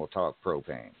him and we'll talk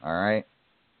propane. All right.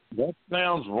 That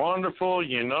sounds wonderful.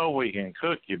 We can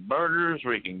cook your burgers,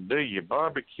 we can do your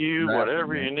barbecue,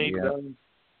 whatever you need done,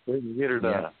 we can get her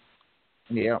done.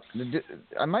 Yeah.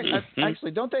 I might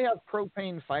actually. Don't they have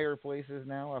propane fireplaces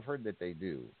now? I've heard that they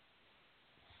do.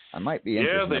 I might be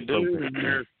interested. Yeah, they do. And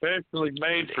they're specially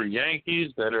made for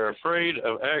Yankees that are afraid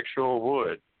of actual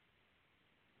wood.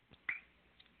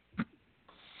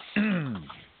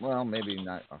 Well, maybe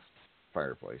not a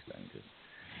fireplace then.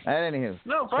 Anywho,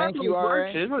 no, thank you, R.A.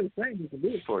 It's really saying we can do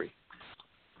it for you.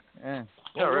 Yeah.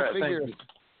 All right, thank you.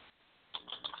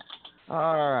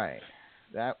 All right.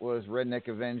 That was Redneck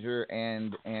Avenger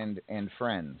and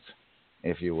friends,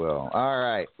 if you will. All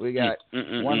right, we got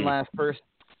one last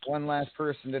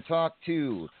person to talk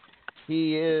to.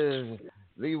 He is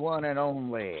the one and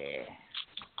only.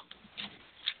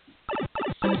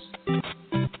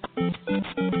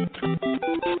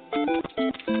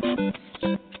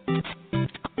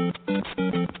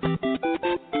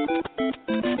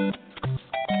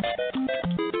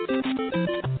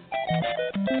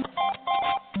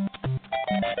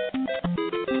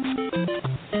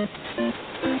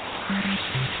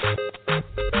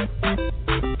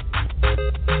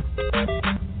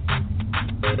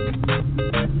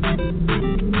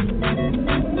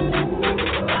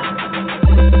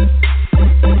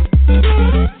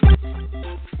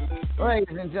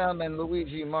 and gentlemen,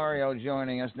 Luigi Mario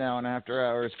joining us now on After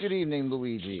Hours. Good evening,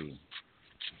 Luigi.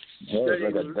 Oh, it's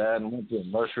like a dad and went to a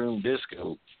mushroom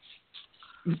disco.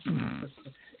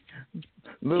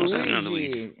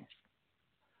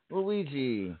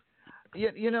 Luigi.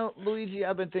 You know, Luigi,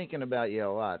 I've been thinking about you a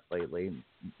lot lately.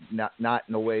 Not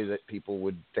in the way that people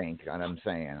would think. I'm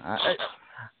saying. I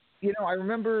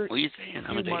remember what are you saying?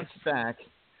 a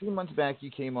few months back,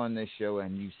 you came on this show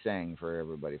and you sang for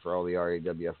everybody, for all the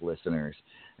RAWF listeners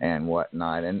and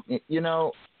whatnot. And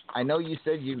I know you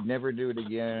said you'd never do it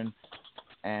again,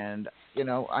 and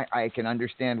I can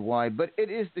understand why. But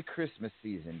it is the Christmas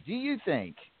season. Do you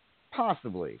think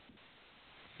possibly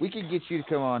we could get you to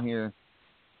come on here,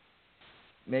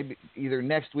 maybe either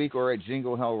next week or at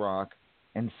Jingle Hell Rock,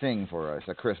 and sing for us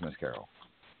a Christmas carol?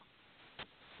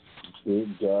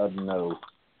 Good God, no.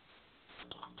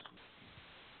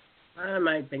 I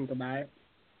might think about it.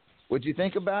 Would you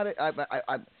think about it?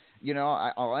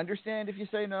 I'll understand if you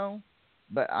say no,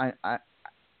 but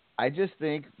I just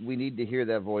think we need to hear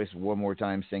that voice one more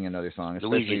time sing another song,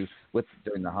 especially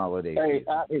during the holidays. Hey,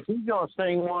 if he's gonna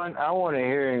sing one, I want to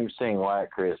hear him sing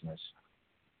White Christmas.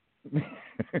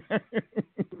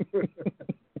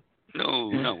 No,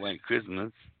 not White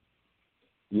Christmas.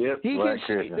 Yep, White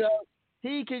Christmas.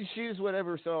 He can choose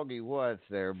whatever song he wants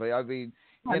there, but I mean,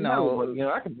 I know, but,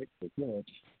 I can make the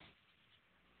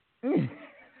catch.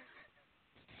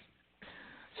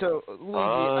 So, Luigi,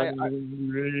 I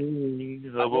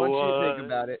want you to think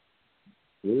about it.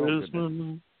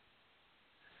 Christmas.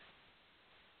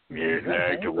 It's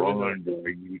like the one that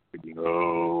used to go.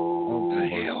 Oh, the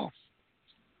hell.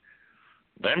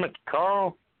 Damn it,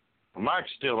 Carl. The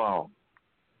mic's still on.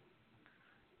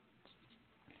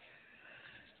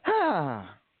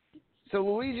 So,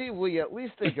 Luigi, will you at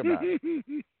least think about it?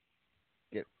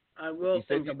 I will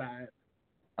think about it.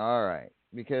 All right,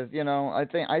 because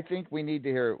I think we need to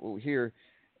hear.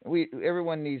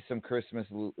 Everyone needs some Christmas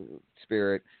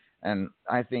spirit, and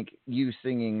I think you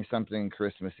singing something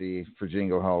Christmassy for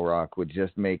Jingle Hell Rock would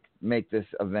just make this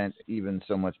event even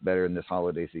so much better, and this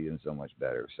holiday season so much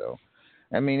better. So,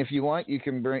 I mean, if you want, you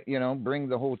can bring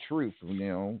the whole troop.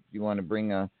 You want to bring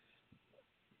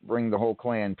the whole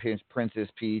clan, Princess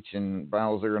Peach and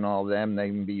Bowser and all of them. They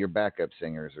can be your backup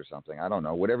singers or something. I don't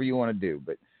know, whatever you want to do.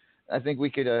 But I think we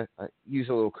could use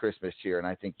a little Christmas cheer, and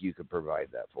I think you could provide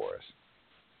that for us.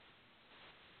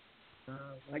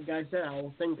 Like I said, I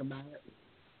will think about it.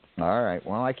 All right.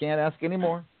 Well, I can't ask any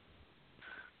more.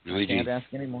 I can't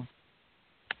ask any more.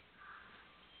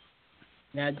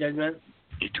 Yeah, Judgment?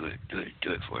 You do it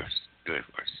for us. Do it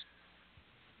for us.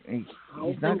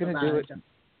 He's not going to do it.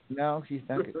 No, he's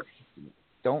not.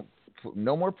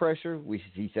 No more pressure.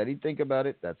 He said he'd think about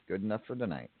it. That's good enough for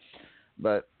tonight.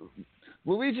 But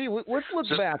Luigi, let's look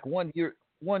back 1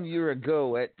 year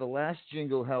ago at the last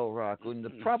Jingle Hell Rock, when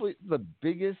probably the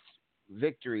biggest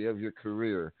victory of your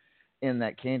career in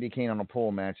that candy cane on a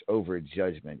pole match over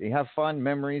Judgment. Do you have fond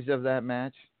memories of that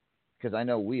match? Because I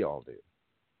know we all do.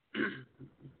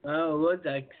 Oh, what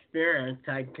an experience,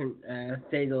 I can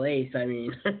say the least. I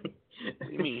mean. I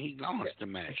mean, he lost the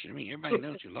match. I mean, everybody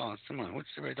knows you lost. Come on, what's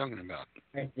everybody talking about?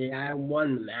 Actually, I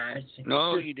won the match.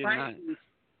 No, you did not.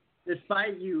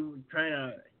 Despite you trying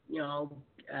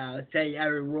to, say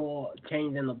every rule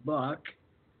changed in the book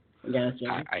against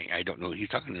him. I don't know what he's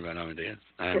talking about nowadays.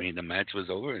 I mean, the match was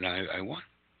over and I won.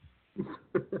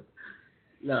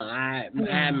 No, I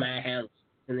had my hands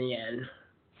in the end.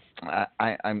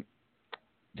 I'm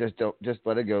just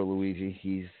let it go, Luigi.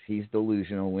 He's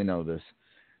delusional. We know this.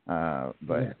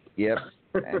 But yep,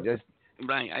 and just.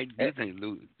 But I do think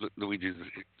Luigi's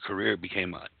career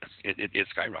became it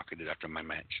skyrocketed after my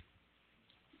match.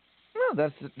 No,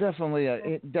 that's definitely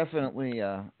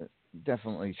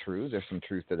true. There's some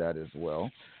truth to that as well.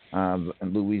 And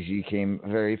Luigi became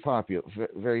very popular,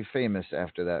 very famous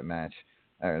after that match.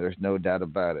 There's no doubt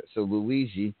about it. So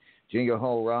Luigi, Jingle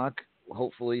Hell Rock.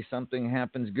 Hopefully something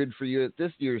happens good for you at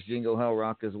this year's Jingle Hell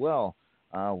Rock as well.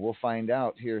 We'll find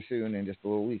out here soon in just a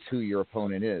little weeks who your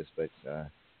opponent is. But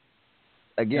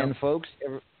again, folks,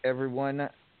 everyone,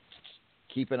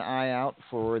 keep an eye out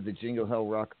for the Jingle Hell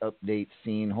Rock update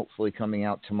scene, hopefully coming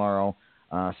out tomorrow.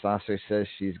 Sasser says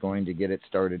she's going to get it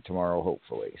started tomorrow,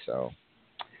 hopefully. So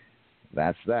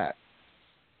that's that.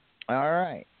 All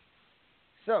right.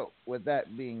 So with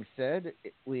that being said,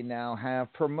 we now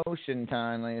have promotion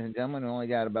time, ladies and gentlemen. We only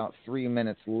got about 3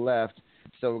 minutes left.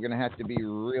 So we're going to have to be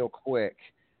real quick.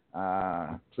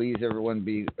 Please, everyone,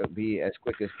 be as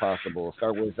quick as possible.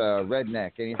 Start with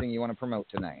Redneck. Anything you want to promote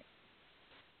tonight?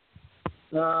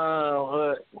 Wait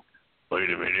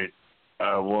a minute.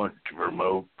 I want to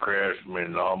promote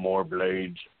Craftsman Lawnmower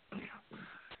Blades.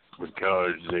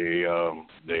 because they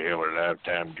have a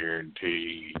lifetime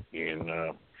guarantee,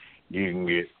 and you can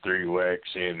get 3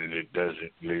 whacks in and it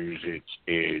doesn't lose its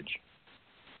edge.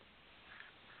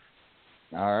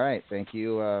 All right, thank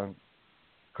you,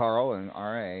 Carl and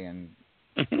RA. And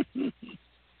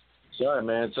sorry,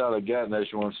 man, it's all I got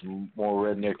unless you want some more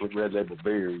redneck with red label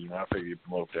beers, and I figure you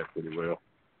promote that pretty well.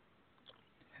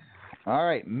 All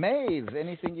right, Maeve,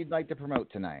 anything you'd like to promote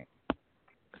tonight?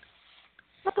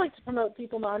 I'd like to promote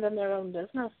people minding their own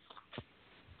business.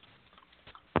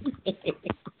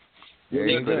 There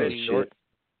you go.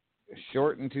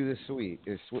 Short and to the sweet.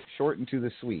 Short and to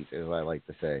the sweet, as I like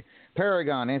to say.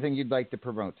 Paragon, anything you'd like to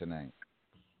promote tonight?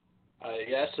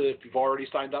 Yes, if you've already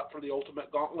signed up for the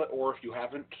Ultimate Gauntlet, or if you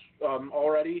haven't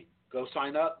already, go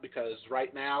sign up, because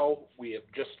right now we have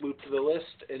just looped the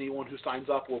list. Anyone who signs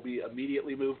up will be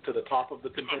immediately moved to the top of the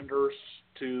contenders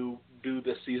to do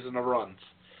this season of runs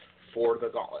for the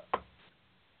Gauntlet.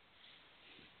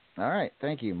 All right,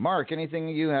 thank you. Mark, anything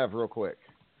you have real quick?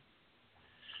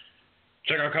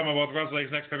 Check out Commonwealth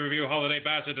Wrestling's next pay-per-view Holiday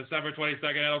Bash on December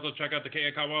 22nd, and also check out the King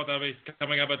of Commonwealth that'll be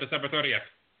coming up on December 30th.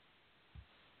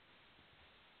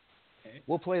 Okay.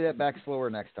 We'll play that back slower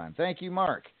next time. Thank you,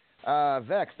 Mark.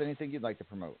 Vex, anything you'd like to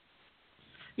promote?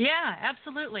 Yeah,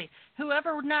 absolutely.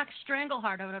 Whoever knocks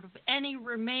Strangleheart out of any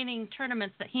remaining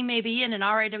tournaments that he may be in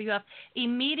RAWF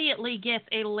immediately gets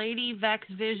a Lady Vex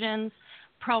Visions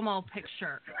promo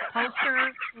picture,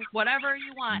 poster, whatever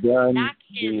you want. Done Knock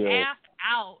his deal. ass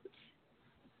out.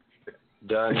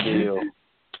 Done deal.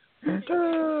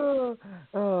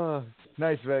 Oh,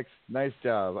 nice, Vex. Nice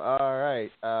job. All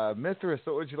right. Mithras,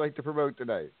 what would you like to promote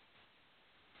tonight?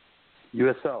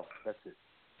 USL. That's it.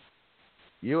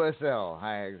 USL.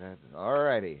 Hi. All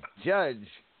righty. Judge.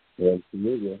 Yeah,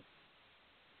 absolutely.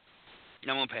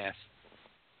 No one pass.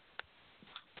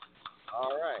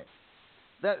 All right.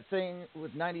 That saying,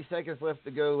 with 90 seconds left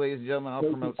to go, ladies and gentlemen, I'll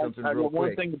promote something real quick. I got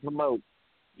one thing to promote.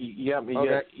 You got me.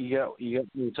 Okay. You got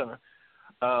me something.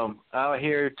 I'm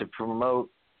here to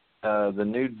promote the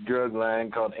new drug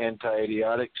line called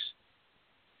Anti-Idiotics.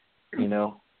 You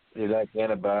know, they like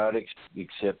antibiotics,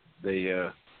 except they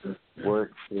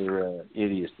work for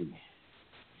idiocy.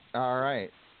 All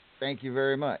right. Thank you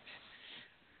very much.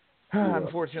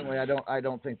 Unfortunately, I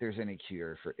don't think there's any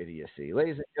cure for idiocy.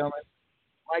 Ladies and gentlemen,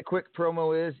 my quick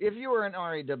promo is, if you are an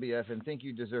RAWF and think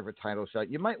you deserve a title shot,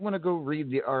 you might want to go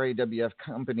read the RAWF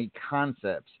company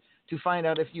concepts to find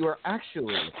out if you are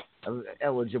actually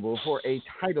eligible for a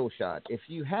title shot. If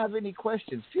you have any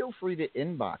questions, feel free to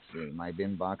inbox me. My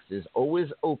inbox is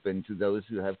always open to those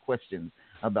who have questions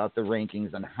about the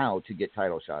rankings and how to get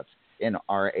title shots in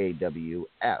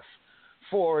RAWF.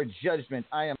 For Judgment,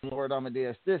 I am Lord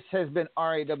Amadeus. This has been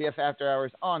RAWF After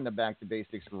Hours on the Back to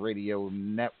Basics Radio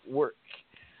Network.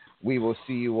 We will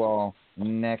see you all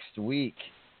next week.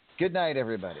 Good night,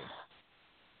 everybody.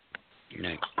 Good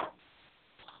night.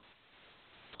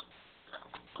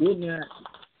 Good night.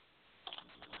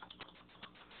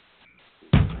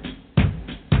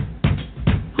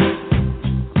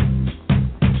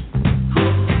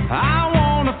 I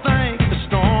want to thank the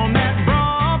storm that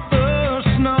brought the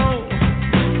snow,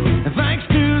 and thanks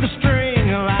to the string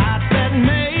of lights that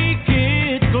make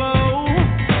it glow.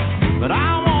 But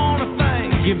I want to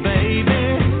thank you,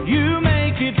 baby, you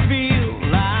make it feel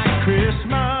like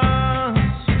Christmas.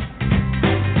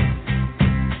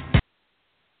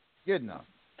 Good enough.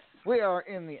 We are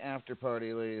in the after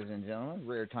party, ladies and gentlemen.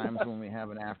 Rare times when we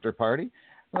have an after party,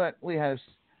 but we have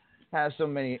so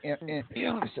many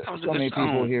so many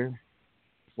people here.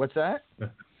 What's that?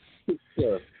 You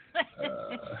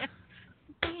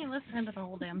ain't listening to the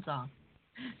whole damn song.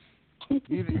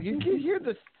 You can hear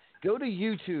this. Go to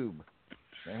YouTube.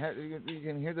 You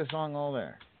can hear the song all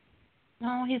there.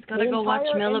 No, he's got to go watch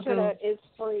Malibu. The internet is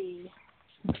free.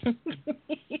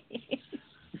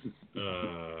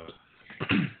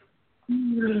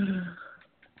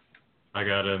 I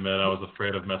gotta admit, I was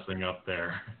afraid of messing up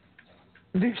there.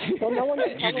 Well, no one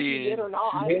can tell if you did or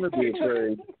not. Never be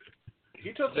afraid.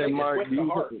 He took Hey, Mark,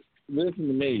 listen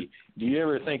to me. Do you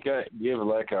ever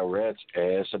like our rat's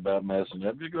ass about messing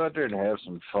up? Just go out there and have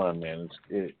some fun, man.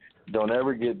 Don't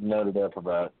ever get nutted up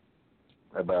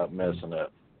about messing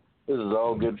up. This is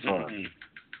all good fun.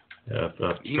 Yeah,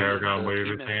 the Paragon waved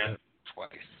his hand. Twice.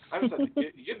 I was like,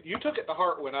 you took it to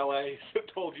heart when LA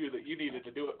told you that you needed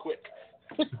to do it quick.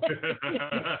 It's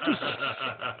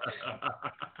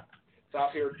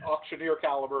out here, Auctioneer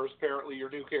Caliber is apparently your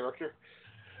new character.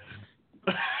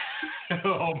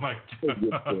 Oh my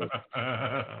god!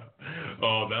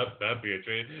 Oh, that'd be a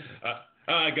treat.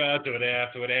 I got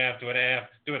 2.5, 2.5, 2.5,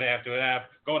 2.5, 2.5.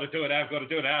 Go to 2.5, go to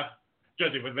 2.5.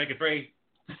 Judging would make it 3.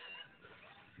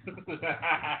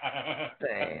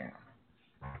 Damn.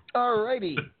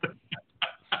 Alrighty.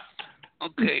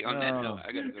 Okay, on that note,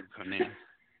 I gotta go to Contender.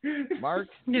 Mark?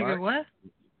 Nigga, what?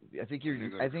 I think you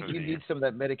need some of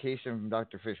that medication from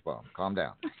Dr. Fishbone. Calm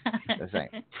down. The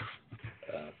same.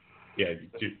 Yeah,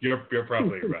 you're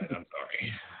probably right. I'm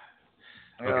sorry.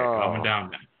 Okay, calming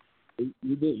down now. You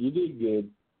did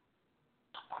good.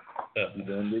 You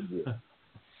did good.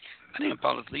 I didn't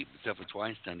fall asleep except for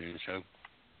twice during the show.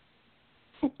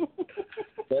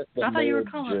 I thought you were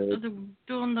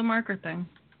doing the marker thing.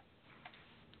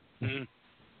 Mm-hmm.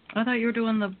 I thought you were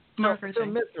doing the marker so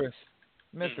thing.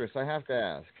 Mistress, I have to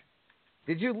ask.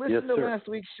 Did you listen to last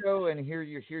week's show and hear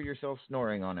yourself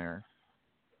snoring on air?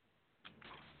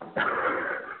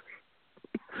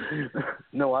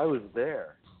 No, I was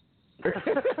there. Do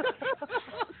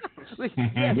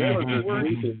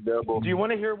you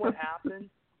want to hear what happened?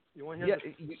 You want to hear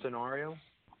the scenario?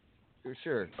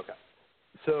 Sure. Okay.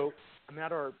 So I'm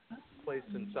at our place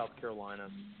in South Carolina,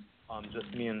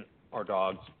 just me and our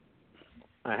dogs.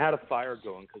 I had a fire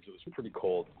going because it was pretty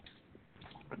cold,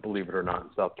 believe it or not, in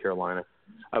South Carolina.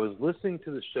 I was listening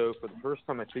to the show for the first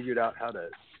time. I figured out how to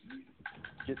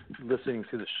get listening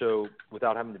to the show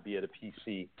without having to be at a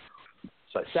PC.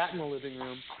 So I sat in the living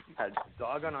room, had a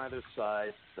dog on either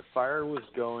side, the fire was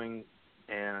going,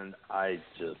 and I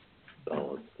just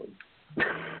fell asleep.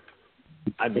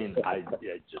 I just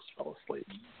fell asleep.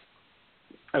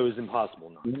 It was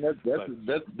impossible not.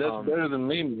 That's better than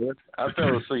me, man. I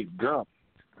fell asleep drunk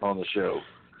on the show.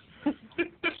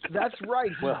 That's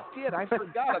right. You did. I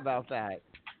forgot about that.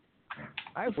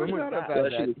 I forgot about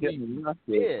that. You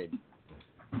did.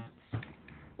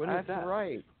 That's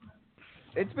right.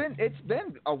 It's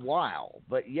been a while,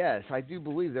 but yes, I do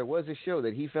believe there was a show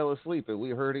that he fell asleep and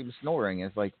we heard him snoring.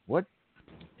 It's like, what?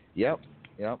 Yep.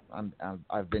 I've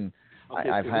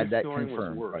had that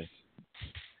confirmed.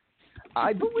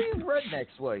 I believe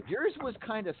Redneck's was. Yours was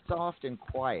kind of soft and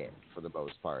quiet for the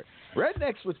most part.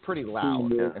 Redneck's was pretty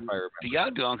loud, if I remember.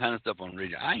 Y'all do all kind of stuff on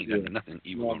radio. I ain't got nothing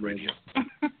evil on radio.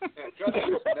 Judge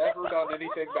has never done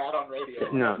anything bad on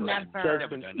radio. No, never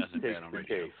done nothing bad on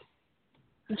radio.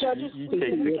 Judges, you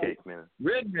take the cake, man.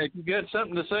 Redneck, you got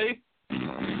something to say?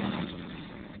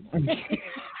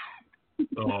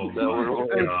 Oh,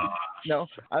 my God. No,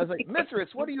 I was like,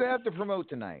 Mistress, what do you have to promote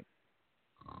tonight?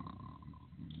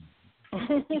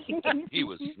 He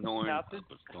was snoring.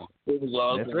 It was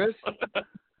awesome. Mistress?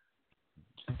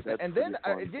 And then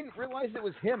I didn't realize it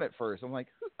was him at first. I'm like,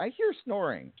 I hear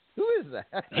snoring. Who is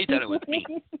that? He thought it was me.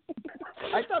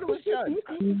 I thought it was Judge.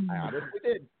 I honestly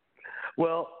did.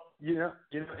 Well, you know,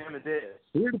 Amadeus.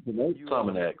 Here to promote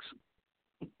Cominex.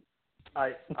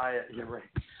 You're right.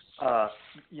 I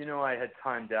had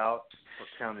timed out or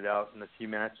counted out in a few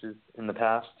matches in the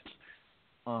past.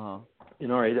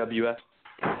 In our AWS.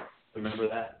 Remember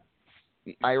that?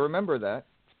 I remember that.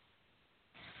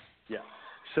 Yeah.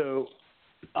 So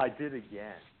I did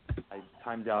again. I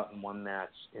timed out in one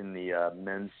match in the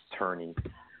men's tourney,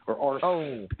 or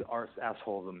Arse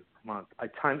asshole of the month. I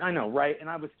know, right? And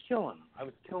I was killing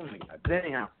the guy. But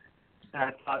anyhow, and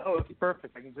I thought, it's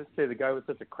perfect. I can just say the guy was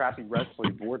such a crappy wrestler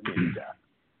he bored me to death,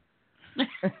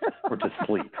 or to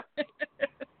sleep.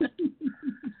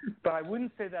 But I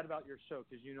wouldn't say that about your show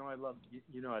because I love you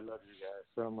guys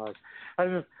so much. I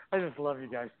just love you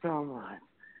guys so much.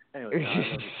 Anyway, I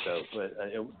love the show, but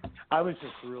I was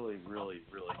just really, really,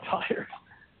 really tired.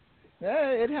 Yeah,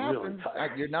 it happens.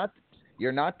 Really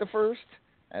you're not the first,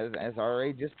 as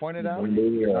RA just pointed out.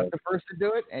 You're not the first to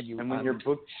do it, and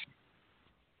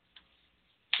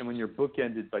when your book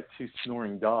ended by two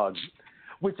snoring dogs,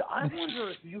 which I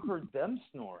wonder if you heard them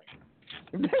snoring.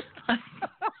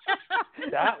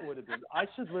 That would have been. I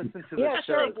should listen to the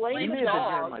show. Blame you may have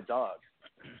been hearing my dog.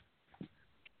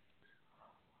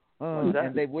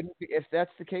 And they wouldn't be, if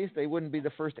that's the case, they wouldn't be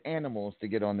the first animals to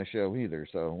get on the show either.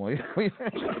 So,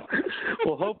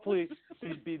 well, hopefully,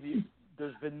 there's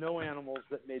been no animals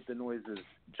that made the noises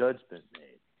Judgment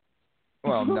made.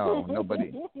 Well, no,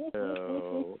 nobody.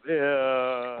 So,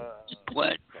 yeah.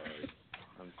 What?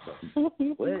 I'm sorry.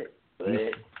 What?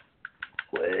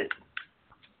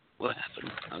 What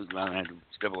happened? I had to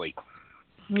step away.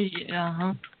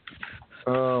 Yeah.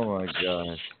 Oh my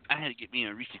gosh. I had to get me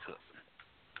a Reese cup.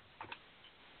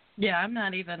 Yeah, I'm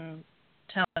not even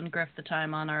telling Griff the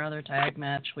time on our other tag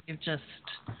match. It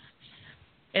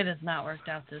has not worked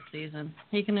out this season.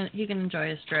 He can enjoy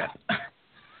his trip.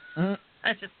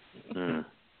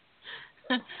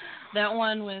 That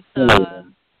one with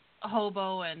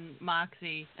Hobo and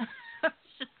Moxie.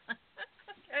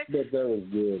 But that was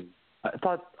good. I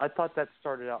thought that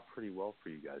started out pretty well for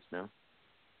you guys, no?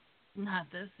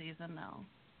 Not this season, no.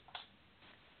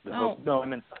 No, I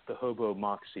meant the Hobo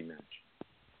Moxie match.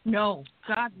 No,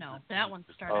 God no. That one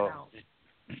started out.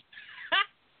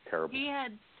 Terrible. He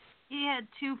had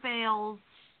 2 fails,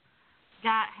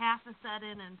 got half a set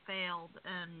in and failed,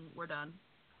 and we're done.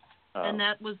 And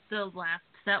that was the last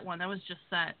set one. That was just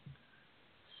set.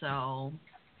 So.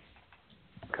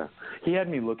 Okay. He had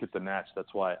me look at the match.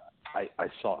 That's why I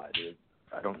saw it.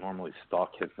 I don't normally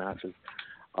stalk his matches.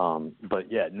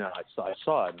 But yeah, no, I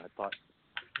saw it and I thought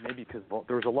maybe because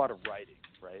there was a lot of writing,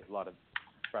 right? A lot of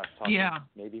trash talking. Yeah.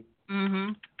 Maybe.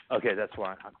 Mhm. Okay, that's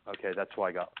why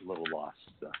I got a little lost.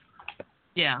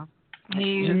 Yeah.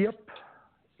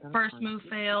 First move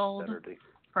failed. Saturday.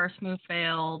 First move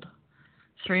failed.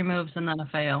 3 moves and then a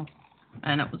fail,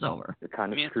 and it was over. You're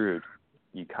kind of screwed.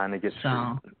 You kind of get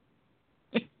screwed.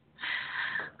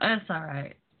 That's all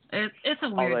right. It's a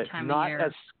weird time of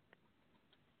year.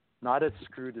 Not as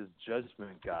screwed as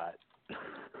Judgment got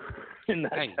in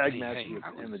that tag match with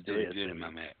I was Amadeus. doing good in my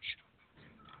match.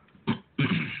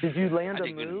 Did you land I a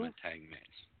did good in move? my tag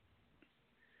match.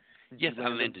 Yes, I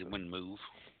landed 1 move.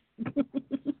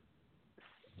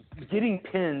 Getting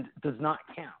pinned does not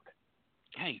count.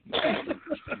 Hey.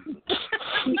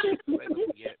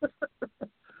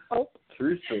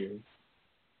 True story.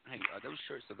 Hey, are those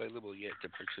shirts available yet to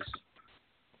purchase?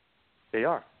 They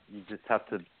are. You just have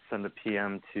to send a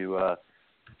PM to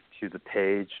the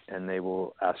page, and they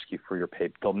will ask you for your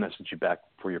They'll message you back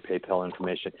for your PayPal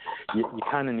information. You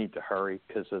kind of need to hurry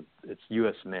because it's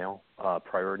U.S. mail,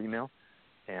 priority mail,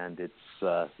 and it's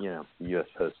U.S.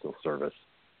 Postal Service.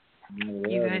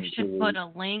 You guys should put a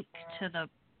link to the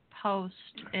post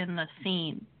in the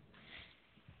scene.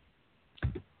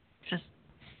 Just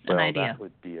an idea. That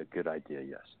would be a good idea.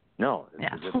 Yes. No,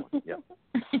 it's a good one. Yep.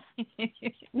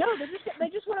 No, they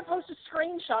just want to post a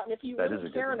screenshot, and if you really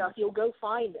care enough, you'll go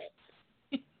find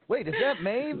it. Wait, is that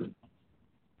Maeve?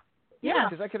 Yeah,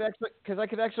 because I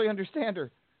could actually understand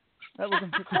her. That was.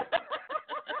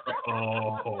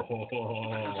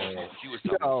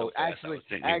 No, actually,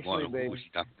 Maeve,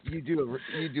 you do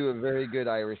a very good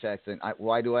Irish accent.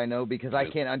 Why do I know? Because I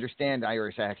can't understand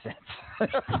Irish accents.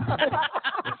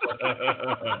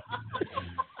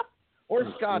 Or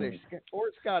Scottish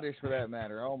for that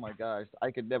matter. Oh my gosh,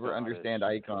 I could never understand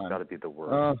Icon. It's got to be the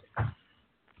worst.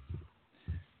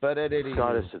 But at any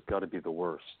Scottish has got to be the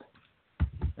worst.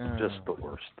 Just the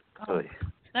worst. Oh,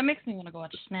 that makes me want to go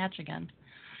watch Snatch again.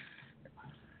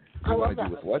 You want to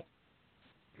do with what?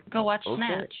 Go watch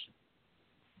Snatch.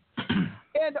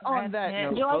 And on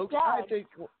that note, folks, I think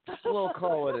we'll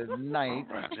call it a night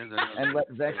and let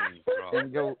Vex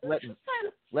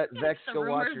let Vex go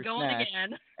watch her Snatch,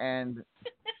 again. and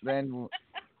then.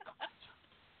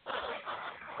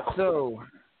 So,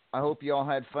 I hope you all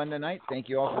had fun tonight. Thank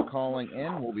you all for calling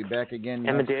in. We'll be back again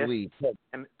next week.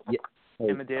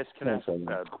 Amadeus, can I?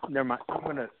 Never mind.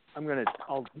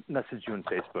 I'll message you on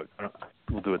Facebook.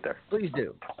 We'll do it there. Please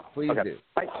do. Please do.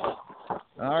 Bye.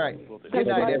 All right. Good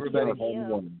night, everybody.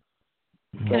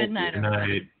 Good night,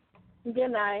 everybody.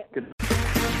 Good night.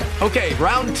 Okay,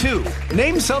 round 2.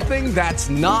 Name something that's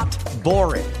not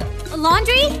boring. A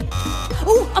laundry?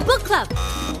 Ooh, a book club.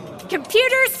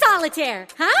 Computer solitaire,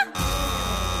 huh?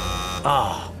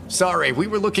 Ah, sorry. We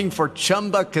were looking for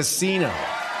Chumba Casino.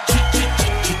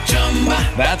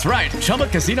 That's right.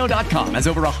 ChumbaCasino.com has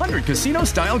over 100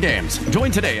 casino-style games.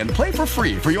 Join today and play for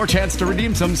free for your chance to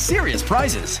redeem some serious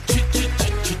prizes.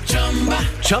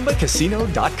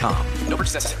 ChumbaCasino.com. No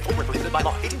purchase necessary. Void where prohibited by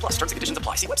law. 18+. Terms and conditions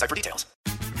apply. See website for details.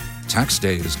 Tax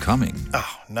day is coming.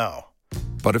 Oh, no.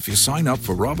 But if you sign up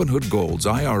for Robinhood Gold's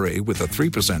IRA with a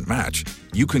 3% match,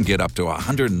 you can get up to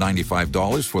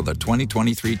 $195 for the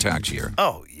 2023 tax year.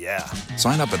 Oh, yeah.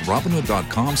 Sign up at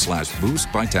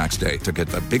Robinhood.com/boost by tax day to get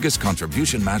the biggest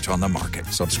contribution match on the market.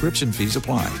 Subscription fees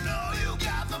apply.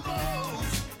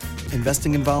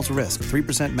 Investing involves risk.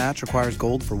 3% match requires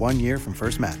gold for 1 year from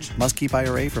first match. Must keep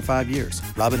IRA for 5 years.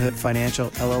 Robinhood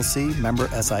Financial, LLC, member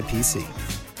SIPC.